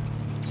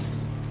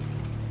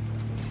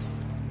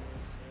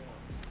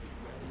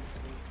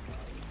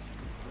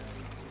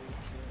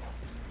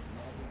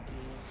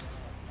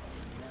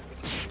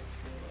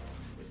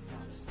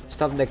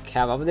 Stop the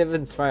cap. I'm not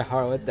even try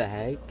hard. What the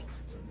heck?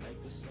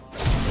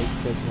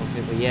 More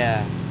people.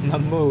 Yeah, my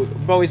mood,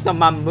 bro. It's not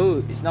my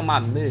mood. It's not my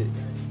mood.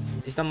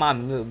 It's not my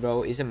mood,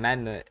 bro. It's a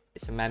mammoth.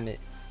 It's a mammoth.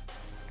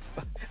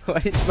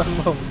 What is my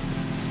mood?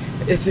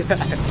 It's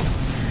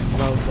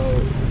my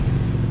mood.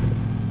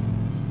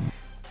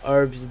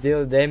 Herbs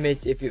deal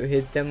damage if you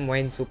hit them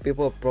when two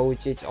people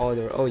approach each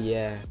other. Oh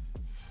yeah.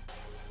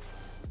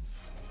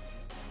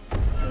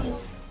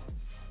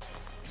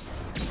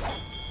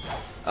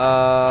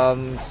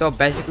 So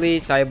basically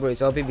cyber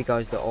is OP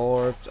because the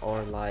orbs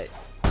are like,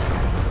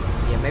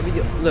 yeah, maybe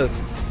the look,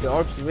 the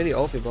orbs is really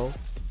OP, bro.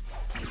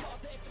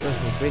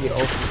 Trust me, really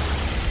OP.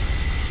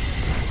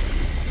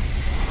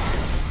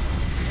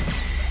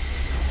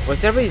 What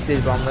server is this,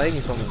 bro? I'm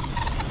lagging so much.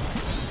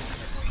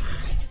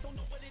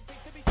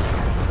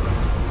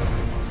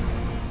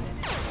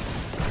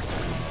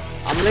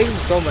 I'm lagging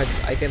so much,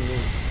 I can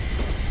move.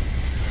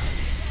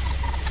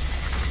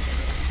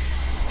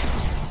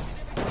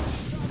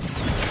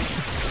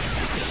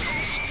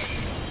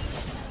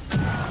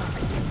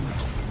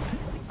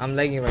 I'm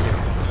lagging right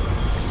here.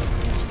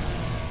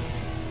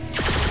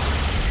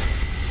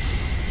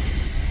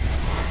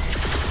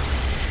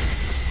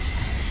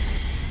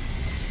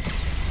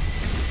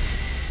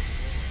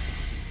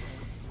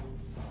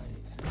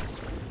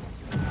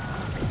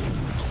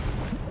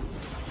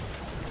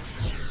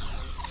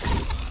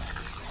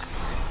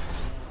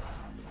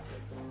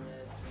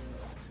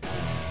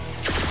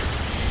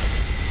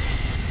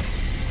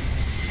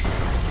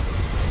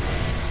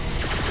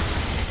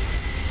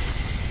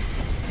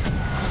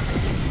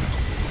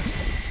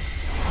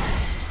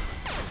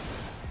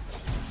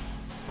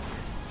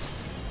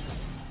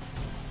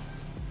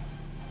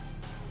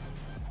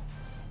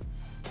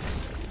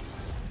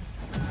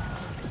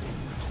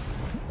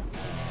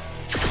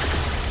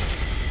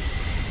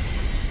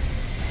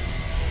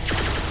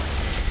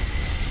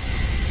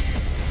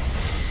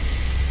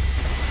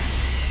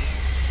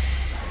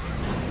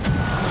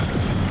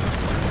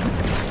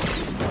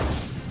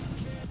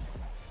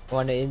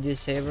 Wanna end this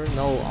saver?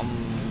 No,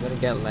 I'm gonna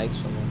get lag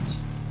so much.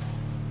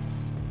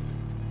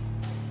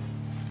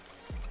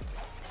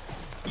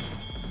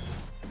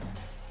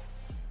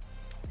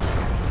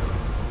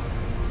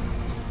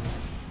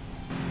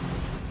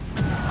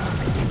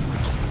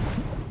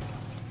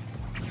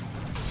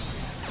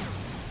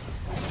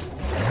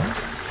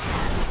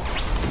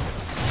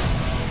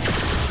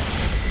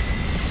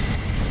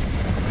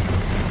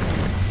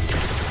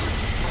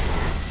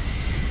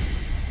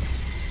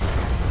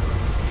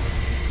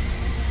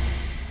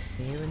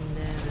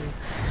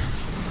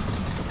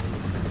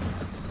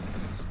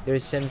 There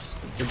seems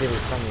to be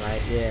some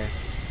light, yeah.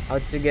 How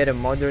to get a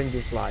modder in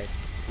this life?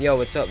 Yo,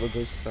 what's up,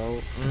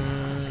 Augusto?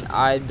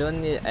 I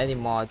don't need any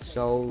mods,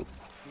 so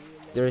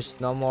there's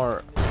no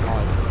more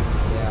mods.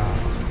 Yeah,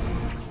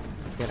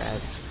 I can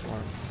add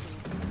one.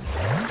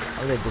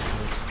 I'll let this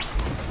move.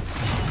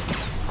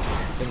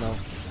 So no.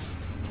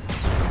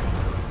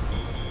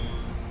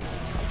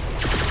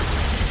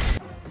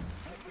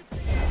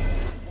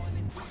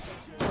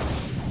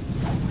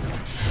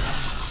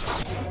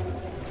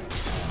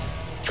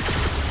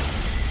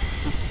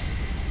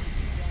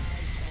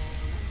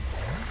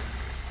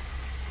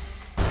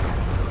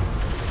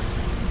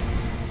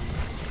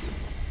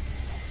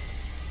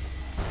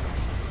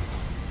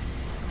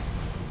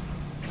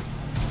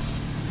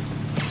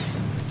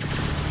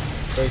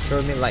 So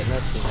show me like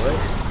nothing, what?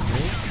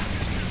 Hmm?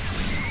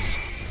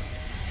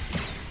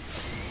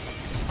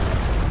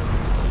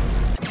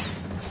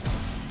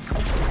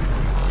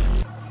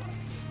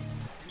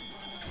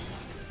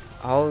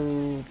 How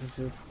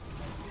to...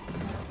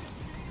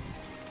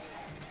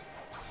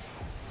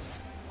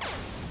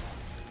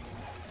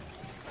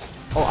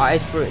 Oh,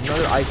 ice fruit,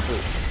 another ice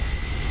fruit.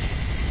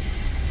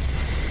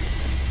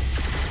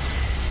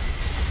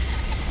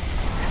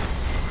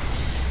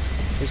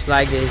 It's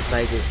like it, it's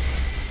like it.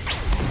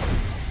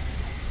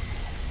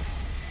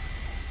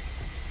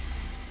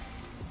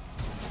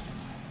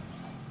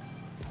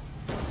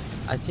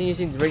 I think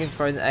using Dragon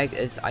Trident Egg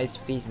as Ice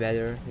Feast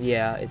better.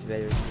 Yeah, it's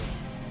better too.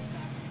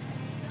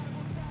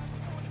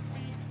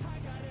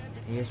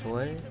 Guess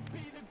what?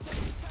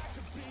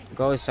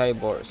 Go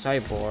cyborg,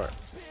 cyborg.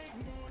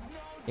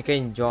 You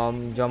can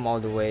jump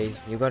all the way.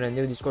 You got a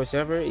new Discord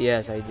server?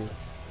 Yes, I do.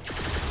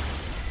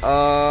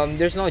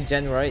 There's no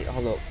gen, right?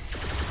 Hold up.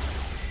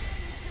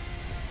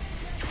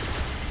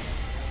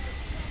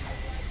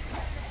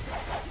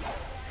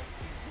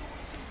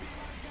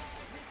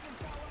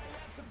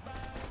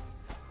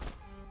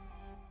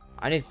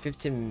 I need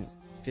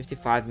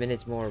 55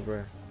 minutes more,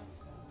 bro.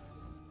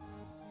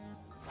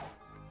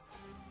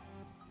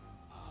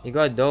 You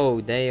got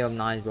dough. Damn,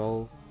 nice,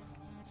 bro.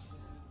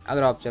 I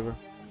got observer.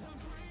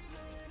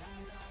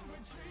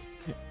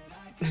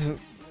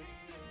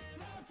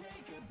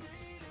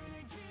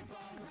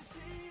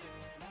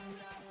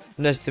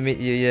 Nice to meet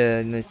you.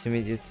 Yeah, nice to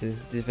meet you too.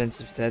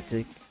 Defensive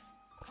tactic.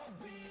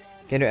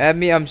 Can you add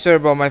me? I'm sorry,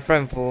 bro. My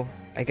friend full.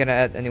 I cannot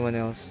add anyone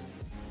else.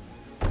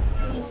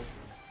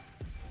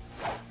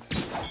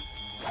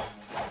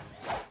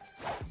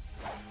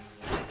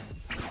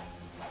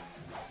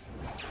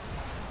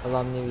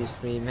 Hello, new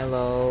stream.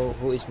 Hello,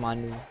 who is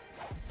Manu?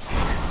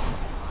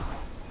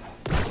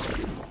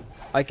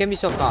 I can be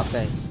so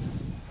fast.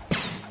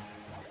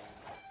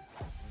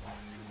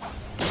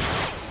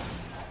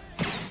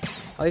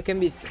 Oh, you can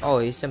be. Oh,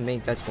 he's a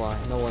mate. That's why.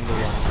 No wonder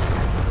why.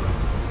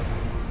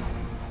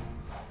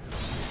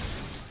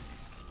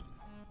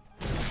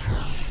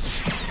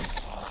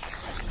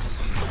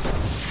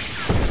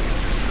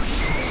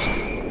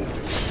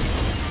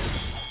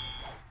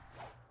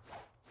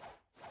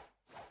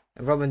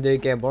 Robin, do you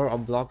get bored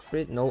of Blox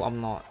Fruit? No,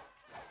 I'm not.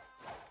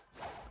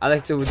 I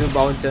like to do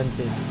bounty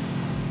hunting.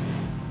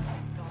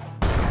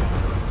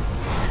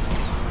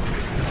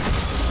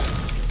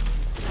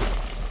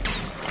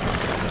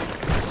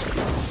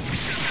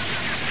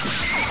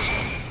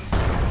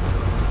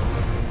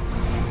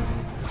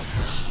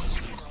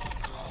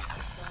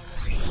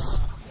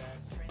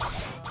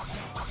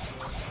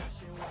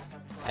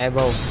 Hey,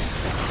 bro.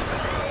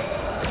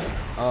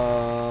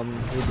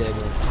 Who there,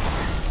 bro?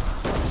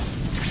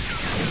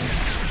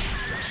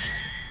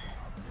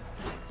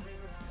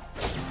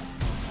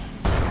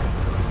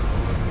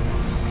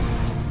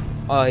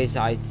 Oh, his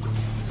eyes.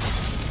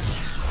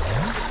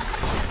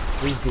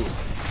 Who is this?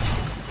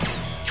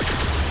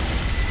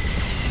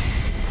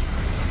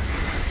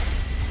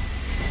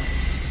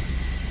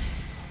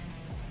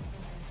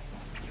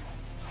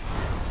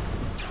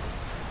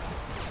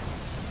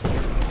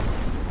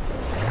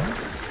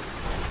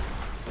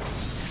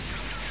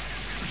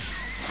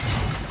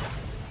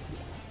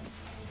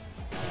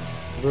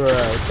 Bro,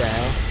 what the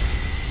hell?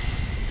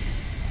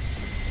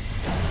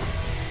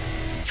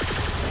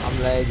 I'm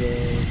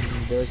lagging.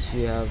 Does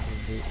you have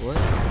what?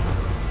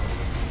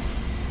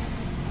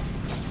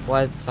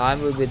 What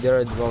time will be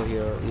there, bro?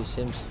 Here, you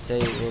seem to say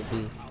it will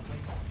be.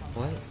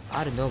 What?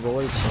 I don't know, but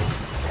what did you say?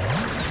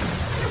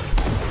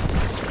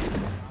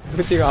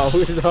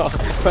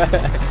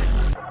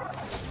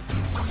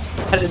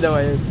 I don't know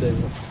what you said.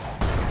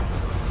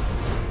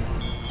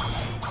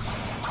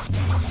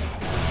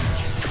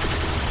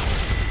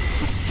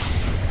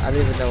 I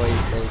don't even know what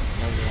you said.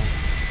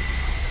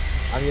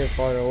 I'm your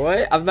father.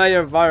 What? I'm not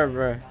your father,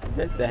 bro.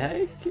 What the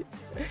heck?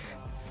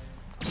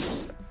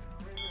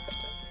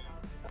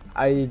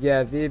 I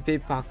yeah, VP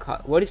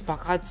Pakat. What is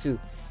Pakatsu?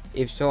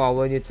 If so, I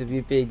want you to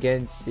VP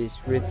against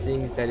his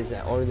ratings. That is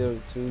an order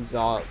to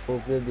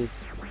fulfill this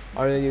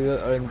order. You will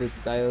earn the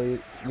title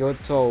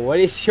Yoto.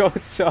 What is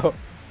Yoto?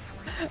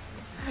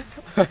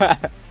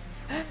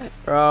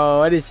 Bro,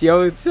 what is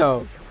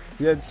Yoto?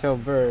 Yoto,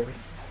 bro.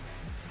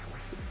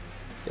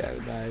 Yeah,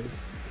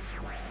 nice.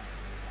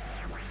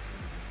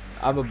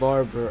 I'm a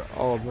barber.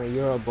 Oh, bro,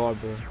 you're a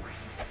barber.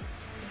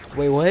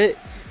 Wait, what?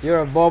 You're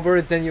a barber,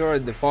 then you're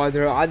the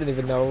father. I don't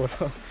even know.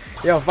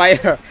 Yo,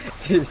 fire!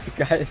 This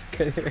guy is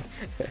kidding.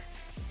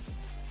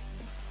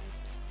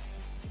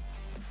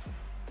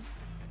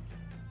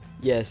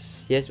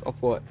 Yes, yes,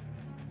 of what?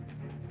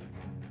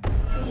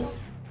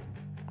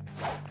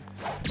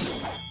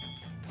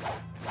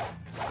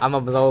 I'm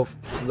a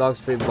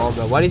Blox free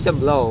barber. What is a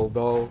blow,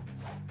 bro?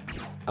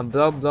 A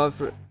blob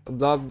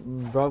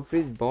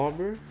free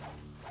barber?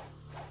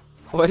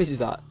 What is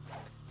that?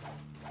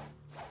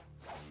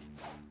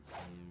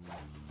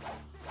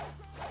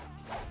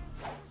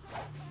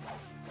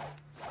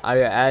 Are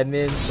you an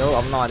admin? No,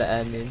 I'm not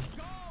an admin.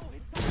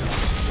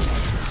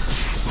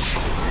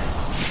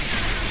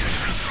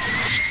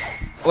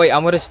 Wait,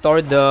 I'm gonna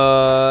start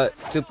the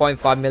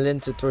 2.5 million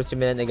to 30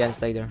 million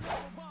against later.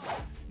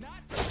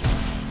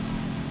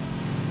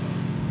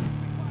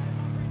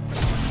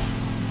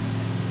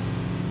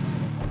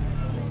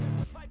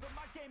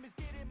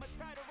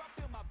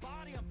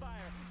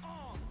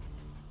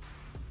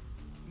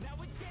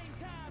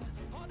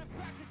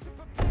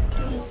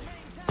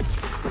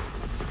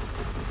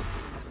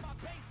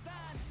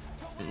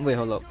 Wait,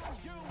 hold up.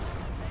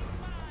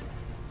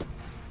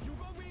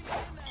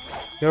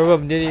 Yo,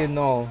 Rob, did you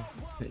know?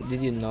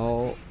 Did you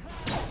know?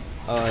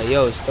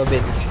 Yo, stop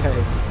it, this guy.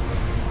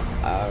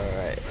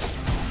 Alright.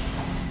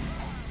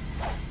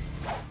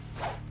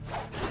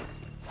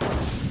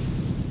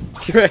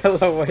 You're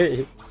hella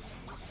away.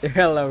 You're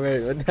hella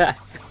away. What the?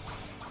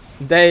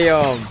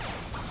 Damn.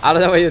 I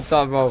don't know what you're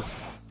talking about.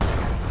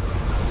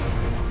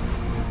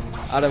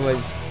 I don't know what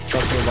you're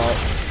talking about.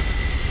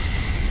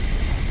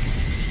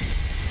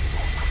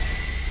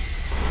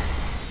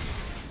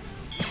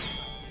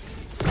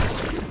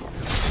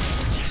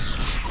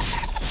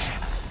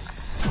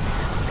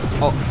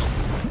 Oh.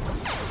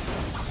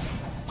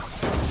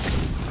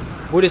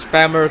 Wood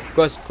spammer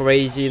goes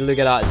crazy. Look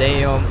at that.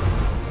 Damn.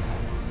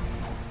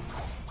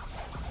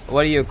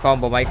 What are your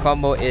combo? My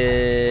combo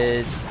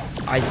is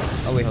ice.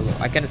 Oh wait, hold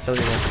on. I cannot tell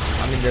you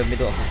that. I'm in the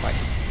middle of a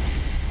fight.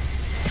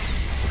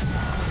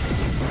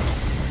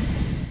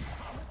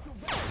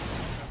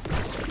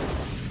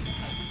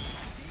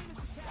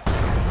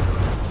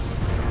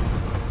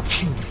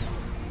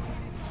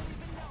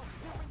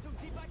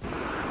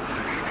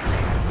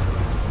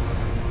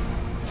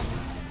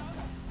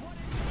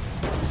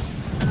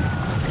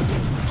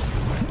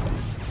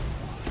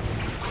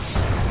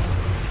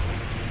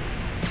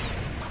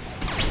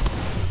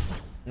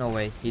 No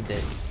way, he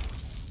did.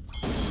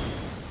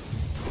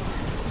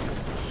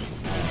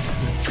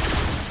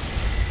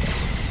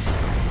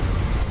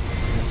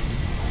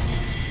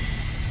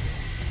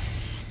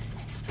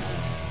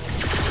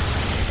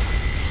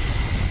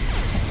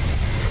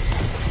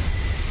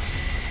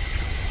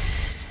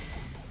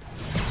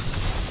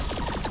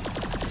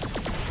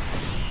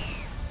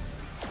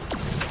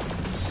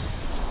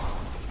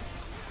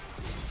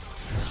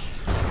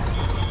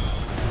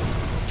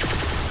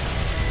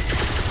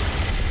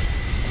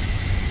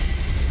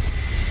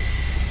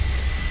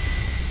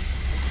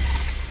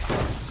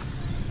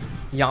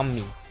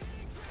 Yummy.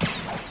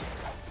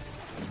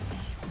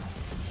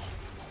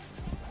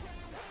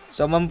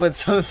 Someone put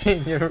something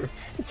in your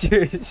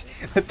juice.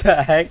 What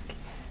the heck?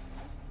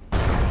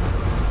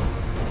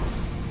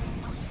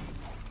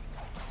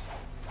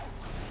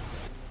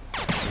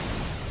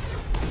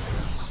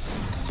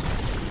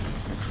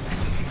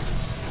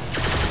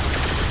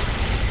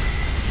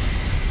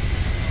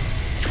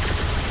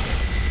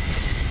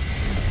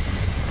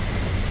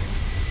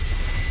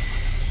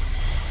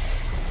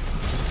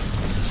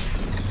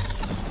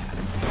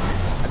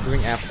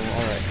 Green apple,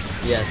 alright.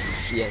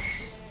 Yes,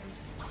 yes.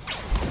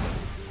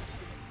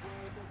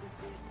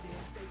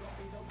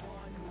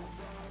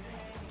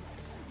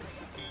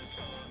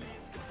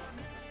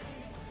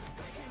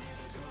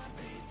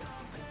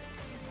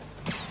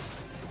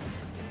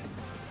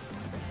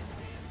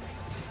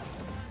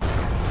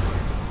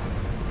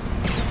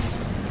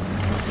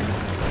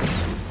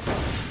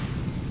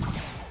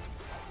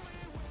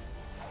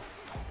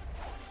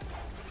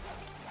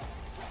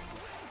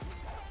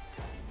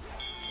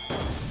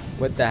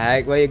 What the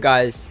heck? What are you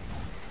guys?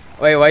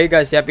 Wait, what are you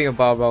guys yapping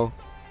about, bro?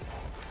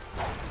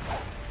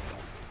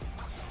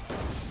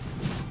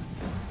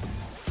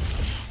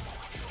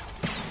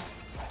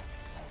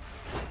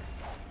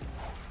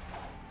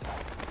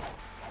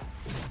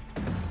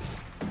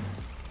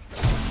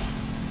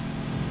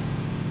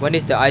 When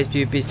is the Ice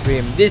PvP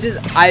stream? This is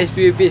Ice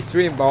PvP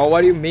stream, bro.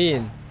 What do you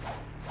mean?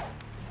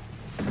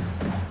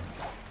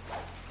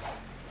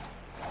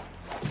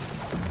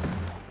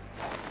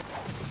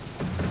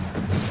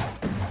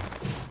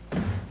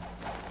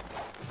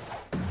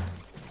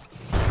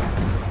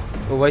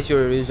 What's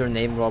your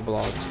username,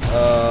 Roblox?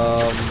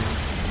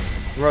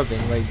 Robin,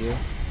 right here.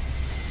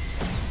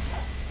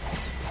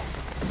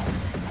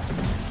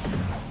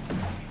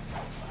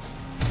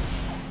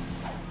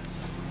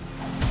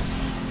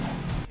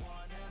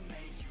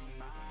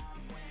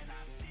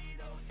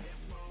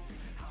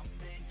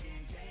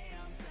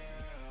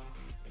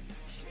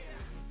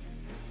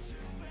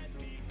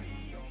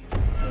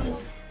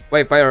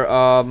 Wait, Fire,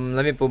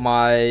 let me put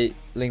my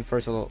link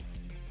first of all.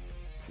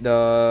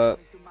 The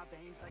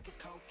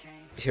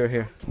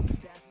here.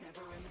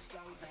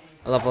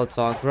 I love all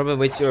talk. Robin,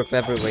 what's your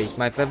favorite race?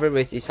 My favorite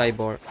race is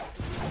Cyborg.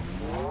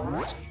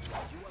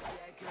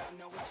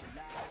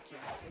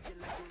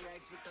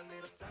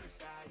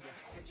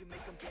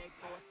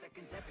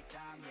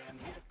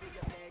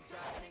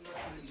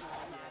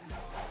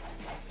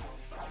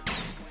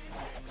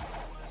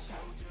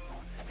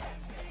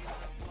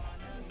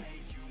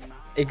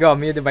 It got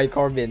muted by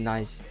Corbin,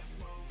 nice.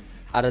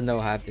 I don't know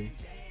what happened.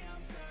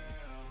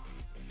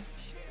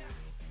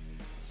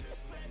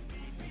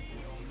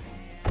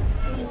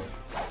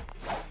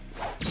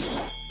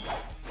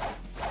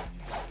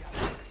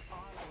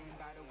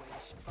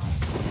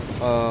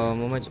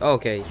 Moments. Oh,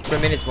 okay, 3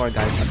 minutes more,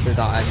 guys. After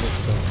that, I need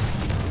to go.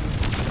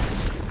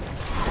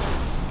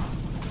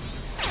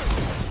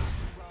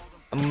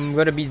 I'm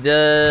gonna be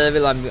dead.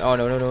 Oh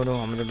no, no, no, no!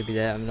 I'm gonna be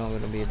dead. I'm not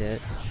gonna be dead.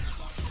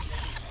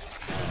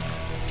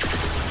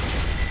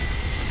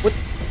 What?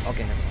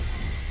 Okay, never mind.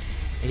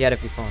 He had a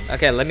quick on.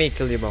 Okay, let me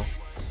kill you, bro.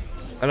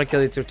 I'm gonna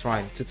kill you two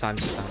times.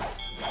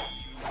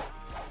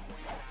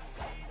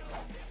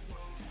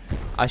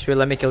 Actually,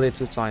 let me kill you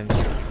 2 times.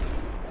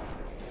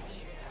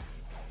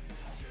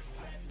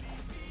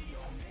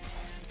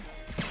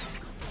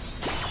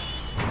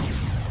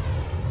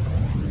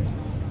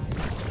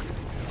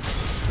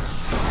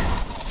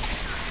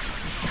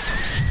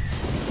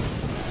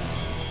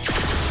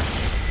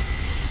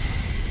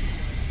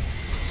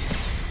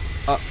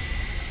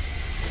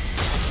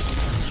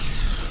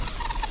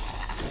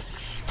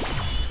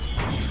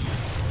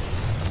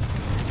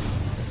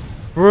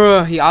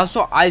 Bruh, he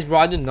also ice, bro.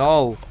 I don't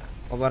know.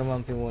 About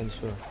 1p1,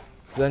 sure.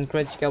 Don't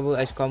critical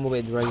ice combo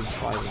with Dragon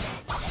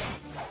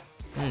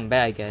Trident.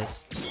 Bad, I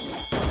guess.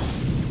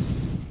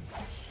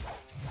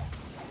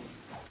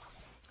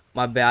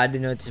 My bad, I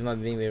didn't notice my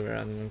being where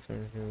I'm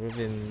from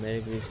Ruben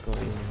Medical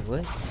scoring.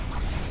 What?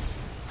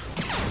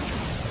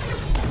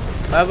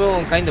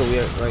 Everyone kinda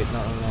weird right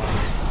now.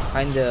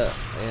 Kinda,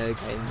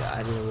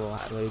 I don't know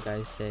what you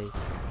guys say.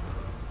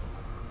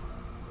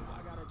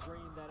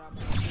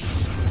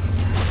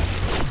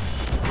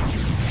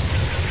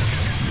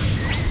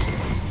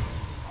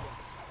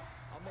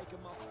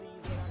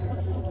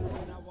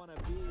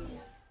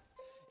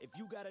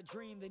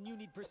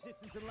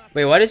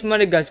 Wait, what is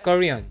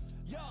Madagascarian?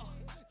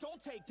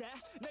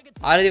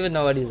 I don't even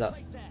know what is that.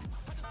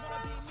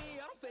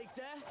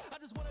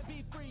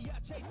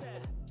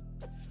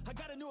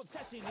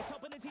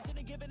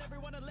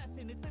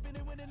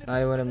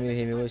 I wanna mute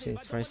him. It was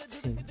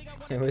interesting.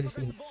 It was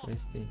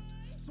interesting.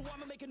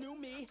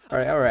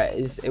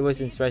 Alright. It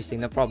was interesting.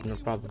 No problem.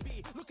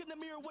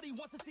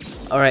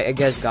 Alright, I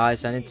guess,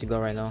 guys, I need to go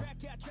right now.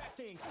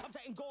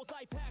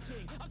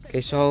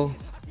 Okay, so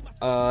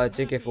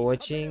thank you for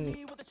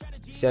watching.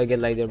 See you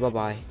again later. Bye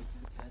bye.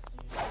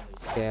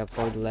 Okay,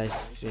 for the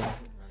last stream.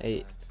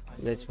 Hey,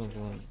 let's move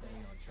on.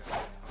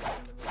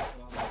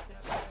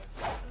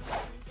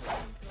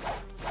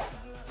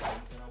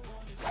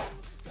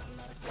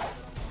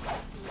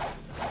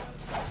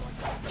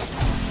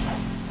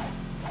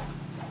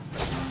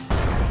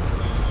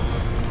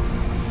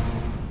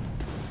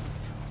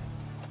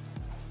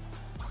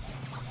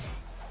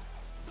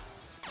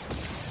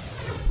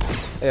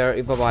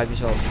 Hey, bye bye,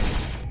 Michelle.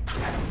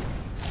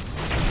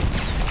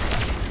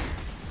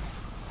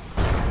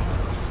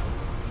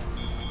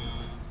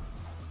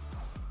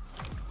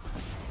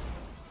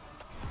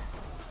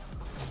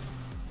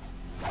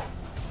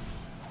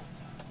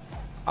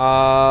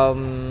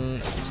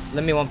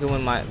 Let me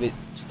 1v1 my with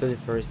still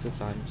first 2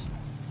 times.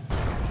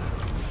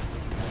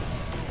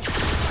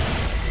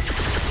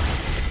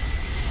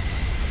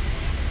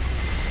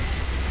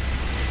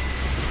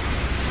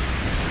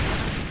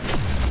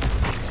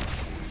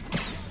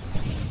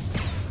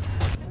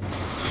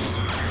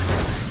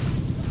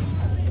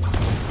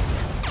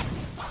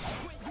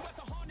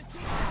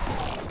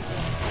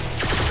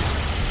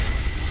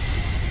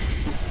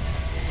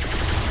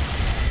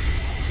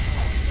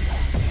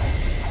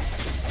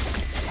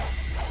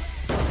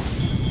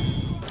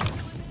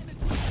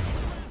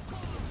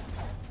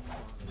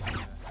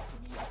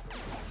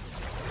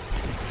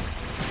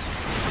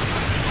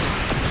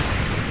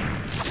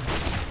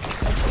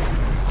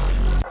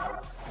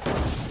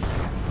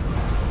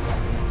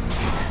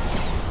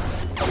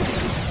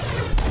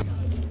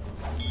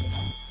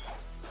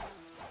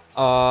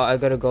 I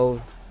gotta go.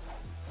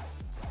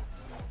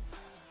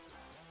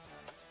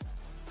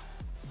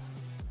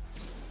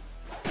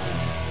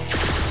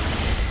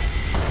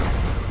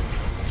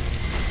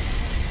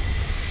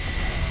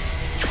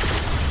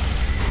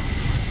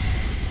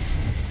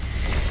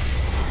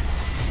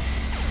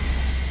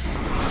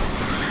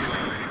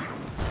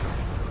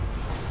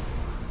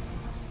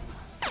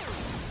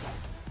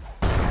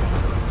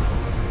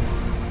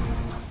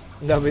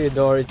 W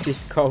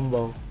Dorothy's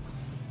combo.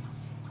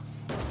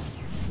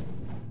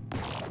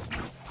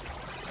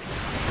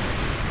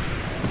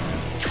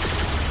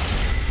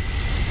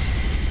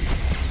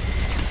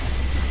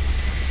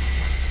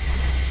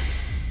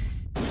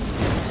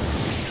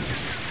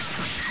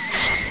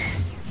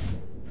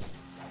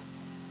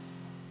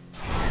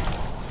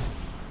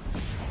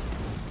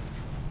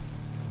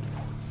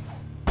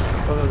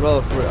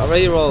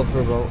 Already roll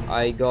through, bro.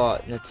 I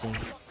got nothing.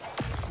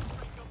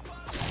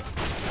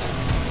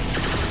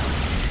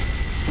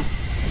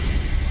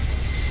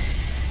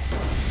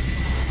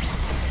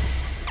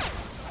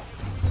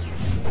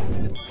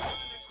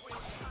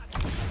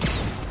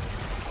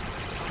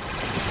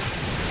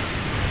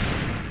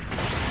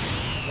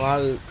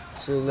 While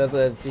to level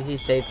FPC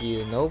save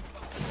you, nope.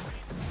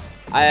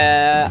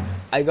 I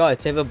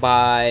got saved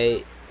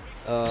by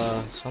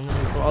someone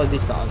before. Oh,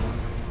 this guy. No.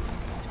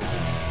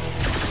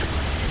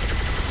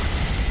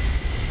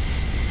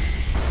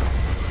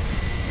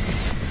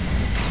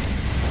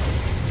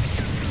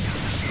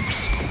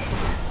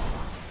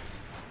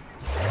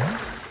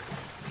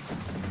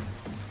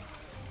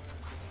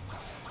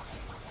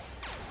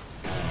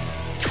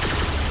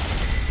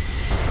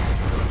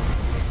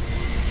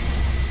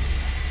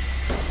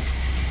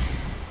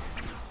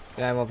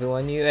 Can I move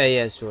on you?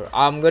 Yeah, sure.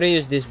 I'm gonna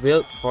use this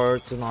build for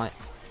tonight.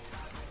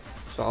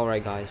 So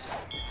alright guys.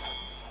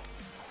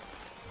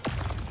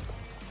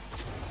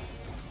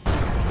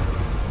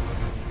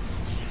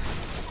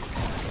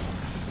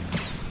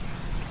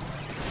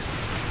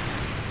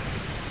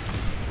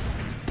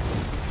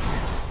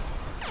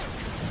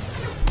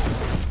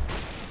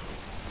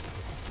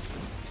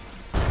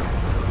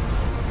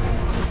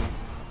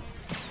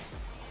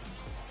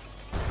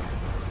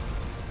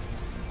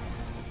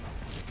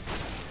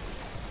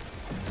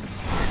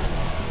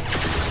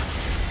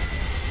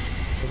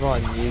 Come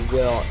on, you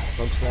got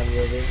Blox slam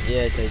building?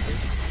 Yes, I do.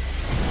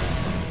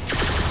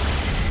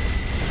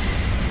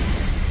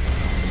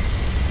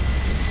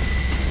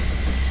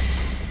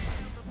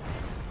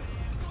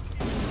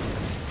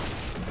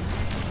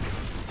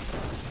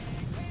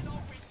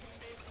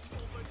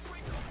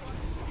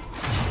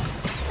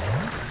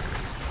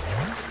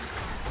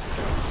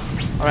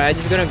 Alright,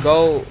 I'm just gonna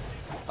go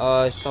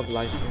stop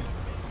live stream.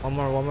 One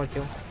more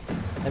kill.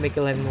 Let me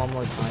kill him one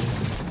more time.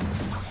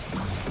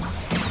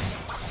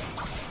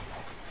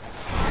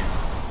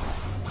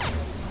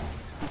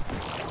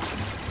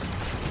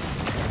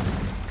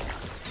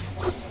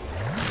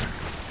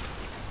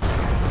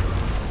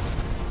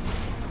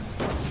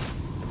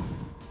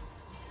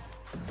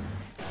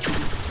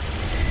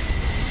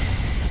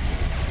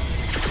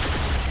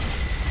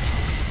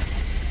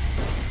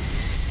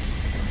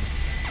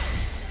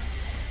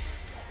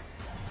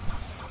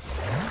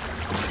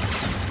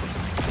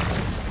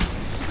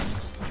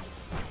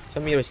 Show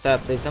me your stat,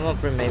 please. I'm a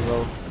free main,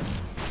 bro.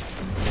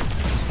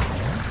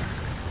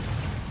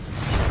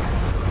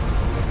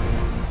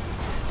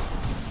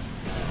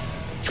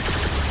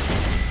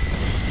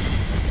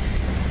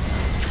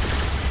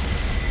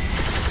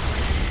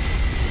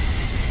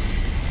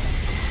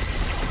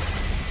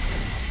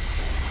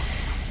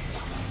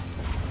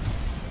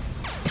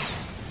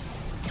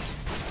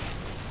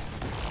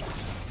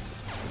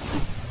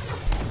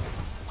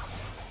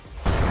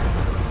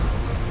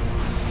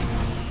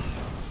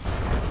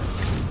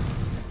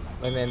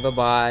 Bye man, bye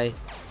bye.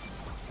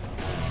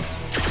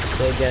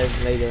 See you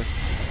guys later.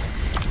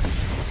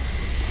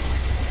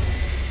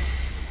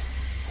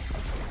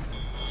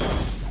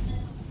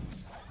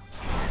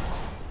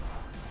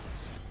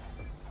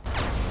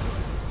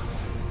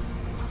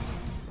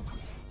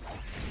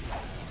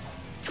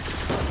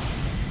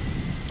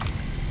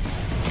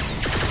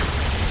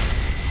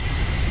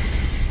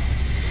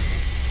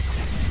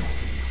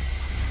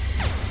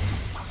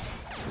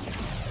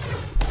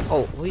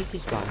 Oh, who is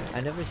this guy? I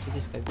never see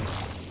this guy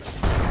before.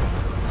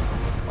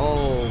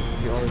 Oh,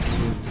 you already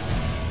see.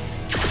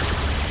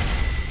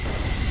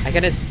 I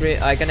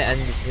cannot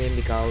end the stream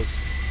because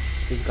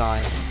this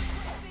guy.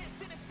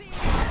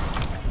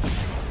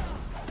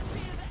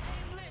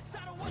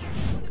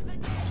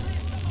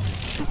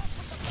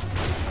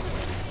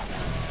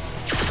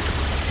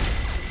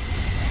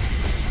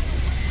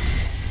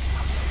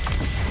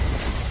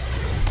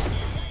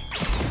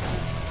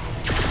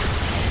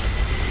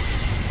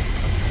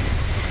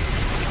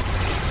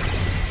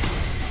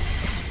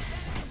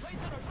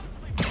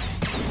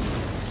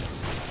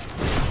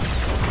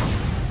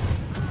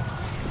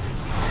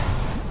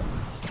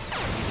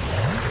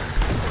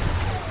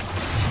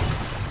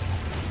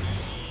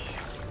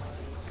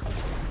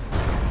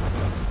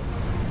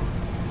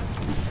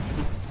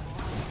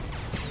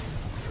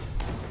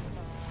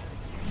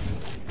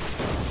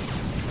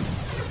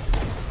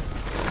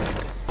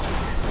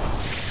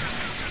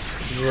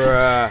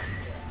 Bruh.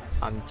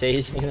 I'm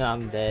chasing him,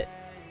 I'm dead.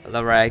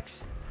 Hello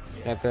Rex.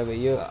 Can I play with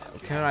you?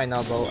 Okay right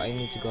now, bro. I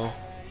need to go.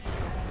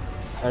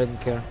 I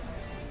don't care.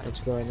 I need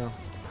to go right now.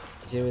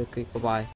 See you real quick. Bye bye.